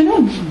Saturday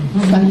afternoon.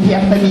 Samedi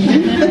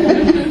après-midi.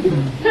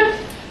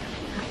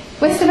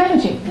 Waste of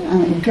energy.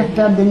 Une pure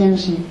perte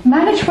d'énergie.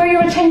 Manage where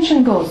your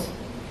attention goes.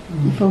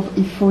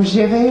 Il faut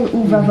gérer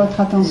où va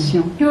votre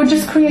attention. You're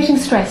just creating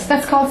stress.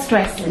 That's called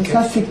stress. Et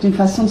ça, c'est une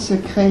façon de se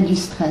créer du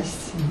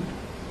stress.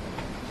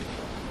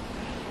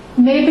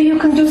 Maybe you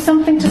can do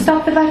something to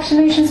stop the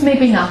vaccinations,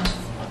 maybe not.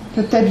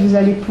 Peut-être vous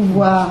allez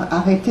pouvoir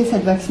arrêter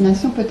cette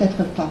vaccination,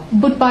 peut-être pas.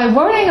 But by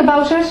worrying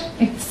about it,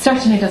 it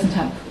certainly doesn't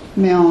help.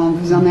 Mais en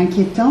vous en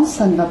inquiétant,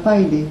 ça ne va pas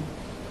aider.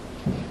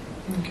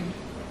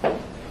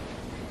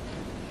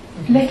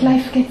 Let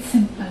life get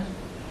simple.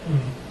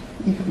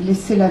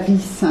 Laissez la vie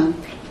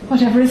simple.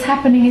 Whatever is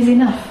happening is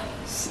enough.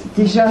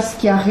 Déjà, ce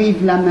qui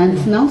arrive là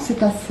maintenant,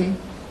 c'est assez.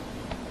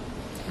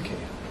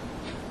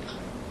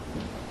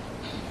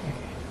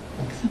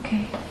 It's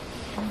okay.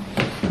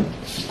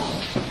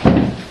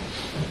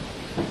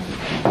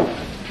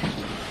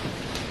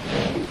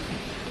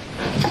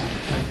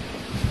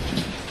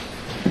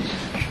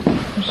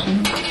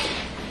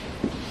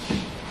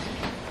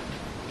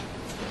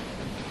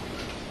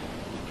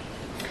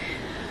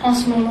 En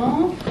ce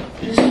moment,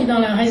 je suis dans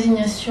la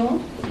résignation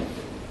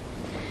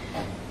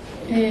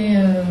et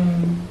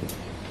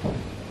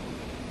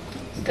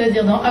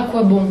c'est-à-dire dans à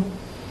quoi bon.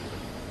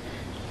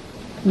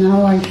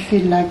 Now I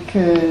feel like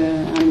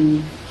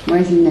I'm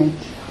resignate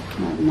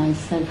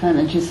myself and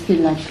I just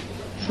feel like,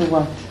 so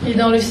what? Et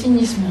dans le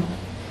cynisme.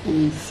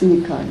 And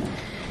cynical.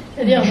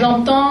 C'est-à-dire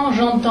j'entends,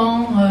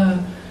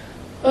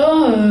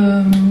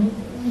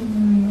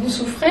 vous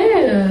souffrez,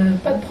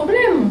 pas de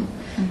problème.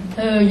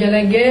 Il y a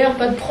la guerre,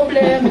 pas de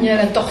problème. Il y a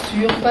la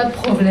torture, pas de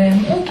problème.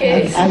 Ok.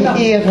 I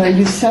hear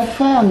you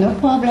suffer, no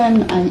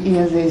problem. I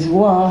hear there's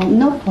war,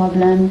 no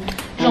problem.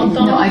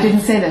 J'entends. No, I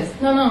didn't say this.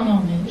 Non,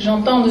 mais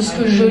j'entends de ce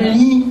que je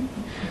lis,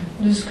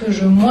 de ce que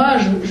je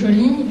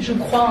lis, je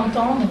crois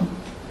entendre.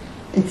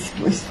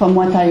 It's from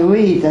what I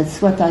read.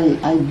 That's what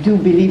I do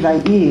believe I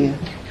hear.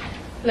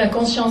 La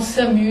conscience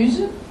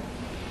s'amuse.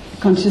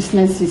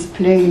 Consciousness is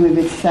playing with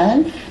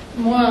itself.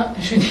 Moi,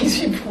 je n'y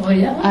suis pour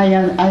rien. I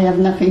have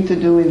nothing to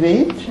do with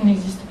it. Je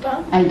n'existe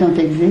pas. I don't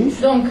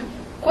exist. Donc,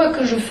 quoi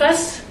que je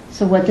fasse,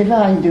 so whatever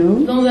I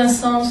do, dans un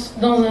sens,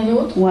 dans un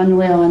autre, one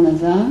way or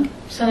another,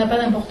 ça n'a pas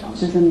d'importance.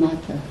 Doesn't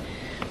matter.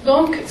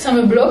 Donc, ça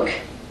me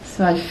bloque.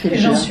 So I feel et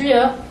j'en suis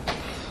à.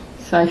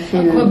 So I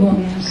feel. À quoi bon?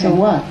 So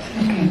what?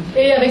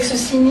 Okay. Et avec ce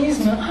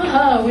cynisme,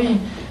 oui,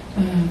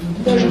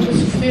 pourquoi je peux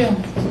souffrir?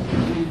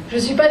 Je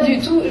suis pas du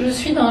tout. Je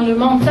suis dans le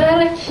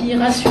mental qui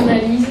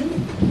rationalise.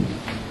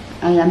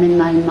 I am in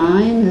my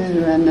mind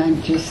and I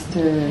just.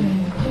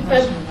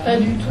 Pas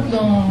du tout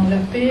dans la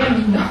paix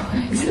ni dans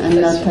I'm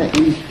not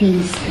in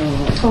peace.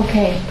 Or...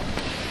 Okay.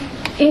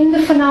 In the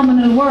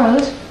phenomenal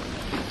world,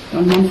 dans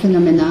le monde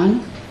phénoménal,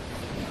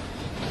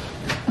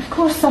 of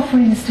course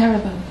suffering is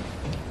terrible.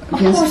 Of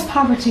course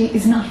poverty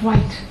is not right.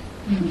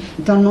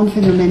 Dans le monde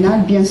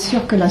phénoménal, bien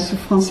sûr que la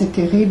souffrance est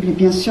terrible et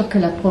bien sûr que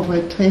la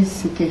pauvreté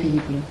c'est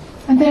terrible.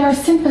 And there are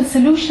simple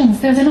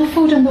solutions. There's enough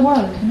food in the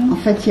world. You know? En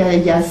fait,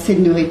 il y a assez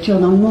de nourriture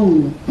dans le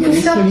monde. Il y a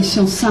des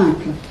solutions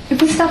simples.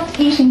 If we stopped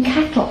eating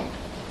cattle,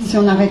 si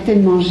on arrêtait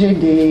de manger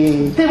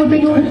des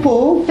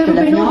troupeaux, de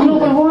la viande, no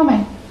global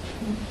warming.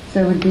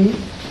 Ça would be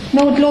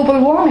no global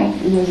warming.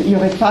 Il n'y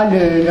aurait pas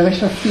le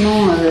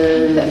réchauffement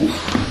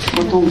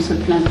dont on se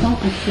plaint tant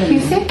actuellement. You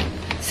see?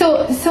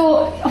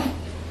 So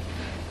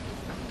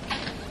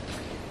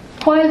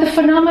while the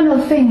phenomenal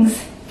things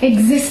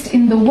exist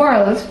in the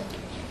world,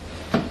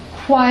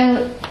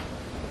 while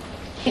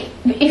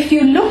if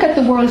you look at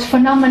the world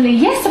phenomenally,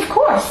 yes, of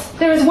course,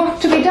 there is work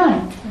to be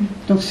done.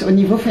 Donc au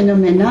niveau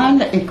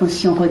phénoménal, et que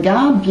si on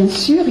regarde, bien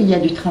sûr, il y a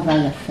du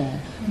travail à faire.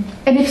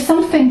 And if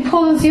something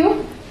pulls you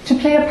to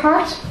play a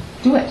part,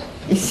 do it.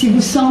 Et si vous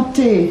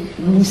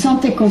vous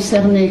sentez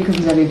concerné, que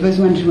vous avez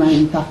besoin de jouer à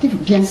une partie,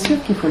 bien sûr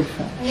qu'il faut le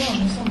faire. Non, je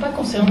ne me sens pas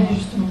concernée,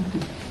 justement.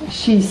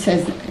 She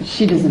says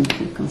she doesn't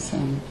feel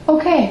concerned.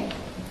 Okay.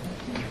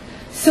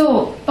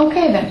 So,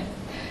 okay then.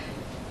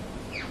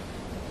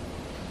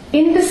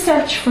 In the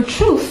search for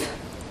truth,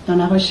 dans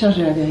la recherche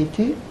de la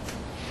vérité,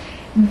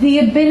 the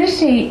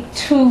ability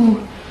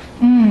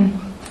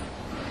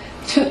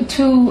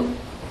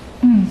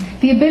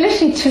the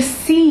ability to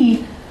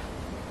see.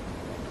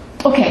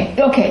 Okay,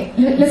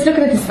 let's look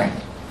at it this way.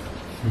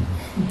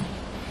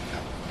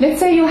 Let's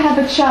say you have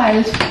a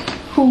child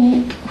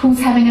who's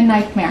having a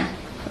nightmare.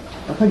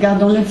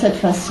 Regardons-le de cette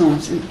façon.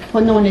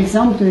 Prenons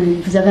l'exemple,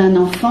 vous avez un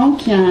enfant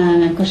qui a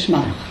un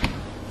cauchemar.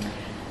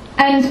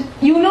 And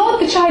you know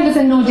the child is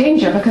in no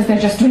danger because they're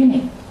just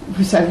dreaming.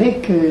 Vous savez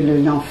que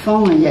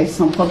l'enfant, il a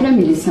son problème,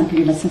 il est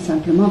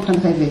simplement en train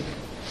de rêver.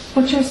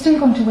 But you're still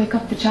going to wake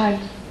up the child.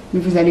 Mais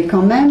vous allez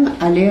quand même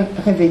aller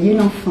réveiller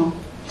l'enfant.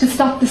 To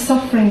stop the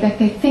suffering that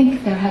they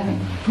think they're having.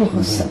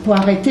 Pour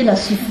arrêter la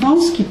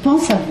souffrance qu'ils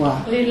pensent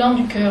avoir. L'élan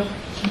du cœur.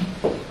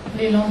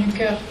 L'élan du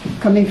cœur.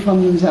 Coming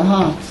from the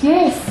heart.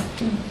 Yes,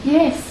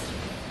 yes.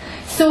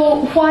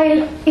 So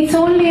while it's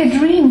only a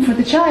dream for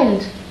the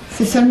child,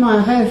 c'est seulement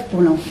un rêve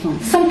pour l'enfant.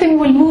 Something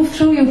will move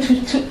through you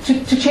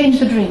to change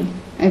the dream.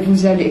 Et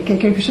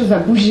quelque chose va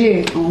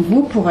bouger en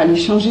vous pour aller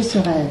changer ce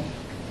rêve.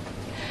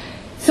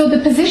 So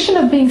the position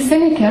of being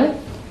cynical,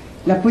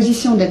 la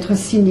position d'être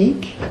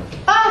cynique,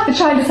 the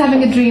child is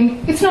having a dream,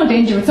 it's no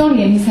danger, it's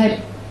only in his head.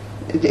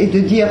 Et de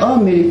dire, oh,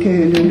 mais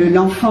que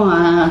l'enfant a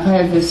un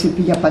rêve,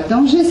 il n'y a pas de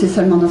danger, c'est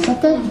seulement dans sa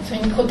tête. C'est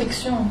une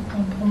protection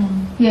pour moi.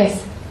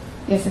 Yes,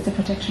 it's a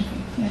protection for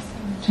you, yes,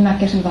 to not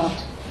get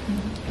involved.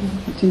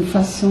 C'est une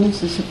façon de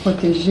se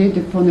protéger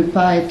pour ne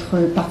pas être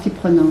partie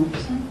prenante.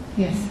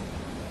 Yes.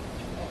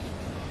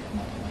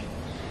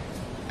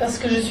 Parce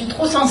que je suis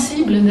trop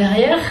sensible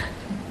derrière,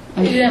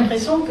 et j'ai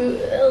l'impression que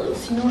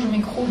sinon je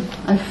m'écroule.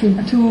 I feel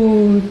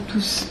too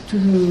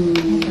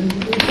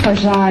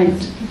fragile,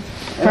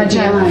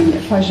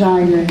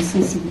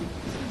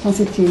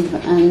 sensitive,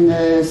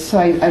 and so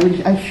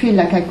I feel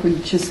like I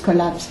could just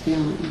collapse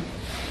behind.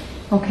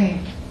 Okay.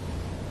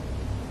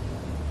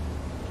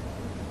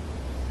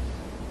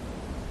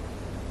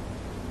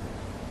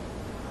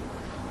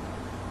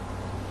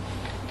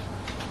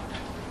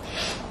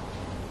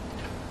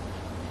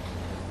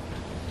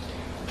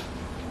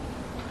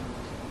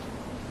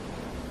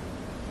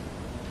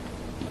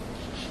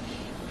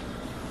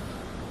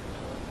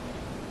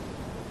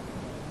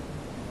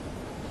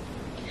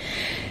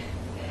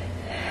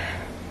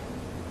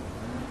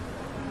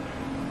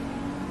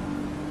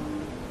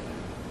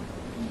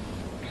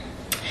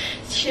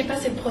 Si j'ai pas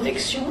cette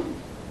protection,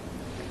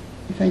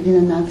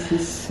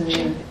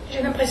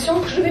 j'ai l'impression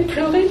que je vais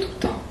pleurer tout le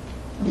temps.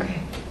 Okay.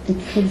 It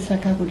feels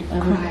like I would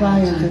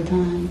cry all the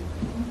time.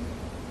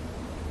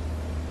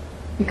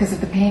 Because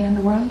of the pain in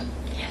the world?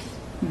 Yes.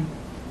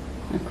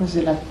 À cause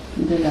de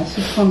la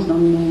souffrance dans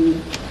le monde.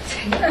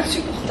 C'est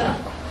insupportable.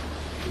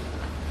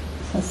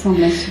 Ça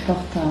semble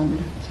insupportable.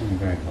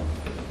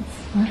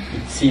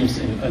 It seems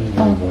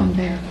unbearable. Oh,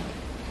 unbearable.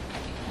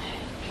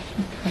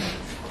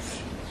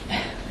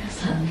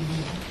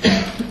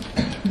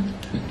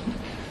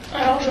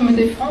 Alors je me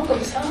défends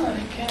comme ça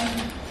avec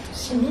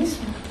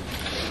cynisme.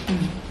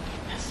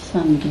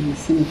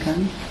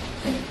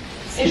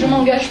 Et je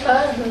m'engage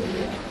pas.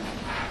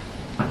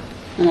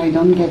 And I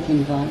don't get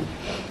involved.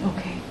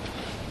 Okay.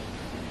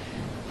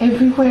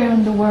 Everywhere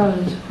in the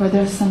world where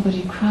there's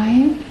somebody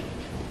crying,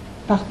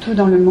 partout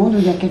dans le monde où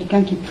il y a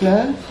quelqu'un qui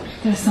pleure,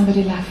 there's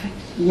somebody laughing.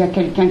 Il y a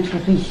quelqu'un qui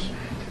rit.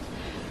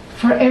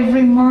 For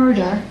every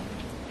murder,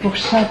 pour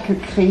chaque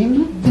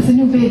crime, there's a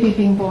new baby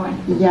being born.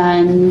 Il y a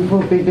un nouveau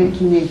bébé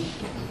qui naît.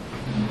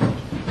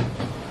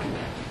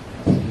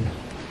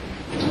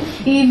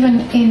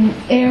 Even in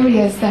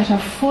areas that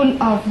are full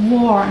of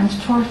war and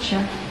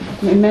torture,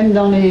 et même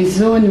dans les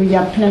zones où il y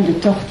a plein de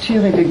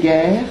torture et de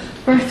guerre,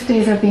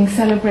 birthdays are being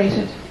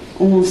celebrated.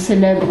 On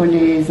célèbre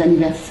les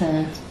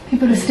anniversaires.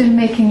 People are still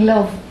making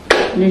love.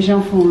 Les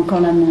gens font encore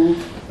l'amour.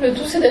 Le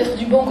tout c'est d'être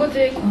du bon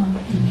côté, quoi.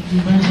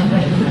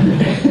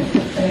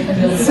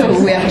 So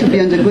we have to be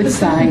on the good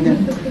side.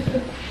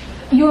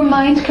 Your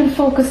mind can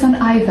focus on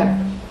either.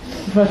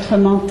 Votre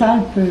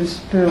mental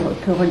peut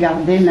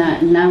regarder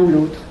l'un ou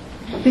l'autre.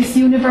 This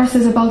universe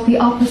is about the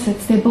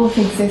opposites. They both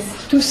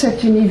exist. Tout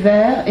cet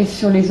univers est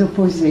sur les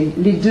opposés.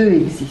 Les deux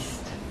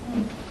existent.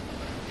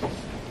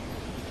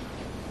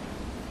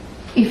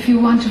 If you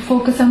want to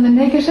focus on the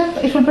negative,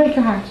 it will break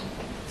your heart.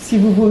 Si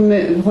vous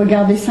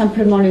regardez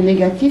simplement le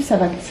négatif, ça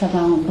va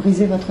en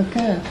briser votre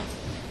cœur.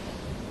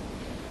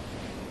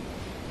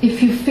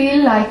 If you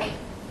feel like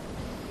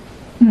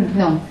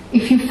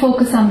if you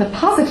focus on the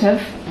positive,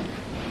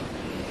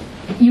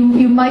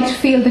 you might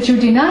feel that you're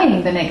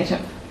denying the negative.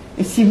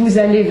 Et si vous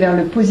allez vers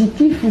le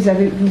positif, vous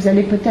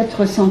allez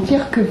peut-être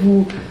ressentir que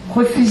vous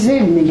refusez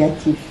le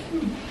négatif.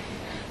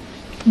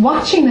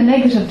 Watching the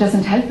negative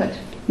doesn't help it.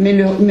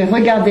 Mais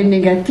regarder le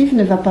négatif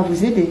ne va pas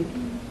vous aider.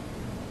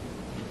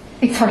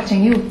 It's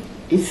hurting you.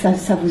 Et ça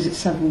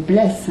vous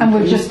blesse. And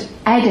we're just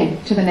adding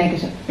to the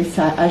negative. Et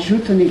ça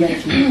ajoute au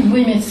négatif.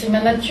 Oui, mais c'est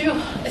ma nature.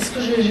 Est-ce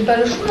que je n'ai pas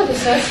le choix de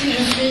ça si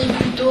je suis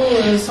plutôt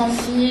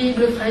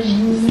sensible,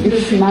 fragile,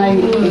 It's my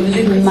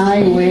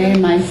way,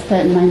 my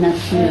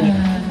nature.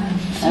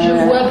 Si je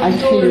vois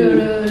plutôt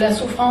la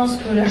souffrance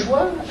que la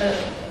joie,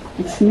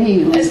 it's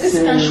me. Est-ce que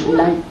c'est un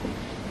choix?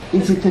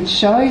 Is it a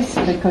choice?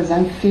 Because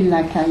I feel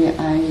like I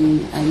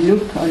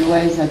look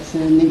always at the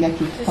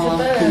negative part.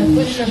 C'est pas un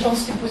peu de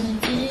pensée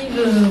positive,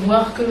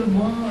 voir que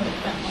bon,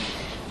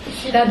 je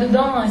suis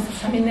là-dedans et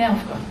ça m'énerve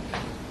quoi.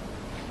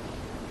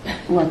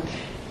 What?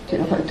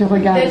 De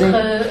regarder. D'être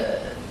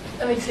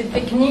avec cette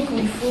technique où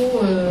il faut.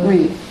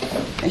 Oui.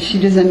 She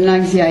doesn't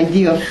like the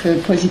idea of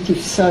positive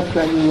thought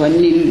where you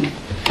only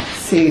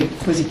say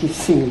positive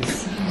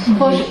things.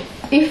 But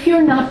if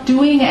you're not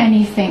doing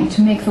anything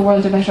to make the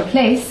world a better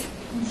place,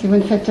 si vous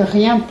ne faites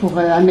rien pour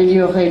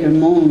améliorer le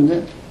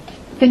monde,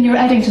 then you're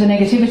adding to the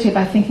negativity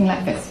by thinking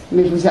like this.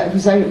 Mais vous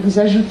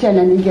ajoutez à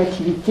la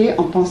négativité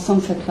en pensant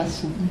de cette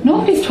façon.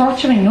 Nobody's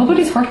torturing,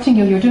 nobody's hurting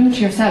you, you're doing it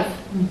to yourself.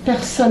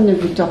 Personne ne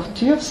vous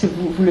torture, c'est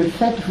vous le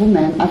faites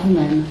vous-même, à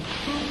vous-même.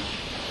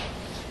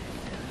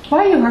 Why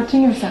are you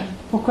hurting yourself?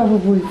 Pourquoi vous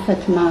vous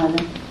faites mal?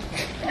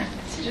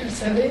 Si je le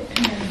savais.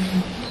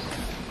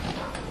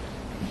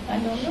 I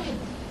don't know.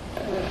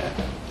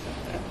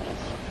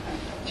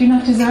 Do you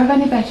not deserve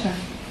any better?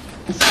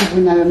 Est-ce que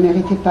vous ne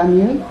méritez pas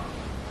mieux?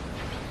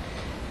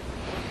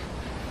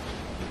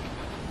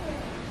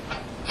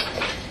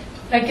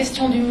 La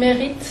question du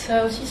mérite,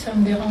 ça aussi, ça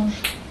me dérange.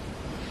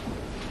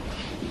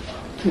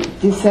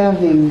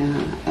 Deserving,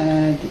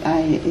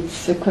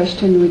 it's a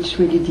question which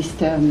really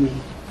disturbs me.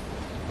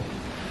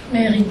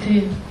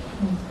 Mériter.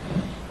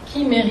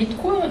 Qui mérite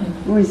quoi?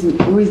 Who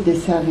is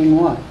deserving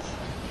what?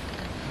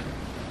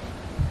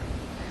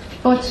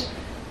 But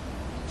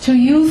to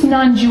use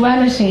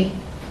non-duality,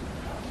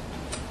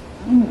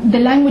 the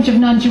language of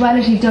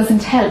non-duality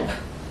doesn't help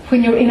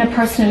when you're in a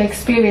personal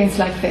experience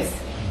like this.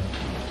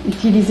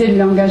 Utiliser le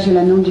langage de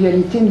la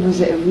non-dualité ne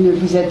vous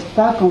aide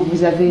pas quand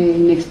vous avez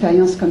une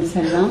expérience comme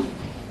celle-là.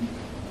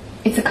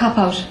 It's a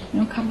cop-out.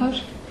 You know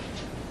cop-out?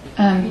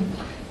 A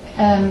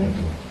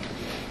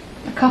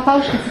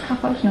cop-out? It's a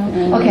cop-out? No?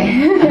 Okay.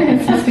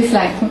 It must be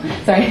slang.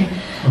 Sorry.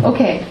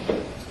 Okay.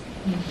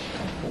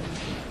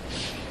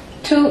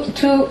 To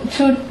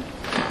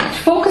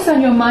focus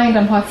on your mind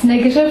on what's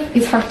negative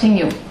is hurting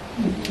you.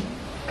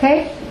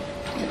 Okay?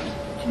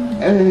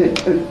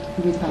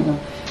 Oui, pardon.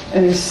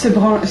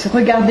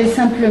 Regarder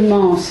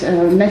simplement,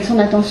 mettre son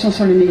attention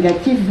sur le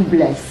négatif vous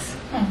blesse.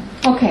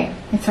 Okay,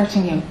 it's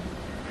hurting you.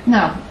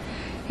 Now,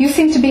 you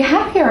seem to be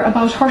happier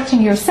about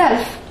hurting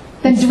yourself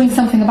than doing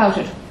something about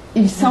it.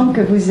 Il semble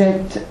que vous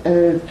êtes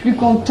plus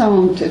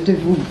contente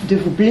de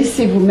vous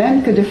blesser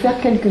vous-même que de faire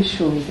quelque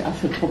chose à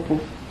ce propos.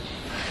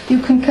 You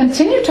can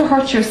continue to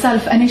hurt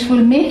yourself and it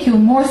will make you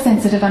more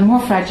sensitive and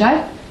more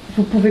fragile.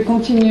 Vous pouvez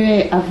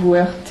continuer à vous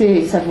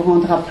heurter et ça vous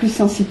rendra plus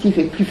sensitif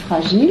et plus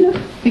fragile.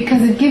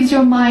 Because it gives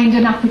your mind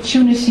an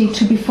opportunity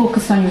to be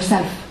focused on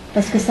yourself.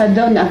 Parce que ça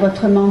donne à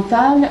votre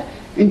mental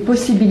une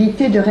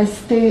possibilité de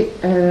rester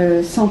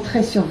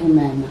centré sur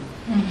vous-même.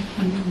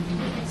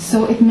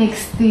 So it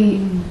makes the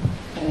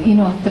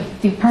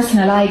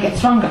personal I get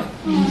stronger.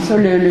 So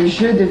le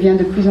jeu devient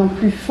de plus en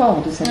plus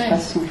fort de cette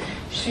façon.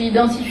 Je suis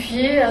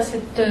identifiée à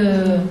cette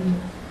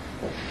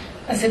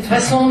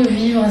façon de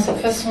vivre, à cette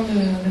façon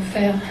de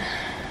faire.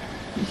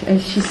 And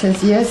she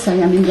says, yes,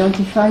 I am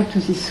identified to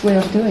this way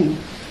of doing.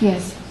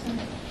 Yes.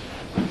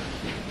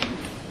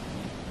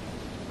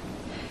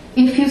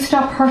 If you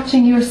stop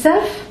hurting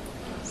yourself,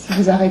 si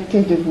vous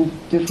arrêtez de vous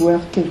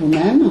heurter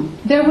vous-même,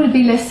 there will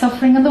be less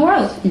suffering in the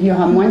world. Il y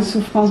aura moins de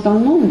souffrance dans le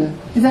monde.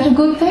 Is that a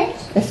good thing?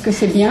 Est-ce que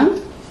c'est bien?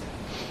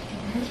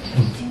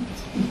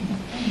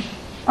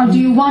 Or do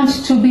you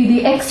want to be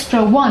the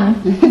extra one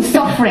who's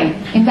suffering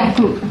in that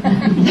group?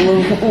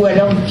 Ou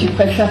alors tu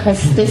préfères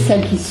rester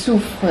celle qui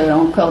souffre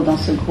encore dans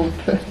ce groupe?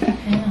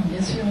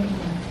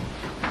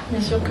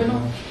 Bien sûr que non.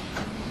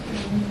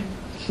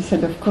 She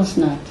said, of course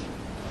not.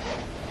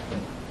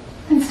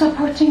 And stop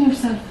hurting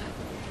yourself.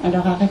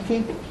 Alors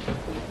arrêtez.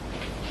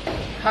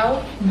 How?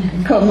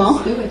 Comment?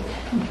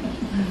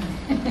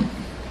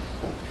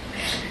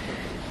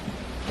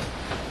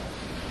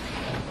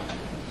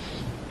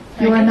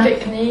 Avec une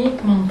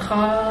technique,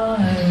 mantra.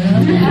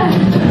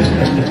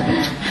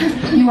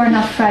 You are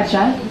not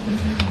fragile.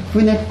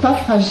 Vous n'êtes pas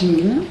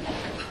fragile.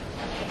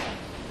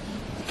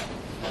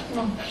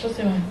 Non, ça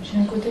c'est vrai. J'ai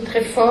un côté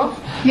très fort.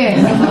 Yes.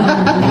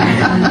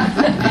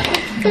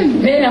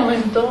 Mais en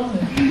même temps,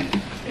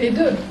 les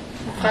deux,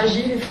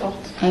 fragile et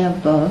forte. I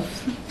have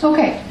both.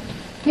 Okay.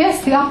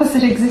 Yes, the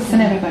opposite exists in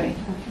everybody.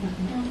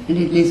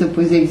 Les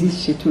opposés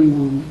existent chez tout le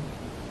monde.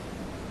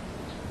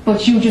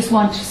 But you just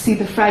want to see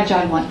the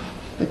fragile one.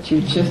 But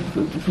you just,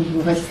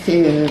 vous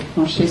restez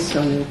penché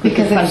sur le côté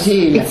Because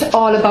fragile. it's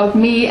all about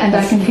me and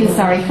I can feel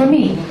sorry for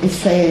me. Et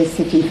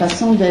c'est une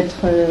façon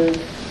d'être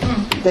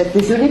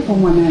désolé pour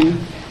moi-même.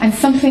 And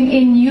something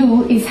in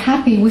you is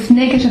happy with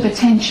negative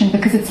attention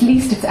because at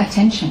least it's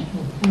attention.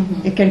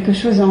 Et quelque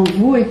chose en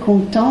vous est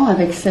content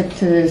avec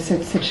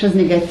cette chose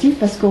négative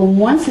parce qu'au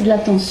moins c'est de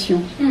l'attention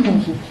pour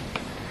vous.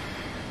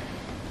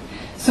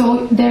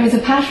 So there is a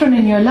pattern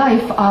in your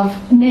life of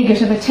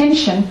negative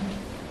attention.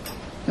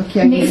 Donc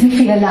makes me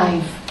feel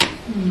alive.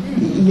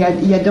 Il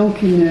y a donc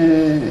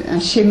un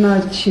schéma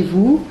chez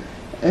vous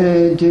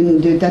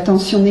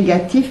d'attention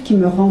négative qui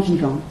me rend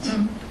vivante.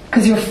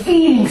 Because you're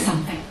feeling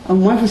something. Au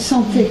moins vous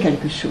sentez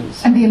quelque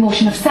chose. And the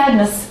emotion of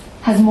sadness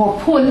has more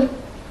pull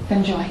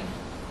than joy.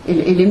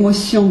 Et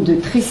l'émotion de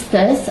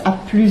tristesse a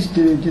plus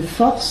de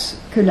force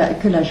que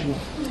la joie.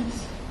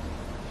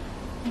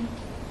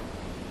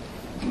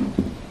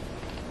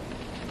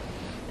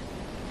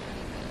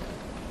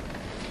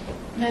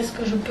 Mais est-ce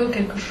que je peux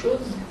quelque chose?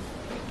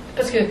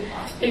 Parce que,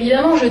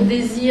 évidemment, je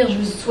désire,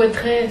 je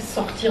souhaiterais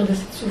sortir de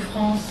cette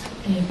souffrance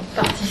et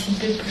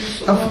participer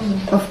plus au monde.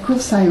 Of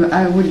course, I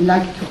would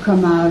like to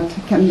come out.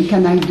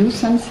 Can I do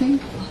something?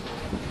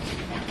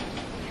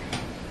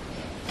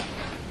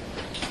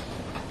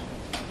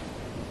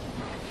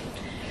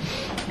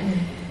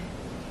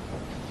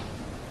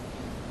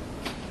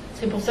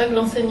 C'est pour ça que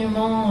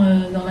l'enseignement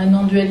dans la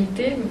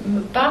non-dualité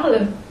me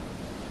parle.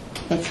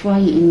 That's why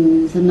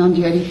in the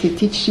non-duality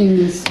teaching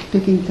is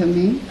speaking to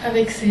me.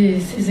 Avec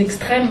ces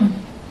extrêmes.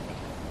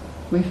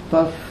 With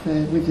both,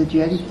 with the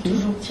duality. Je suis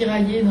toujours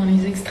tiraillée dans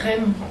les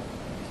extrêmes.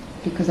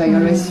 Because I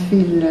always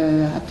feel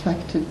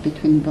attracted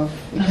between both.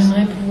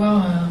 J'aimerais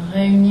pouvoir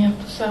réunir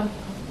tout ça.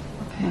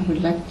 I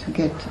would like to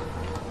get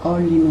all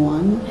in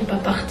one. Et pas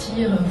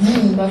partir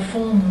à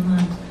fond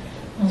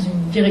dans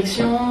une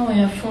direction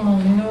et à fond dans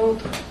une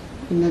autre.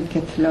 And not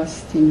get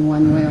lost in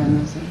one way or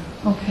another.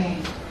 Okay.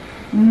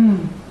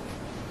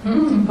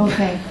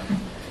 Okay.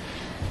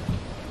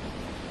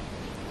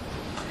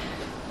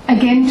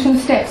 Again, 2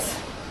 steps.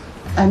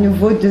 À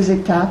nouveau 2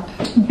 étapes.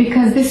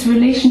 Because this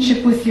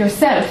relationship with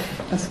yourself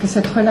parce que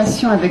cette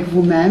relation avec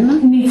vous-même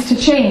needs to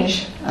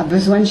change. A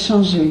besoin de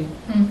changer.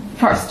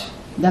 First.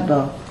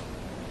 D'abord.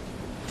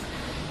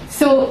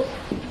 So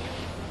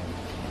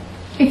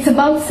it's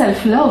about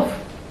self-love.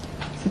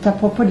 C'est à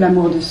propos de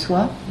l'amour de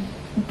soi.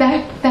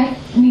 That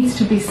needs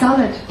to be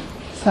solid.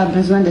 Ça a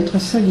besoin d'être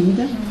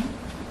solide.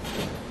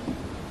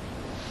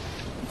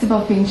 It's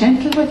about being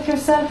gentle with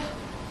yourself.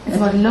 It's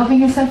about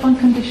loving yourself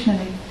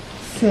unconditionally.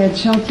 C'est être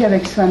gentil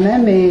avec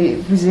soi-même et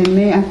vous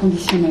aimer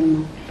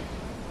inconditionnellement.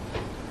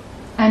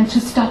 And to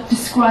stop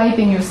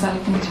describing yourself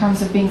in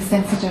terms of being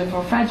sensitive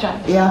or fragile.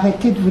 Et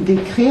arrêtez de vous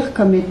décrire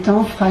comme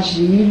étant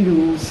fragile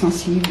ou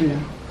sensible.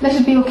 Let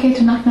it be okay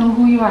to not know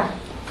who you are.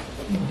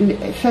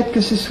 Faites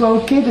que ce soit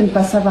ok de ne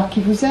pas savoir qui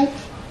vous êtes.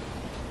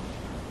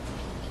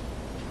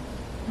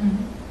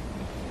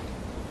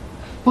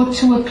 But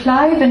to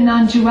apply the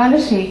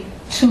non-duality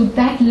to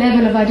that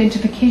level of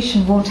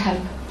identification won't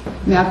help.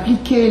 Mais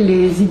appliquer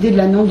les idées de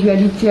la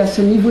non-dualité à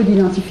ce niveau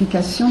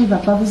d'identification ne va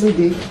pas vous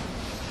aider.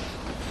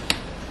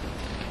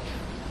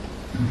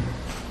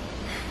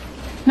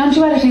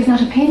 Non-duality is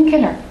not a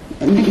painkiller.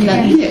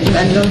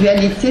 La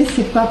non-dualité,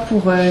 c'est pas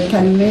pour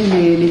calmer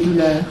les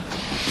douleurs.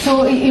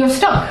 So you're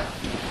stuck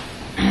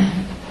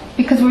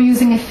because we're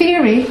using a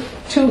theory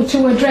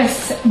to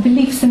address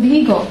beliefs in the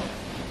ego.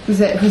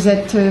 Vous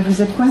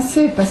êtes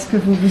coincé parce que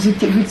vous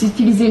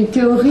utilisez une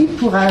théorie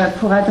pour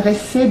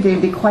adresser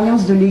des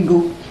croyances de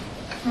l'ego.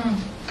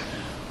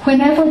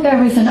 Whenever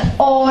there is an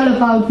all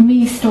about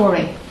me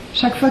story,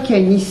 chaque fois qu'il y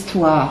a une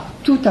histoire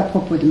tout à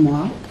propos de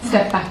moi,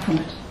 step back from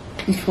it.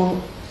 Il faut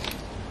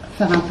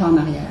faire un pas en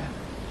arrière.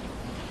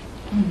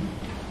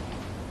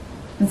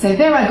 And say,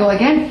 there I go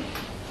again.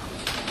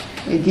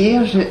 Et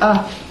dire, j'y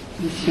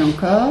suis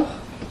encore.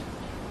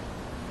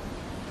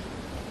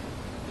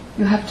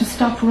 You have to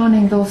stop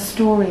running those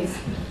stories.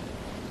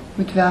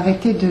 Vous devez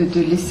arrêter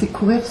de laisser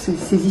courir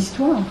ces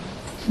histoires.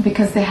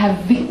 Because they have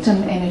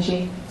victim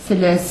energy. C'est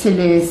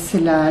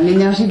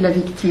l'énergie de la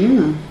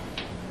victime.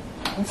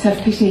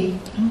 Self-pity.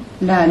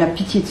 La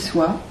pitié de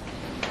soi.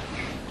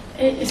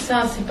 Et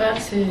ça,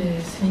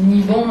 c'est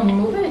ni bon ni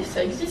mauvais,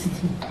 ça existe.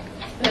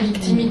 La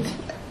victimite.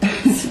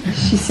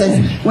 She says,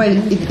 well,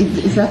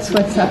 that's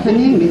what's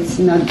happening. It's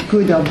not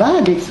good or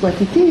bad. It's what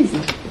it is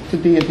to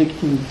be a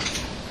victim.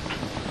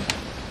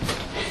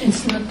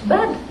 It's not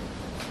bad.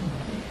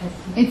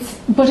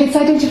 But it's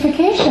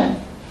identification.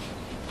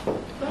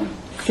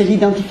 C'est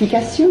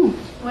l'identification.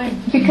 Ouais.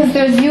 Because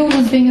there's you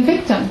who's being a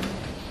victim.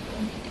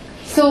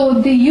 So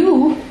the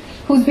you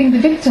who's being the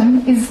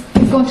victim is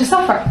going to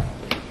suffer.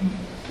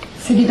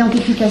 C'est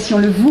l'identification,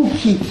 le vous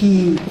qui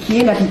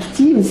est la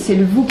victime, c'est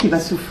le vous qui va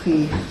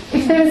souffrir.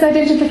 If there is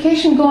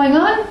identification going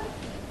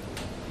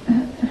on,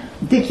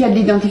 dès qu'il y a de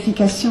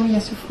l'identification, il y a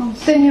souffrance.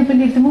 Then you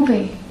believe the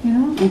movie, you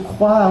know? On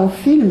croit au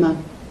film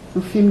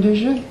de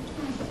jeu.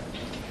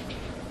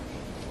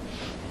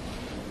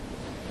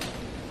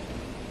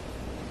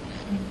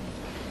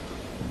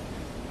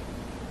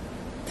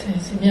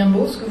 C'est bien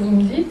beau ce que vous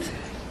me dites.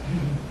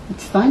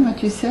 It's fine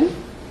what you say.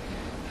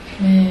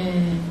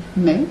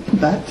 Mais,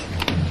 but.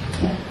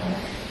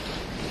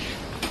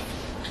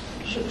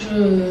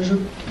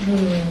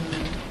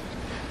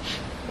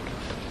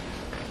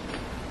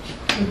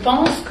 Je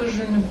pense que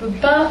je ne peux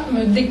pas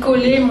me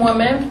décoller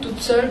moi-même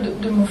toute seule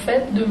de mon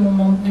fait,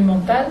 du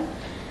mental.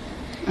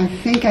 I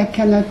think I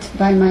cannot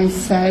by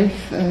myself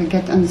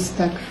get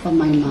unstuck from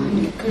my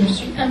mind. Que je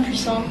suis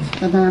impuissante.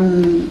 That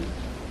I'm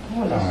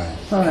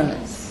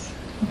powerless.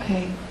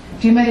 Okay.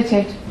 Do you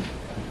meditate?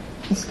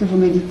 Est-ce que vous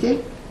méditez?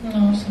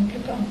 Non, ça ne me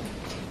plaît pas.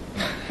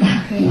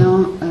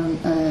 Non,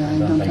 I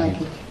don't like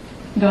it.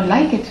 You don't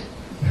like it?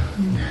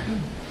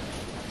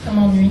 Ça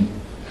m'ennuie.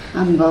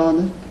 I'm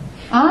bored.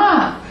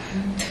 Ah,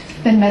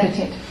 then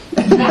meditate.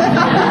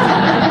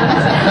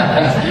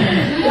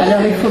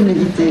 Alors il faut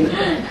méditer.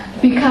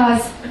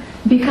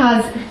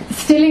 Because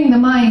stilling the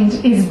mind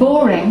is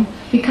boring,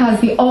 because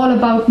the all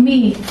about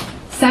me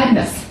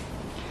sadness,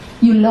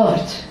 you love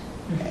it.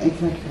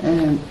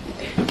 Exactly.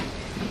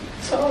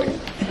 Sorry.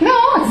 No,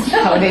 it's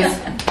how it is.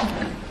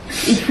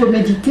 Il faut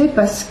méditer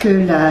parce que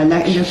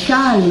le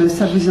calme,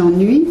 ça vous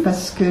ennuie,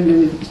 parce que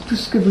tout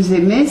ce que vous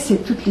aimez,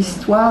 c'est toute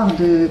l'histoire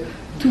de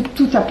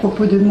tout à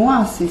propos de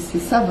moi, c'est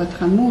ça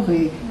votre amour,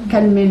 et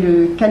calmer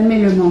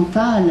le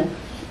mental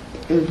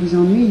vous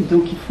ennuie,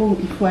 donc il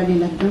faut aller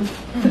là-dedans.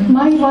 The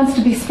mind wants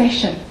to be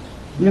special.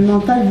 Le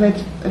mental veut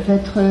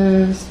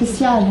être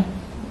spécial.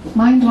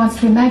 Mind wants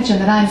to imagine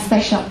that I'm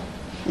special.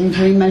 Et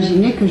veut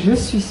imaginer que je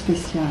suis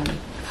spécial.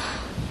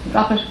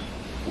 Drop it.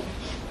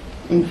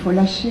 Et il faut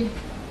lâcher.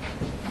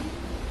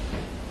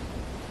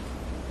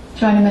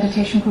 Join a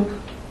meditation group.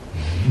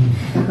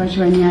 Et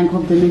rejoindre un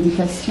groupe de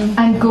méditation.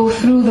 And go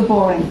through the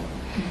boring.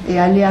 Et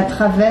aller à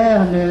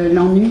travers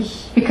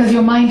l'ennui. Because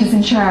your mind is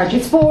in charge.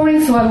 It's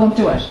boring, so I won't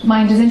do it.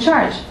 Mind is in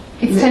charge.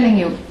 It's telling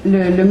you.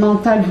 Le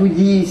mental vous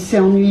dit c'est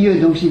ennuyeux,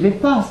 donc j'y vais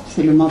pas.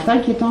 C'est le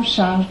mental qui est en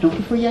charge, donc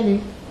il faut y aller.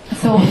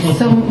 So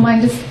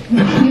mind is,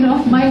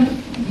 mind.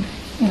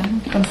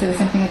 Don't say the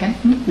same thing again.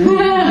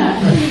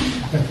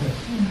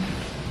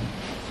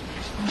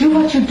 Do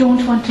what you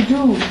don't want to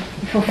do.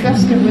 Il faut faire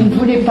ce que vous ne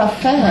voulez pas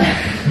faire.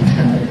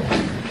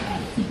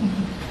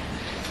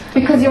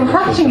 Because you're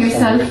hurting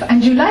yourself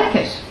and you like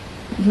it.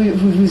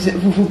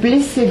 Vous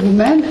blessez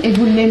vous-même et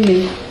vous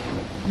l'aimez.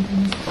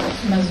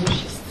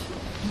 Masochiste.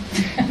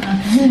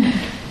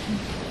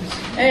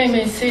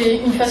 Mais c'est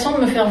une façon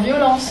de me faire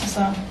violence,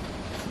 ça.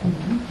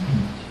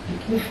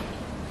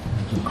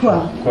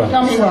 Quoi?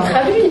 Non, mais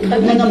traduit.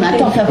 Non, mais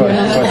attends, faire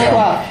violence,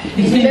 quoi?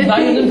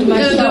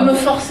 De me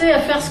forcer à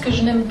faire ce que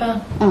je n'aime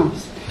pas.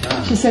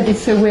 She said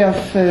it's a way of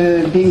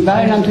being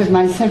violent with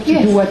myself to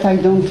do what I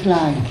don't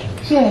like.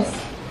 Yes.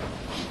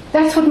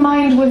 That's what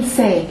mind will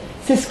say.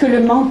 C'est ce que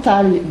le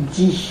mental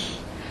dit.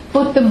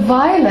 But the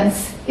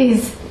violence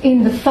is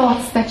in the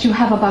thoughts that you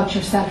have about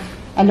yourself.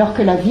 Alors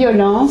que la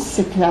violence,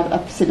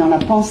 c'est dans la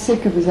pensée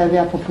que vous avez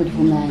à propos de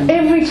vous-même.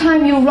 Every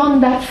time you run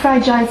that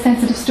fragile,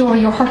 sensitive story,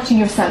 you're hurting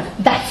yourself.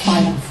 That's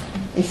violence.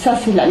 Et ça,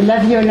 c'est la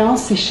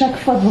violence, c'est chaque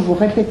fois que vous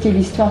répétez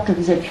l'histoire que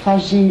vous êtes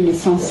fragile et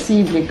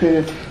sensible et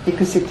que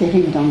c'est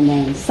terrible dans le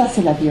monde. Ça,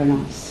 c'est la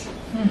violence.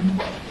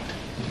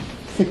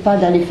 C'est pas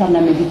d'aller faire de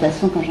la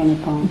méditation quand j'en ai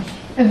pas envie.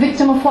 A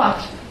victim of what?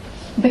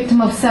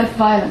 Victim of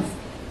self-violence.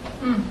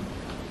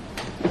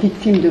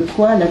 Victime de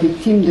quoi? La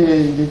victime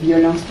de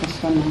violence pour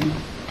soi-même.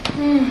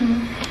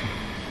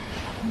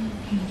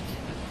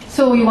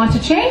 So you want to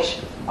change,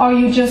 or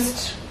you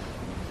just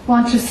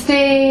want to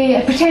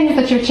pretend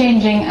that you're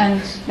changing and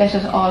let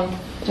it all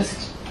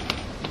just...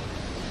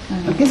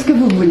 Qu'est-ce que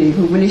vous voulez?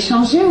 Vous voulez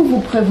changer ou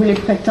vous voulez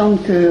prétendre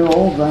que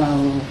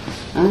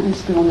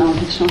est-ce qu'on a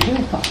envie de changer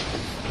ou pas?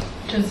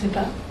 Je ne sais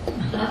pas.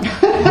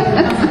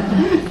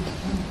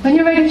 When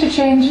you're ready to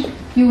change,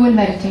 you will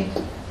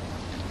meditate.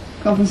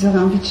 Quand vous aurez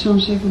envie de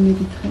changer, vous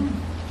méditerez.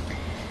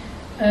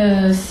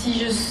 Si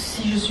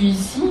je suis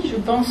ici, je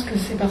pense que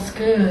c'est parce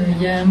qu'il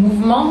y a un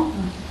mouvement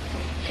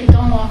qui est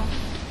en moi.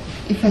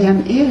 If I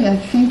am here, I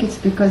think it's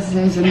because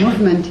there is a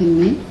movement in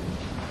me.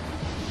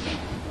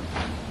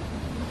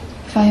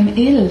 If I am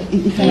ill.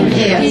 If I am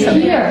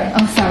here.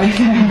 I'm sorry.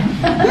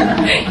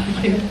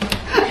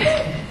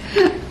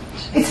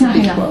 It's not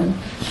enough.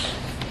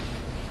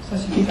 Ça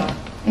suffit pas.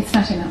 It's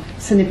not enough.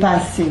 Ce n'est pas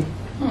assez.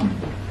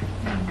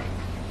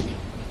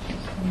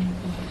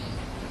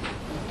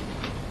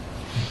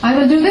 I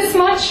will do this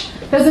much.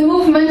 There's a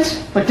movement,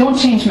 but don't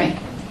change me.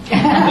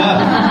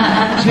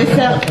 Je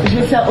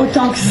vais faire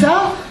autant que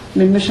ça,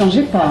 mais ne me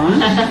changez pas.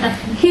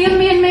 Heal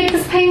me and make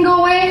this pain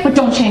go away, but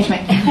don't change me.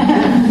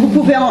 Vous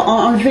pouvez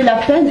enlever la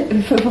peine,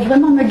 il faut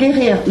vraiment me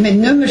guérir, mais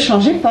ne me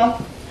changez pas.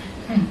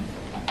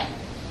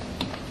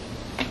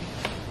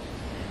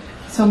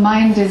 So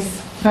mind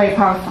is very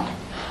powerful.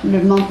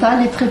 Le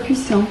mental est très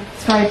puissant.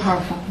 It's very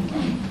powerful.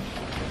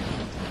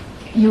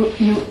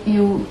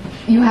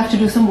 You have to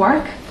do some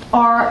work,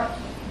 or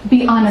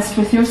be honest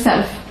with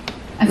yourself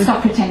and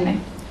stop pretending.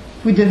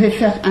 Vous devez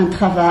faire un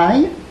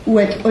travail ou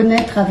être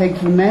honnête avec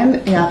vous-même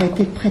et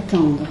arrêter de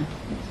prétendre.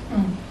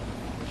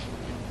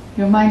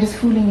 Your mind is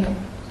fooling you.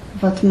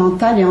 Votre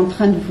mental est en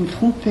train de vous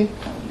tromper,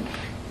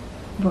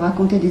 vous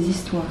raconter des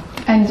histoires.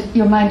 And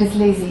your mind is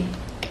lazy.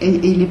 Et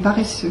il est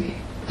paresseux.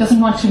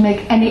 Doesn't want to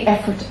make any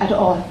effort at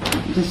all.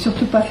 De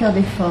surtout pas faire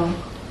d'efforts.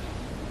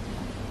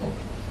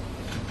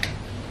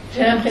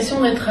 J'ai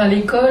l'impression d'être à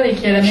l'école et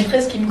qu'il y a la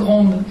maîtresse qui me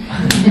gronde.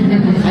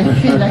 I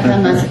feel like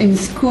I'm in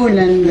school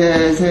and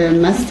the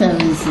master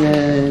is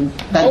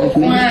bad with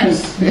me. Au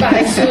coin,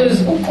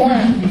 paresseuse, au coin.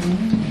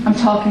 I'm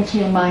talking to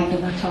your mind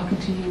and not talking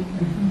to you.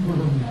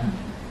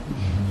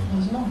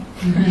 Heureusement.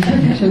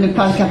 Je ne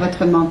parle qu'à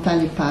votre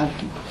mental et pas à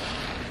vous.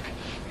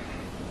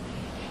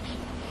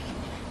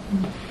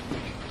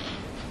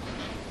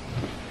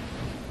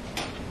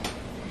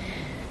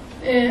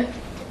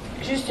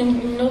 Juste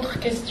une autre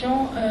question.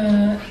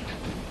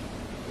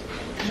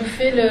 Je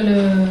fais le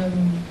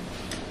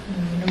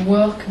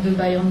work de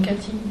Byron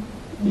Katie.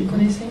 Vous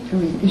connaissez?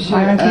 Oui.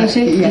 Byron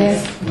Katie,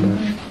 yes.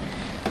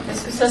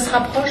 Est-ce que ça se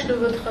rapproche de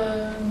votre...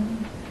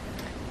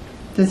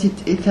 Does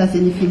it has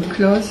anything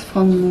close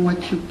from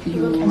what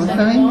you're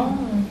offering?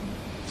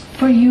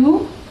 For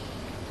you?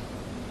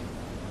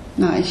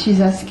 No,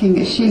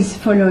 she's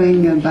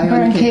following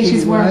Byron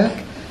Katie's work,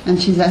 and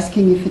she's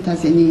asking if it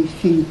has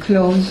anything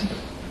close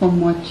from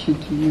what you're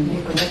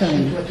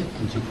offering.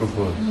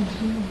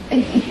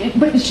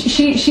 But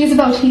she's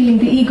about healing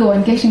the ego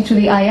and getting to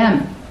the I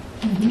am.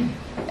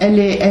 Elle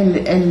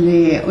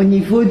est au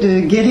niveau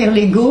de guérir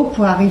l'ego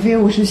pour arriver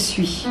au je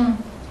suis.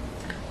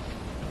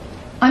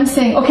 I'm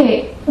saying,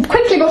 okay,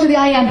 quickly go to the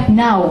I am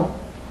now.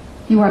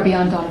 You are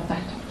beyond all of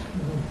that.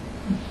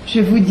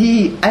 Je vous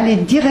dis, allez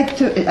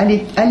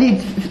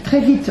très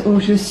vite au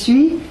je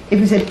suis et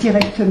vous êtes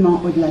directement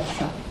au-delà de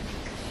ça.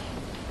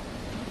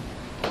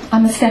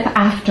 I'm a step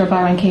after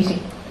Byron Katie.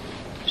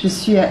 Je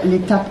suis à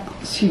l'étape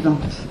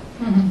suivante.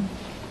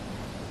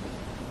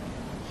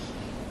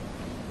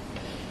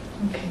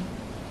 Okay.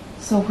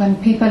 So when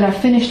people are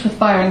finished with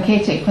Byron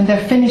Katie, when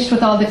they're finished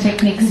with all the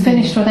techniques,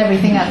 finished with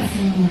everything else,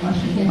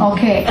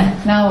 okay,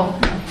 now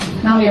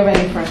you're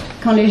ready for it.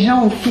 Quand les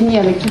gens ont fini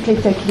avec toutes les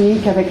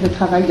techniques, avec le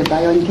travail de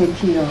Byron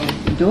Katie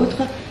ou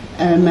d'autres,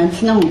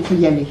 maintenant on peut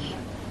y aller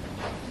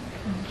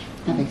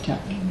avec Jack.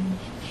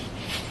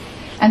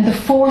 And the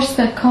force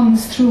that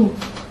comes through.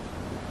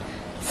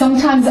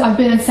 Sometimes I've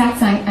been in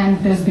satsang and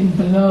there's been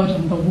blood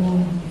on the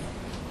wall.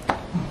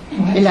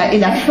 Et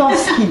la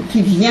force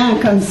qui vient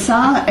comme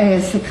ça,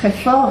 c'est très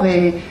fort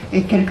et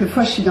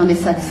quelquefois je suis dans les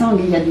satsangs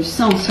et il y a du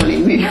sang sur les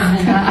murs.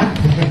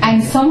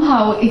 And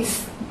somehow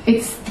it's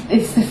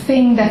the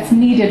thing that's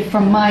needed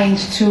for mind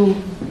to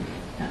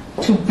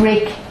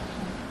break.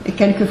 Et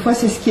quelquefois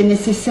c'est ce qui est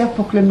nécessaire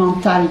pour que le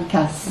mental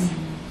casse,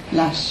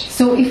 lâche.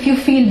 So if you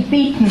feel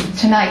beaten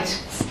tonight,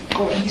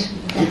 go it.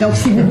 Et donc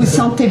si vous vous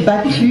sentez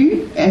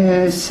battu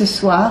ce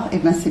soir, eh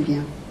ben c'est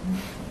bien.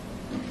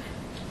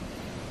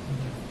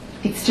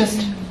 It's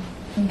just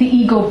the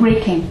ego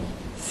breaking.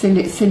 C'est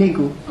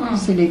l'ego,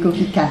 c'est l'ego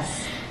qui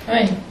casse.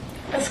 Oui,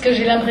 parce que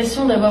j'ai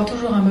l'impression d'avoir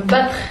toujours à me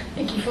battre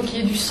et qu'il faut qu'il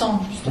y ait du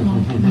sang, justement.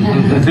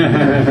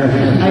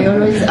 I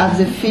always have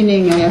the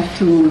feeling I have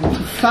to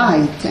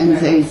fight and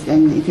there is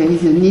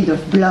a need of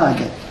blood.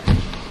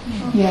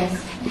 Yes.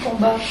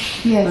 Combat.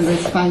 Yes.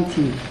 Always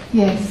fighting.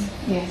 Yes.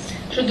 Yes.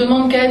 Je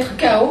demande qu'à être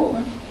KO.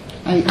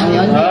 I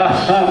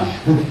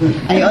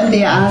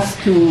only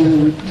ask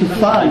to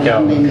fall. Not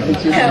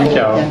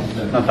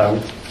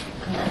out.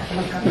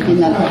 To be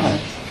knocked out.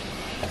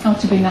 Oh,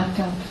 to be knocked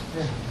out.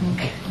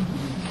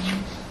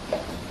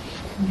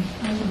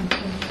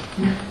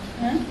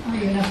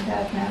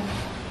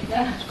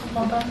 Je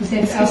comprends pas.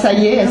 Est-ce que ça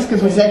y est? Est-ce que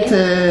vous êtes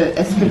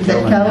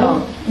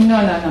KO? No,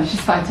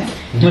 she's fighting.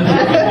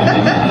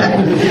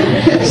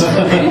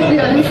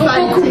 Il faut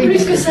beaucoup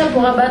plus que ça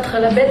pour abattre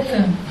la bête.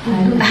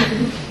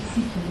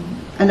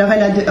 Alors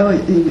elle a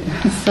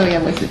sorry, I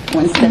was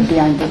one step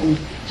behind.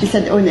 She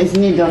said, "Oh, there's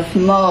need of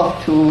more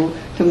to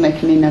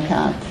make me knock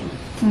out."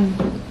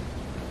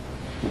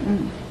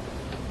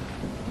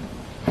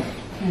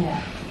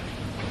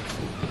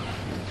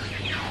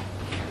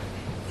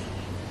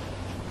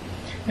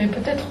 Mais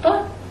peut-être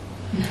pas.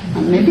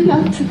 Maybe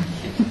not.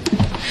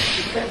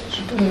 Peut-être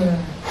je peux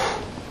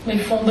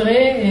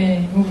m'effondrer et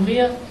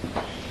m'ouvrir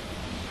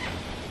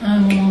à un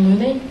moment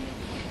donné.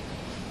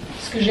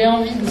 Parce que j'ai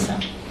envie de ça.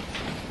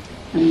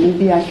 And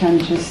maybe I can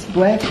just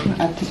break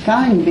at a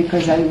time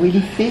because I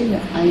really feel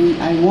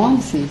I want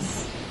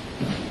this.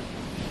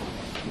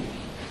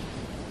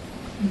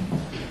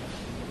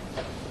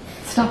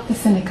 Stop the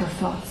cynical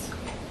thoughts.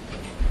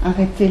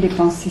 Arrêtez les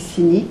pensées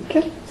cyniques.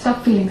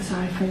 Stop feeling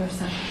sorry for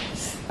yourself.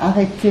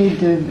 Arrêtez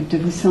de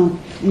vous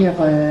sentir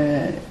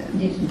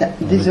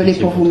désolé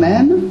pour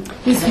vous-même.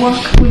 This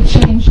work will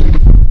change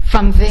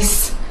from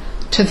this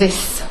to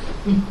this.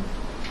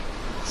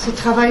 Ce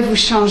travail vous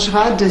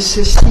changera de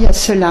ceci à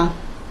cela.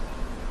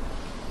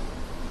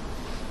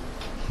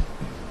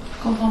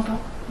 Je comprends pas.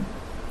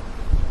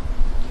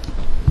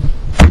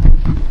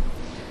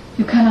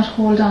 You cannot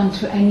hold on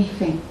to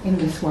anything in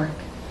this work.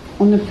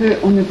 On ne peut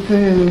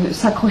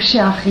s'accrocher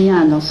à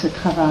rien dans ce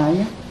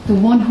travail. The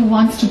one who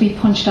wants to be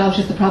punched out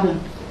is the problem.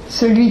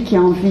 Celui qui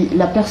a envie,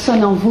 la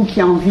personne en vous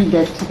qui a envie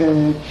d'être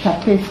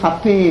tapée,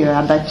 frappée,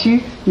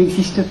 abattue,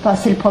 n'existe pas.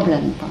 C'est le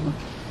problème, pardon.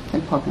 C'est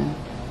le problème.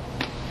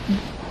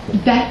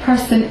 That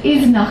person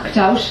is knocked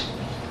out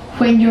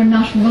when you're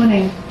not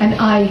running an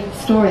I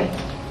story.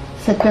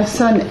 Cette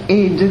personne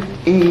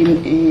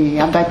est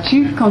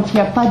abattue quand il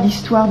n'y a pas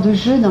d'histoire de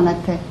jeu dans la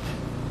tête.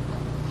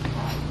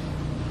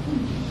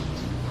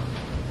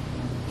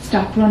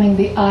 Stop running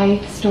the I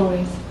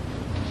stories.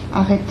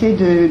 Arrêtez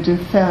de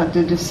faire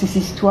de ces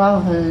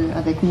histoires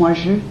avec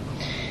moi-je.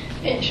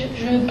 Et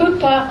je ne peux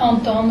pas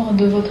entendre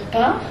de votre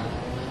part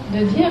de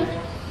dire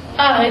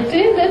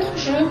arrêtez d'être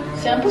je.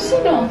 C'est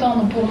impossible à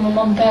entendre pour mon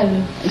mental.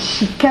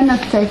 She cannot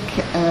take.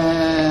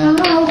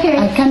 Okay.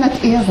 I cannot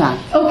hear that.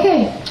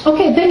 Okay,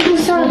 then do Mon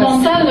service.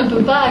 mental ne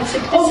peut pas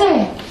accepter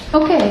ça.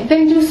 Okay,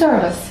 then do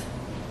service.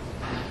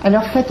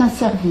 Alors faites un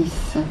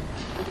service.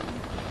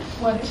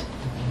 What?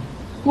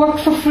 Work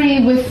for free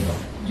with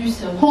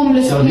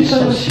homeless Service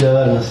people.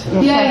 social.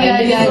 Yeah.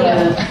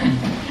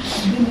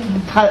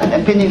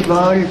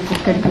 Bénévole pour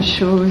quelque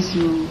chose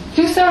ou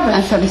Do service.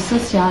 un service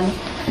social.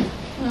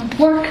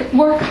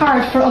 Work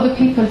hard for other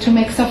people to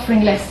make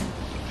suffering less.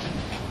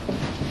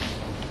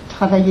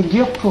 Travailler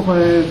dur pour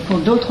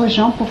d'autres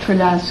gens pour que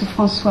la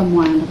souffrance soit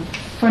moindre.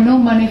 For no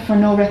money, for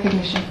no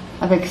recognition.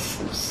 Avec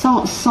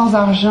sans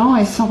argent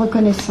et sans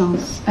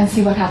reconnaissance. And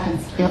see what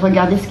happens. Et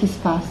regardez ce qui se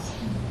passe.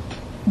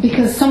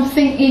 Because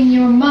something in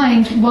your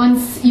mind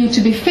wants you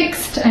to be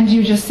fixed and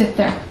you just sit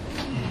there.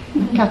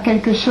 Car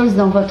quelque chose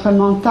dans votre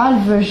mental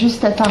veut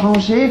juste être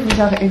arrangé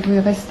et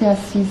vous restez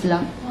assise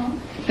là.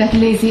 That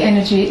lazy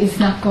energy is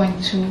not going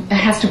to, it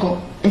has to go.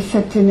 Et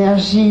cette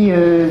énergie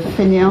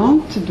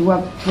fainéante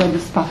doit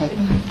disparaître.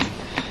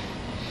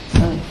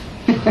 Sorry.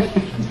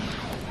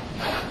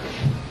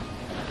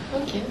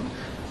 Ok,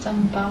 ça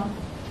me parle.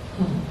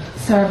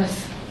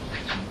 Service.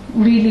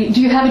 Really, do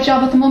you have a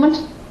job at the moment?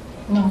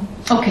 Non.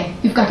 Okay,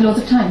 you've got loads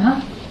of time,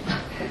 huh?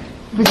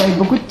 Vous avez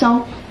beaucoup de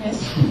temps.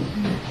 Yes.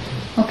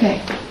 Okay.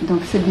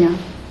 Donc c'est bien.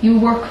 You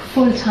work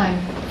full time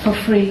for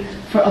free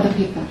for other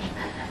people.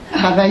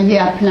 Travailler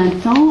à plein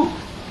temps,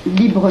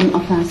 librement,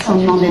 enfin sans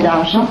demander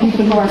d'argent, For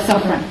people who are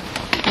suffering.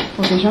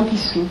 pour des gens qui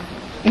souffrent.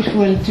 It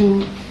will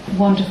do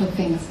wonderful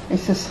things. Et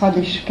ce sera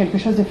quelque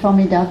chose de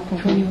formidable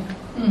pour For vous. you.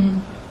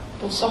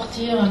 Pour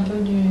sortir un peu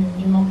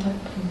du mental.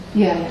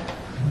 Yeah.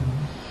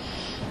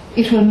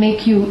 It will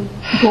make you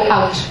go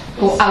out.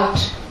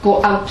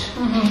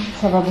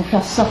 Ça va vous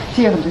faire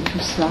sortir de tout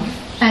cela.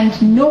 And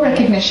no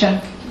recognition.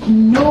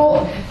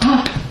 No.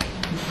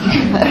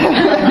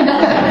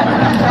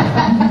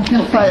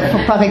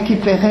 Faut pas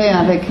récupérer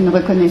avec une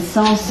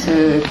reconnaissance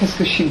qu'est-ce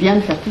que je suis bien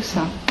de faire tout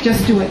ça.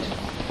 Just do it.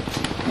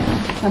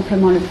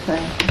 Simplement le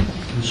faire.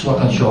 Le soir,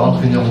 quand tu rentres,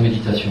 1 heure de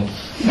méditation.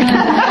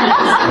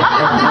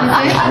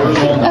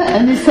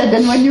 And he said,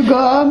 and when you go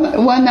home,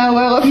 1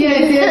 hour of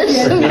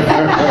Yes. Join a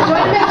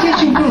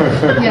meditation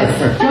group. Yes.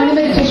 Join a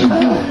meditation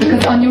group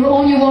because on your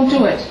own you won't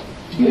do it.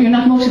 You're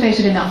not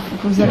motivated enough.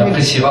 Tu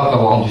l'apprécieras après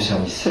avoir rendu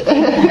service.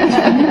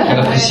 Tu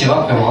l'apprécieras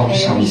après avoir rendu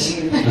service.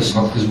 Ce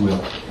sera très ouvert.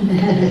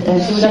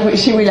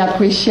 She will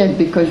appreciate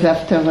because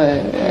after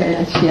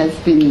she has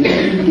been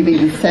giving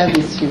the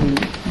service, she will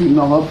be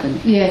more open.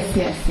 Yes.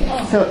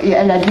 So,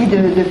 elle a dit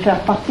de faire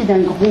partie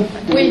d'un groupe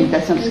de Oui.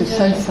 méditation, parce que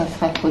seul, ça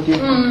sera trop dur.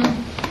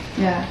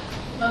 Yeah.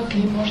 Ok,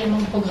 bon, j'ai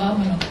mon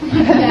programme alors.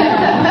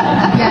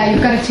 Yeah,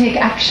 you've got to take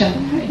action.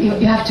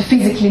 You have to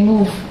physically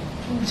move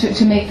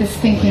to make this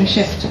thinking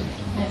shift.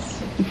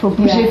 Il faut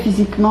bouger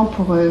physiquement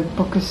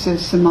pour que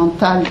ce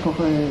mental,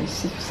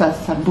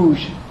 ça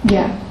bouge.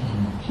 Yeah.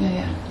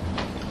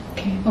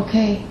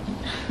 Okay.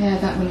 Yeah,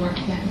 that will work.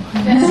 Yeah.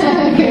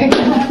 Okay.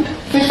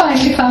 We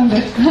finally found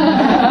it.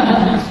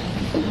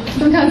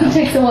 Sometimes it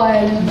takes a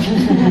while.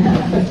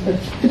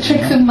 The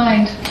tricks of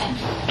mind.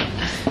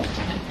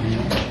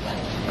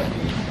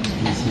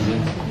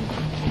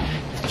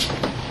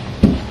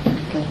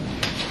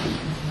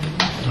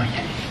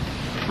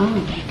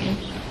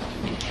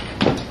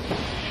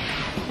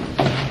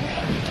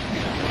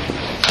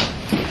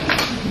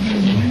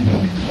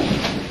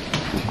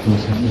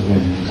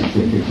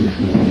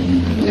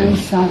 Oui,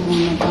 ça, on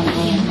en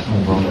parlera.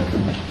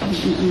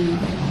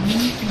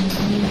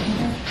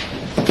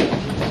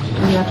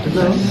 You have to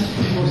go.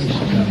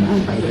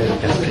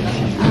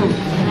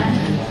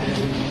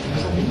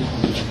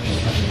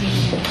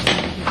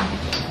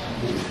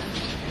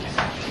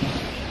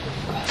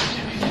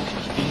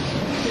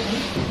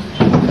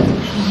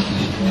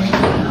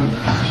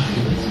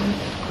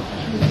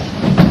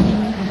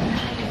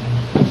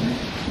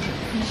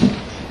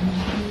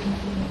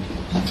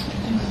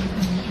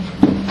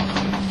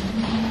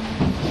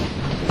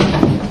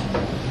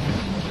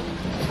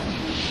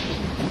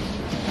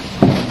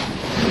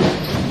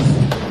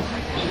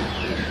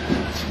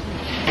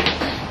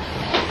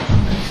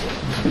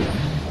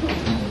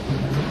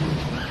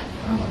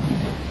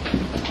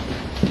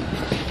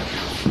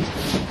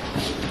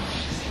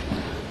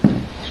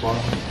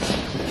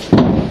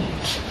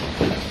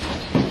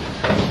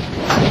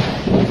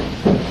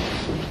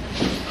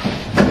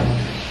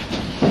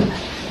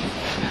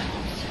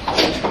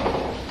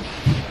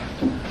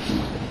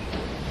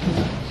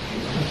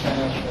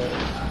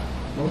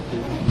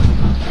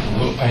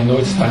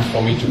 time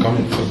for me to come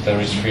because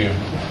there is fear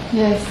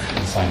Yes.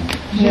 inside.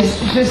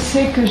 Je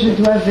sais que je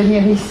dois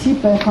venir ici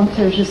quand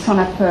je sens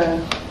la peur.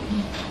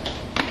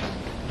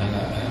 And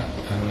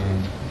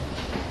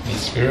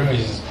this fear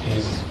is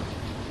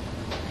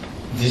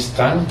this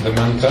time the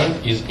mental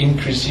is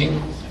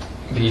increasing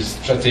these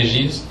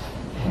strategies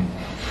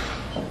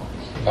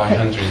by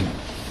 100.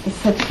 Et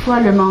cette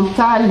fois, le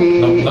mental est...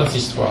 Non, notre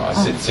histoire.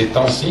 Ces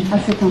temps-ci,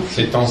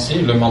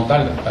 le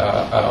mental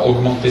a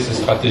augmenté ses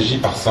stratégies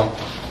par 100.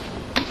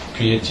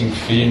 Creating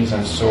films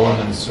and so on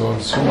and so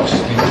on, so much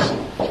things.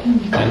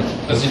 And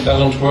as it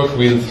doesn't work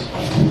with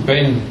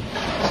pain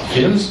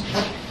films,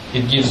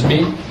 it gives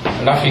me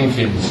laughing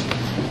films.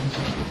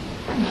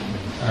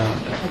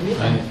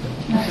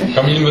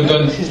 Comme il me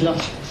donne...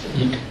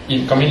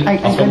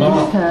 en ce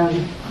moment...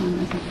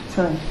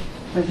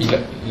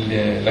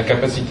 la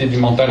capacité du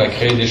mental à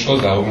créer des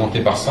choses a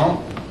augmenté par 100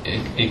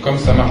 et comme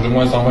ça marche de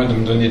moins en moins de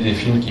me donner des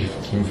films qui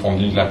me font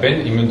de la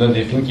peine, il me donne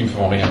des films qui me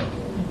font rire.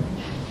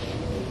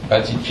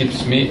 But it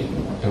keeps me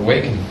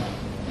awake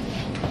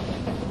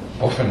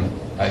often.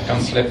 I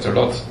can't sleep a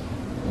lot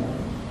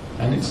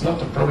and it's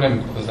not a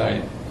problem because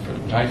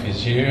life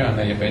is here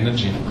and I have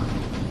energy,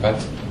 but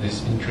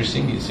this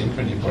increasing is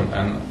incredible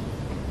and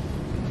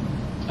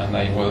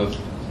I was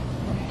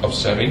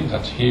observing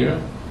that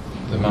here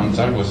the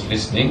mental was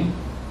listening,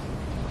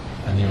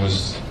 and he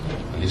was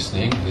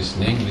listening,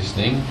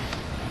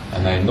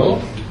 and I know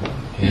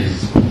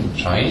he's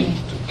trying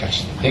to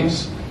catch the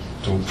things,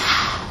 to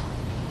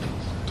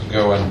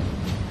go on.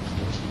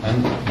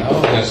 And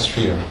now there's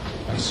fear,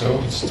 and so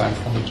it's time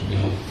for me to be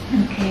here.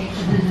 Okay.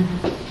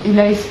 Il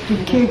a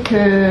expliqué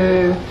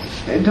que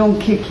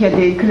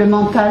que le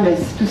mental,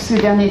 tous ces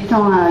derniers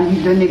temps, a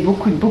lui donné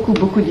beaucoup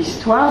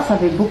d'histoires, ça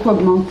avait beaucoup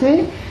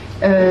augmenté.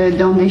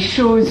 Dans des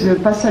choses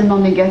pas seulement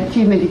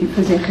négatives mais qui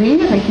faisaient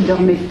rire et qui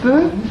dormaient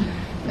peu.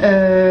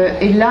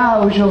 Et là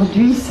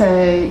aujourd'hui,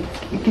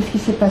 qu'est-ce qui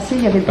s'est passé?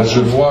 Il y avait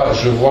je vois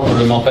que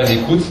le mental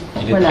écoute,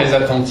 il est très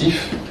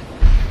attentif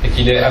et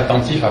qu'il est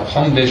attentif à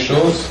prendre des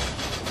choses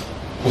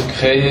pour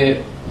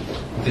créer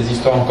des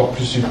histoires encore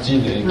plus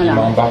subtiles et qui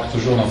m'embarquent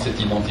toujours dans cette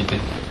identité.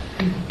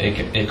 Et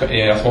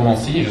à ce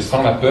moment-ci, je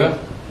sens la peur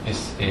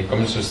et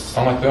comme je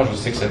sens la peur, je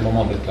sais que c'est le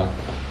moment d'être là.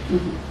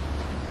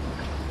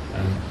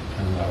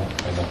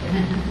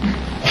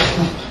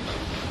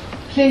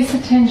 Place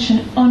attention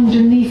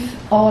underneath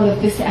all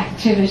of this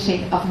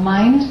activity of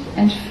mind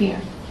and fear.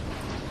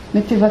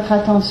 Mettez votre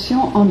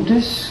attention en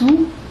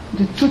dessous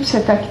de toute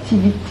cette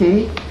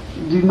activité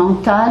du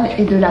mental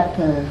et de la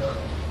peur.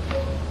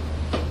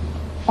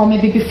 Or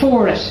maybe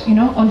before it,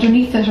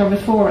 underneath it or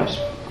before it.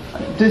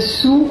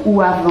 Dessous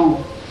ou avant.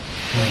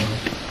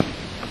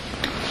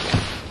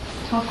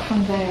 Talk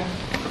from there.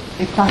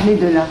 Et parlez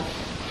de là.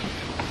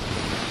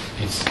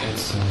 It's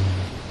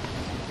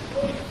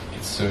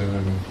a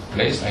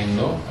place I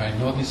know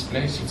this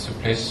place. It's a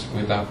place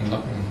without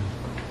nothing.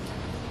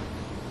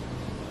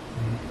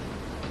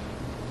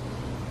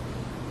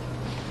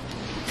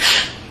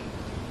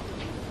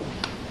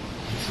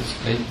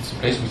 It's a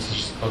place which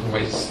is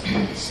always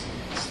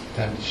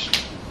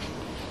established.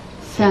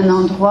 C'est un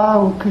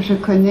endroit que je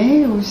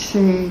connais, où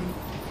c'est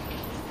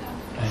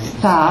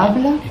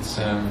stable. It's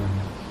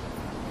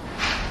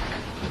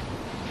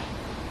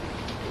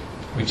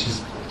which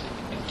is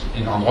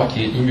un endroit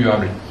qui est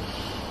immuable.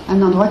 Un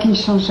endroit qui ne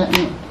change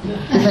jamais.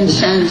 Doesn't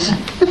change.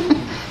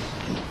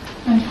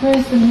 And where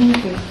is the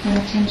movie when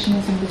attention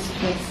is in this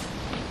place?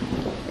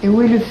 Et où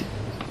est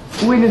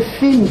le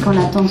film quand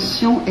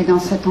l'attention est dans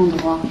cet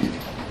endroit?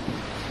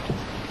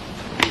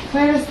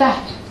 Where is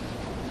that?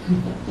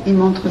 Il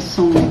montre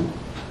son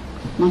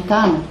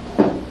mental.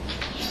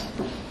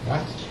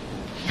 What?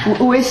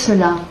 Où est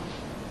cela?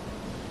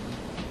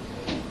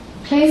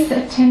 Place the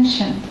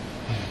attention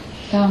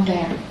down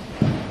there.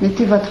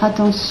 Mettez votre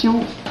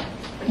attention.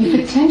 If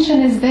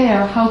attention is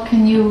there, how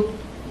can you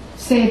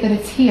say that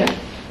it's here?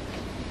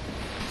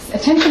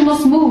 Attention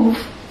must move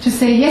to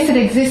say yes it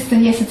exists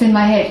and yes it's in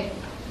my head.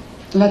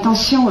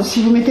 L'attention,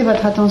 si vous mettez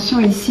votre attention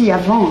ici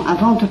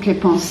avant toutes les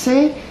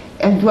pensées,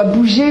 elle doit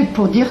bouger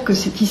pour dire que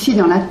c'est ici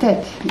dans la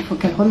tête. Il faut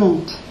qu'elle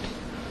remonte.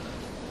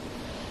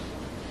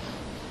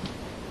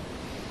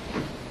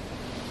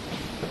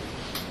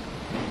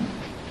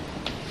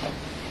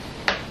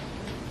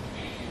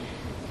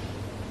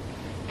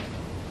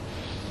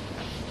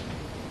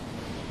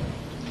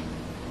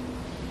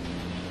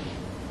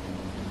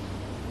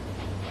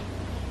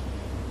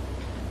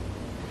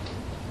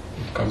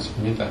 Comes to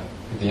me that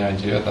the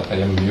idea that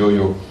I am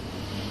yo-yo.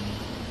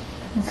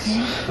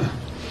 Okay.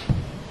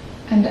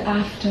 And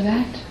after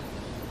that?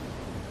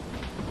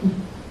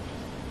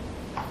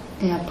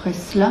 Et après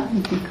cela, il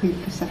est écrit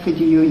que ça fait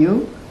du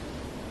yo-yo.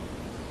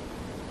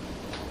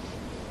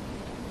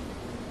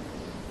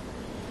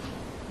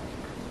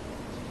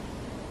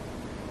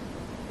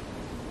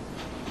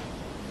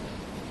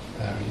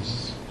 There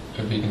is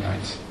a big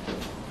night.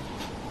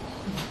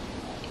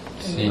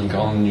 C'est une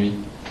grande nuit.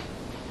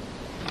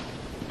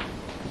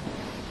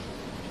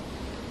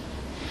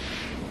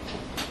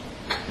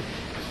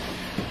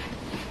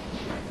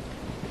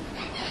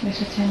 The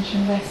let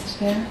attention rest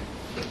there.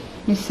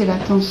 Laissez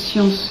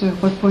l'attention se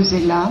reposer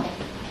là,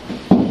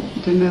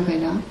 demeurer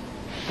là.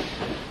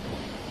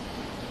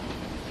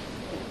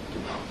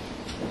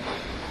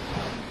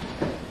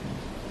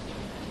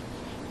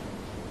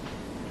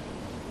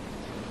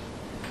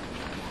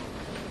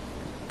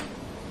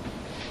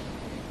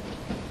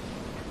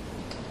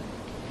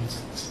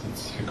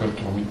 It's difficult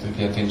for me to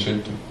pay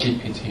attention to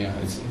keep it here.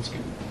 I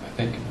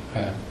think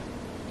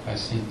I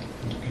see it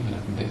looking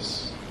like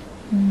this.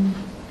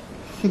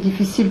 C'est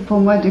difficile pour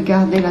moi de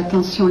garder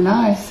l'attention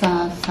là et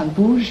ça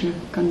bouge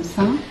comme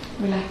ça.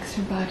 Relax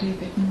your body a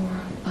bit more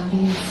on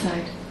the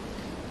inside.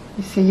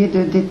 Essayez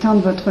de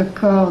détendre votre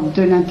corps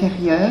de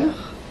l'intérieur.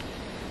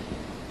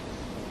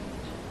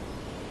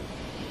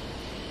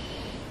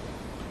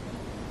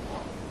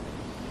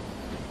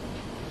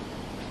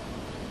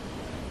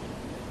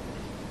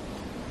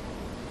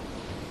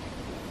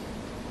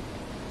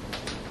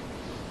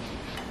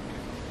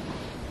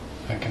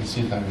 I can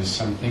see there is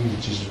something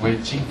which is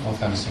waiting for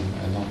something.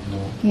 I don't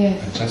know. Yes.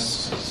 I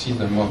just see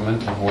the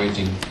movement of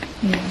waiting.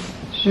 Yes.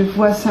 Je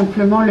vois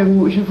simplement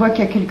je vois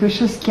qu'il y a quelque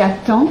chose qui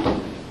attend.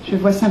 Je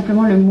vois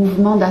simplement le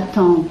mouvement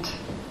d'attente.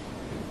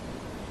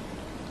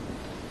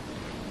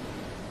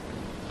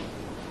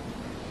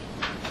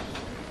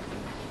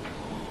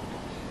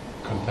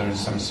 Because there is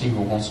something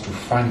who wants to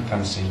find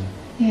something.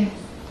 Yes.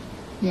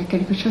 Il y a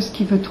quelque chose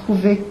qui veut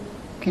trouver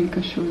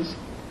quelque chose.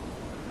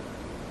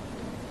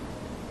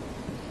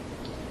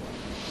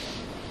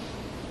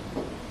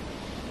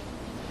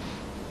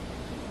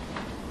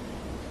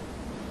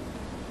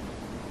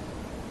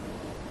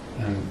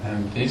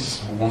 And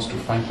this who wants to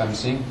find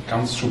something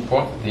can't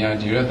support the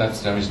idea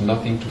that there is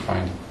nothing to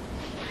find.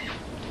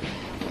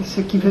 Et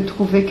ce qui veut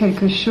trouver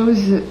quelque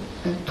chose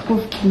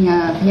trouve qu'il n'y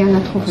a rien à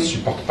Ne trouver.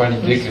 supporte pas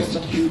l'idée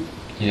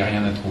qu'il n'y a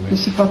rien à trouver. Ne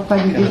supporte pas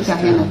l'idée qu'il n'y a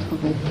rien à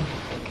trouver.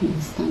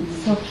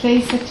 So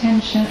place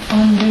attention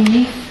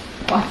underneath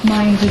what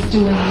mind is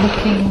doing,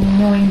 looking,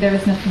 knowing there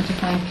is nothing to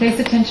find. Place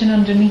attention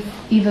underneath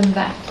even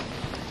that.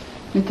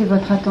 Mettez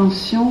votre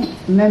attention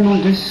même en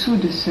dessous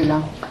de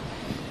cela.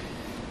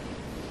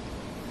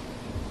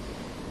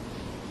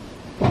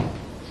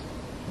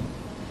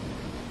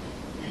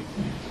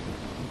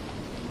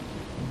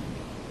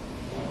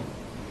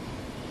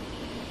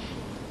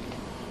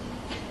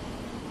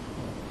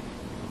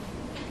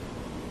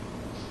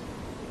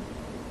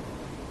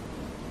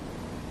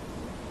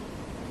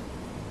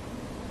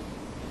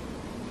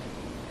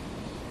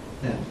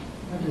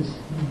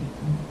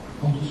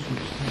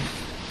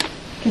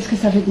 Qu'est-ce que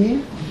ça veut dire?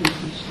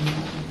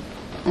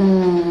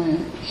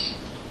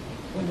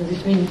 What does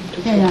it mean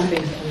to Yeah, put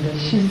things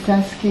underneath? she's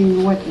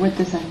asking what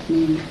does that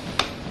mean?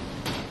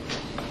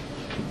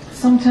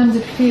 Sometimes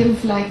it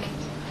feels like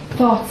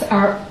thoughts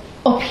are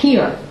up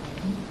here.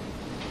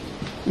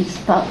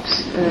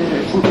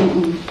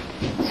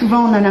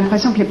 Souvent on a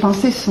l'impression que les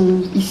pensées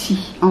sont ici,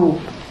 en haut.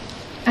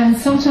 And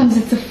sometimes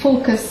it's a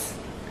focus,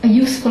 a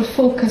useful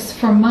focus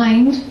for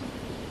mind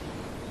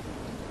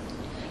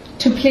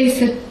to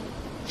place it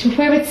to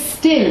where it's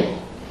still.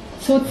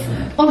 So it's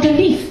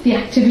underneath the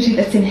activity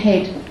that's in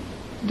head.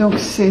 Donc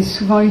c'est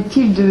souvent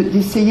utile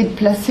d'essayer de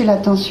placer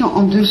l'attention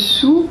en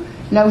dessous,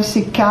 là où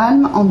c'est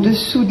calme, en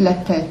dessous de la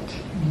tête.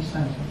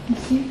 You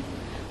see?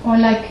 Or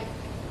like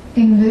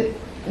in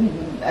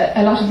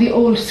a lot of the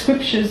old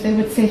scriptures, they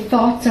would say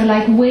thoughts are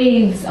like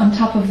waves on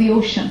top of the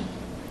ocean.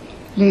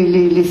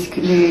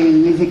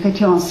 Les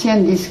écritures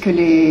anciennes disent que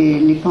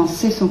les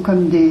pensées sont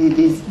comme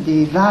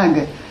des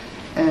vagues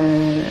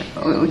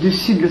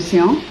au-dessus de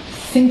l'océan.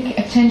 Sink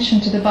attention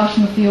to the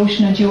bottom of the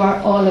ocean and you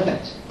are all of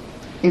it.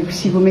 Et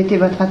si vous mettez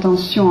votre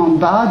attention en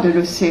bas de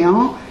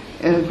l'océan,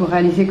 vous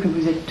réalisez que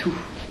vous êtes tout.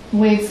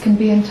 Waves can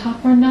be on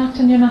top or not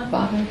and you're not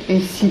bothered.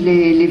 Et si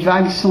les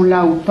vagues sont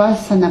là ou pas,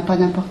 ça n'a pas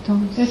d'importance.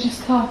 They're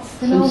just thoughts.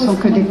 Ce ne sont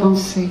que des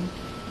pensées.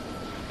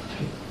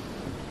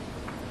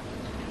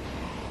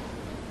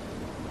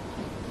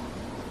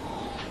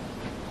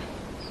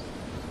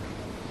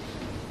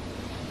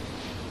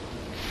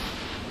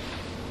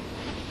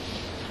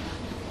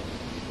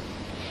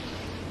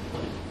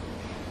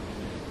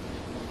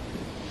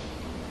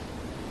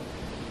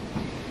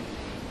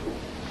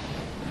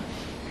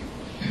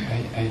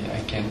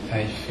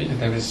 I feel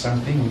there is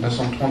something who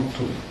doesn't want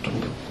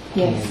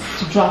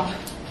to drop.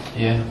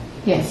 Yeah.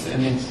 Yes.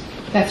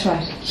 That's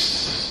right.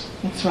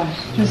 That's right.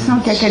 Je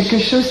sens qu'il y a quelque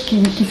chose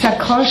qui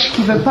s'accroche,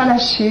 qui ne veut pas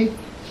lâcher.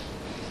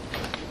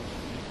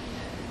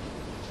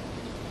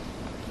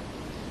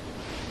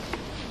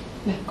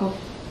 Let go.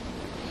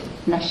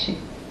 Lâcher.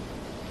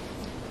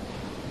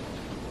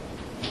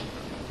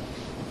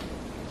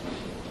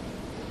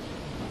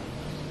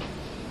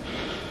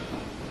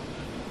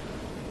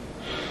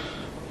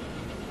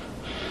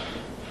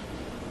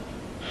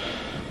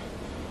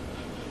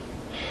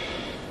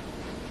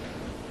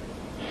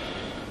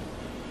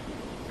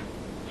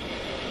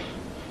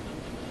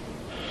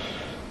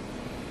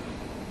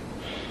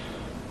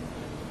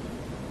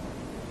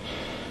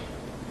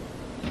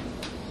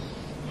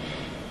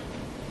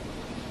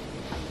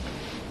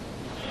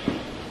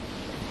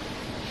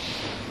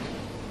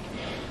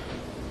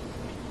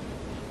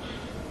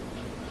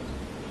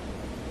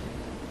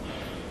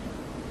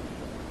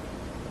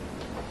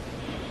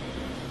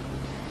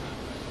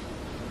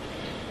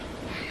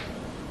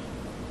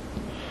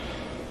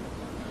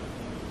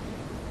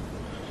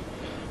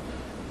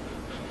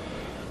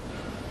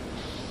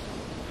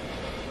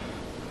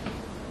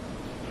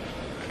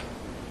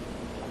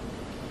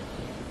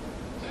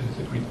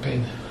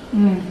 pain.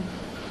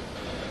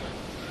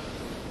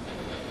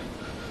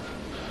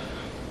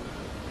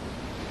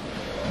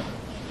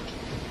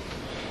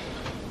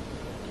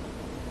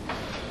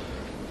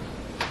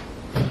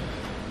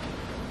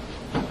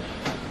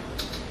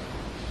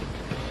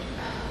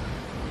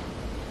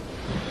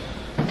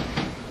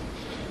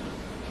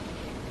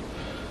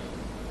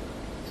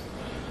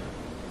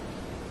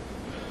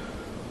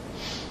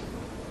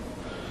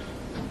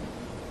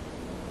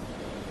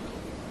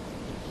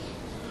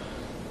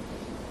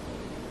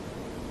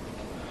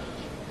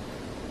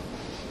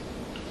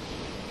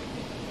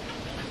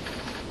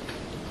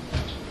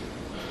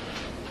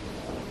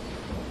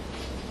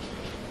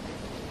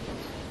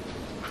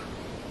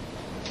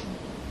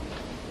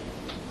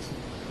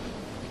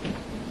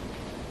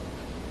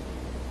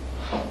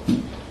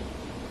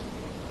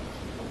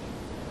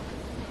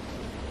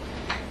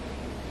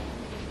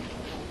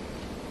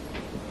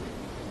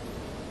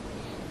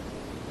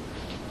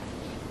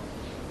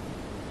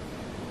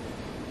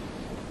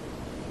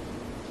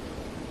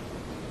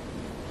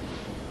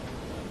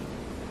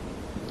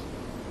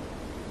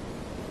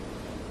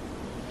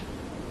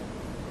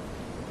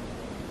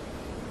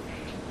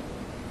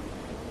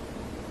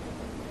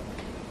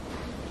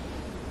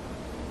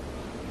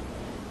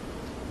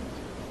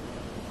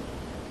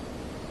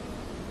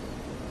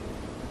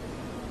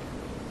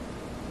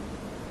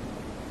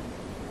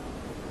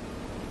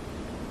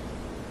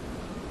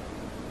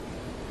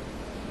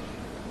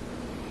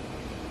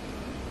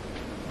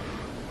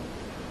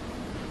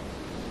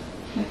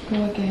 Let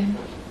go again.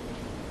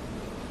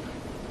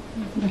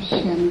 Lâchez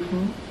à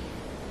nouveau.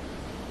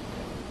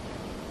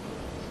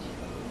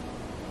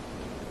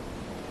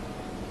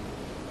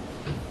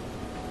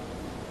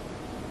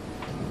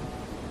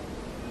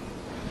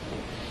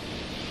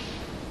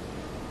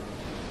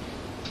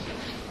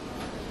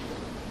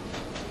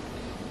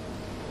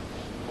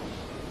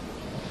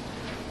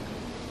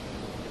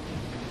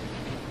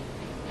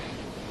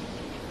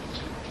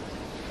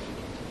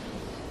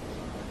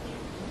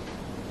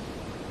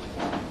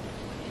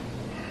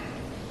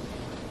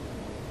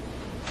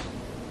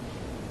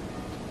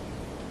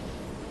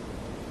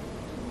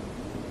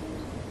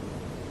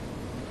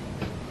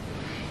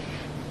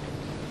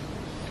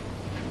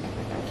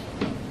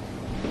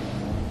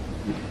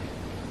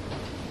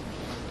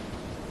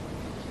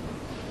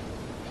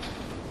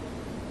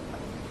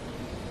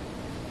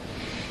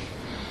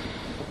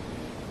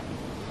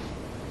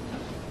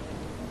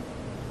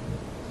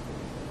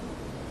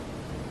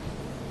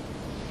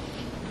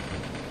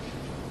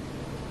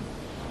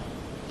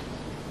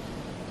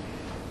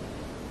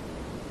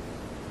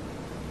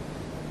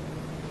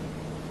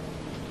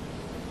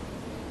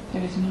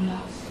 There is no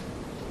loss.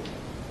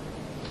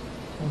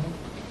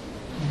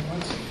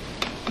 What?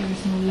 There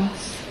is no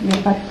loss. Il n'y a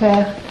pas de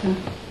perte.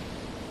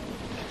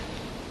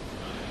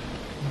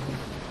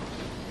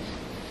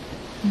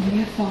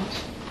 Only a thought.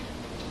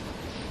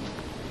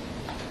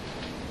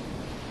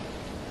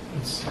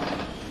 It's,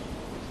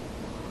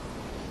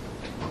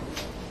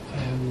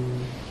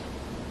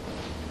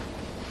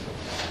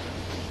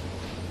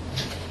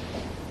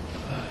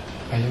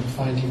 I am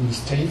finding the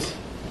state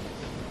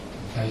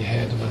I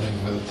had when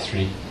I was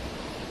 3.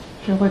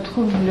 Je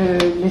retrouve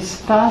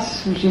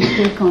l'espace où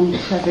j'étais quand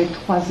j'avais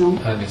 3 ans.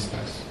 Un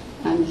espace.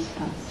 Un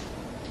espace.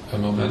 A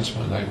moment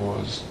when I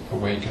was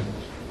awakened.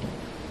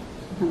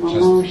 Un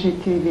moment où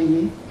j'étais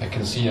éveillée. I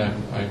can see I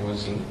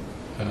was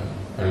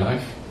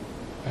alive.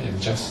 I had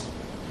just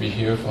be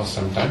here for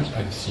some time.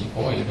 I see,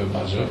 oh, I have a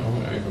mother,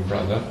 oh, I have a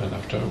brother, and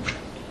after.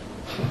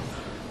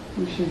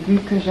 J'ai vu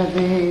que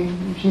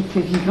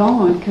j'étais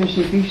vivant, que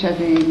j'ai vu que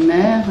j'avais une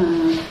mère,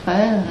 un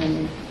frère.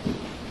 Et...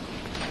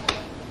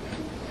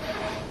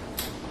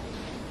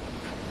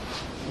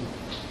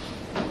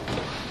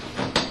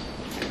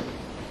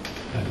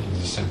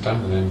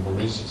 Sometimes the name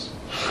Boris.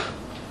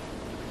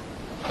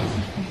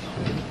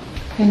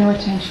 Pay no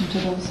attention to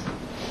those.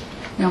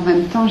 Et en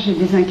même temps, j'ai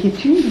des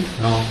inquiétudes.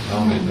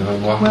 Non, mais de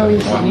mémoire. Ouais,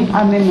 oui,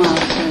 à mémoire.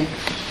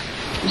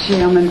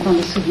 J'ai en même temps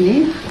des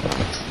souvenirs.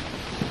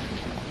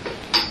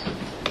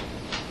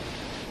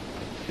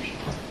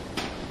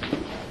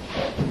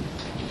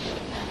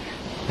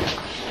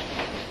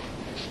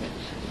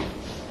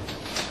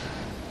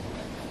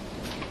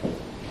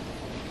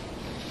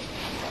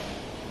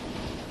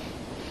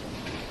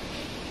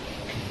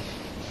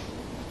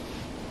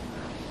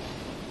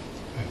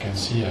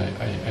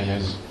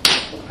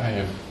 I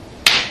have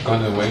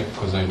gone away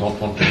because I don't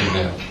want to be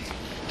there.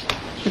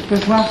 Je peux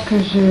voir que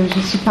je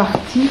suis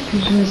partie, que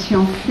je me suis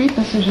enfuie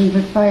parce que je ne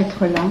veux pas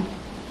être là.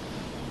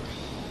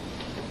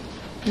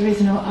 There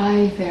is no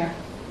I there.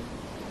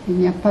 Il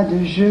n'y a pas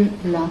de je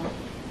là.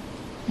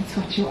 It's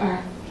what you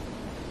are.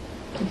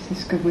 C'est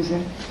ce que vous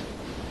êtes.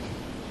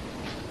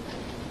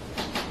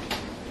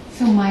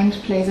 So mind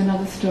plays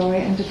another story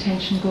and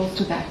attention goes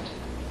to that.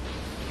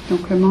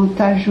 Donc le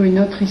mental joue une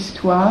autre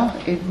histoire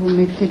et vous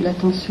mettez de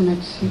l'attention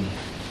là-dessus.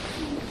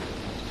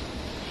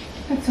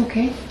 That's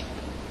okay.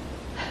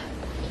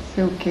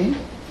 C'est ok.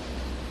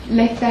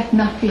 Let that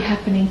not be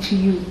happening to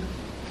you.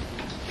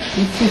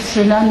 Laissez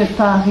cela ne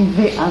pas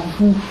arriver à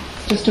vous.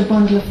 Just a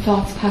bundle of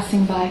thoughts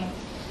passing by.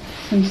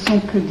 Ce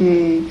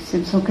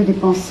ne sont que des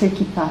pensées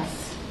qui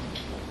passent.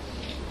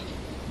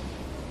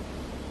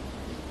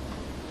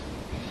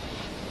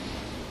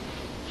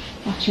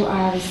 What you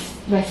are is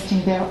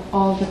resting there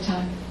all the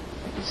time.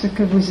 Ce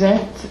que vous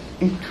êtes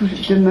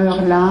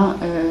demeure là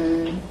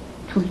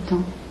tout le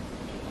temps.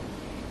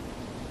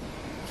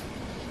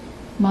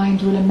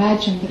 Mind will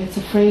imagine that it's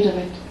afraid of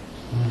it.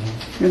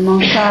 Le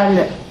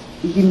mental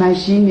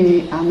l'imagine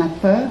et en a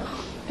peur.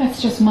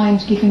 That's just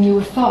mind giving you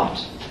a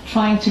thought,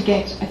 trying to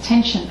get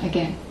attention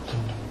again.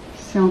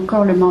 C'est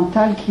encore le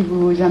mental qui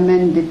vous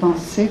amène des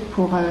pensées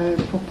pour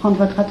prendre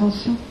votre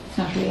attention. It's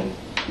not real.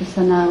 Et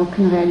ça n'a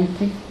aucune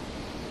réalité.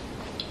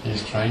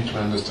 He's trying to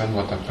understand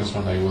what happens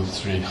when I was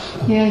 3.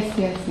 Yes,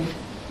 yes, yes.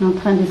 Il est en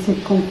train d'essayer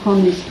de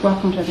comprendre l'histoire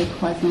quand j'avais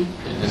 3 ans.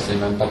 Il n'essaie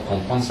même pas de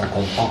comprendre, ça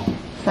comprend.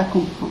 Ça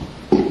comprend.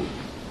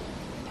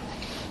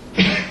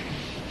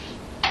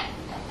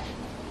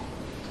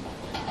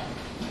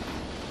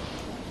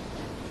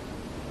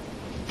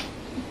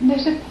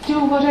 Let it do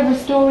whatever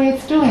story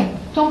it's doing.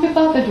 Don't be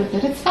bothered with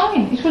it. It's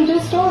fine. It will do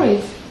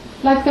stories.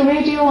 Like the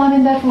radio on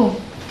in that room.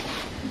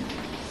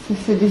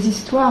 C'est des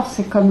histoires,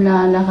 c'est comme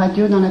la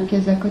radio dans la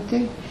pièce d'à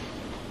côté.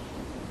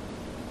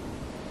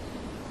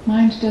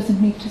 Mind doesn't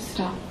need to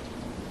stop.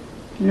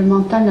 Le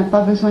mental n'a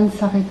pas besoin de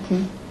s'arrêter.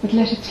 But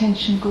let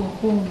attention go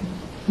home.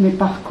 Mais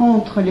par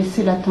contre,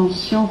 laissez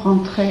l'attention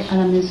rentrer à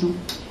la maison.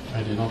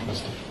 I did not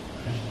lost it.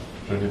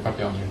 Je ne l'ai pas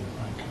perdu.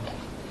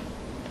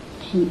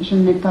 Je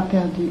ne l'ai pas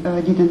perdu.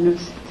 I didn't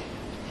lose it.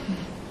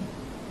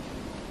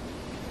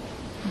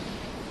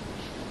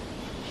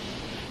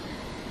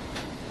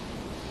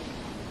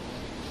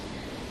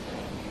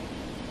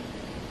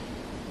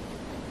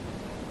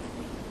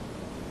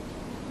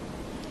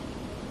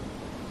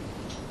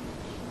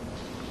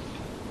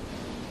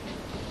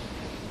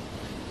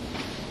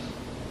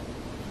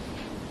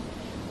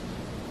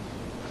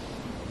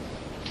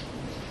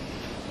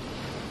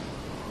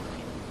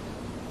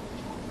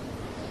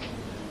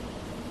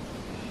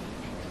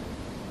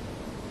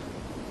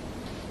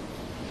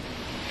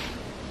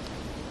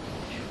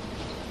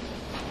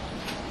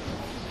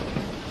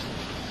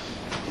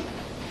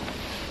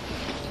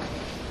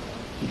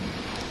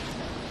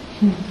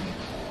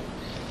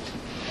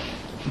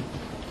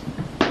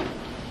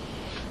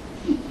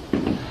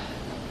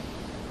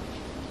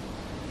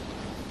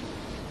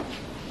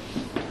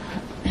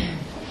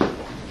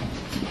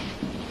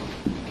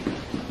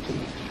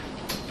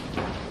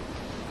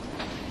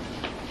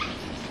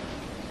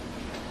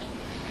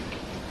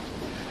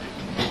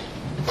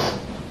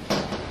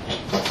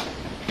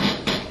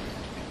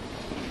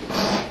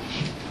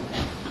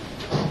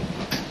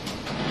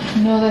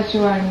 Know that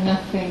you are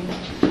nothing.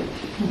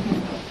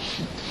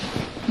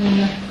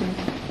 Nothing.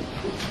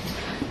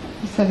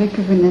 Vous savez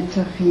que vous n'êtes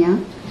rien.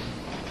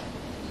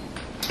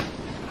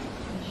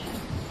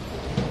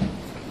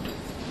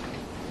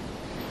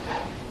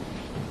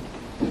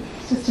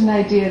 It's just an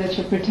idea that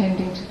you're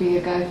pretending to be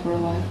a guy for a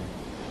while.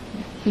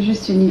 C'est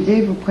juste une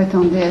idée, vous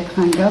prétendez être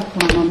un gars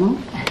pour un moment.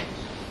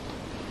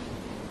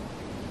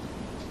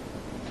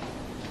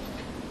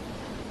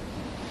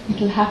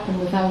 It'll happen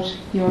without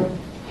your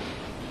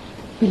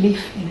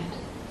belief in it.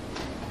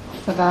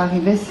 Ça va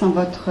arriver sans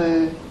votre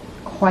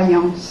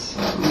croyance.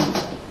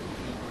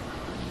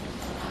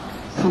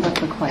 Sans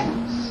votre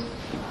croyance.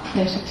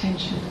 Let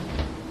attention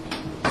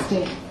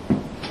stay.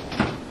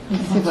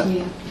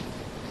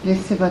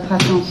 Laissez votre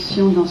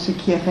attention dans ce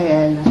qui est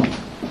réel.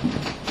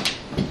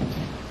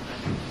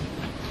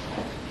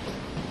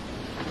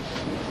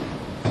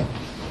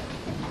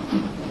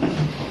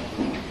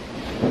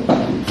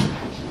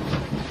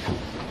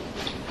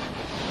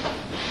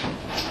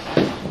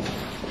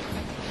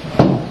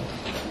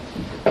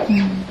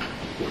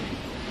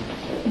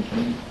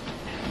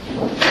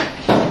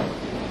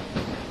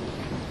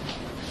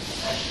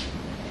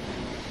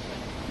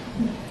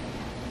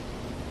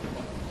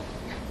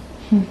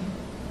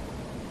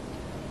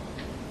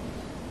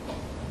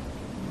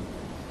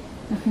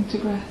 Nothing to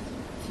grasp.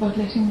 It's about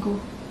letting go.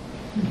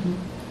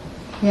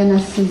 Rien à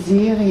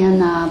saisir, rien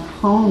à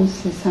apprendre,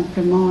 c'est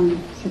simplement,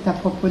 c'est à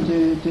propos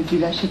du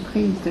lâcher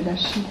prise, de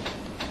lâcher.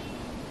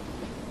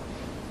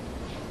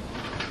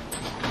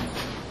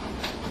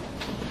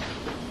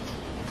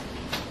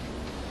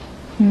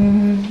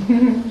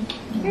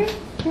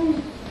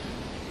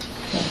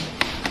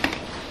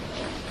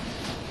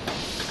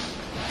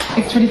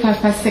 It's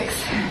 6:25.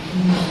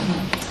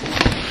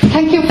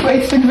 Thank you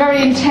it's been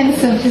very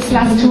intensive this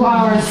last 2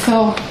 hours,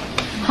 so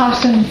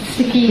hot and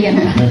sticky.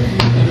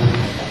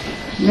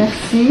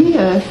 Merci,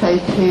 ça a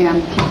été un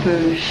petit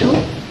peu chaud.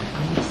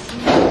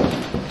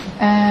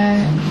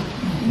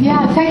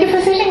 Yeah, thank you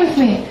for sitting with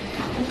me.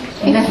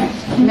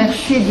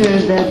 Merci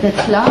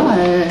d'être là.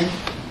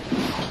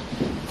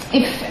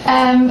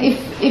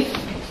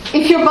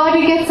 If your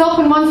body gets up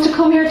and wants to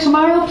come here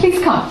tomorrow, please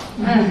come.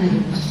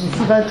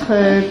 Si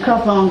votre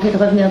corps a envie de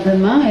revenir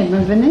demain, eh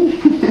bien venez.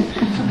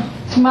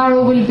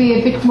 Tomorrow will be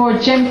a bit more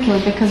gentle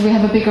because we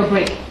have a bigger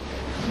break.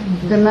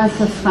 Demain,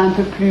 ce sera un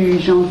peu plus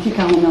gentil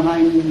car on aura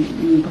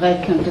une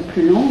break un peu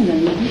plus longue à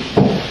midi.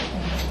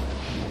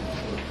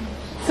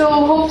 So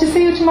hope to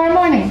see you tomorrow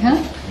morning, huh?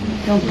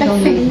 Donc,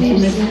 on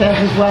espère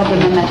vous voir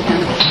demain matin.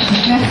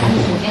 Merci.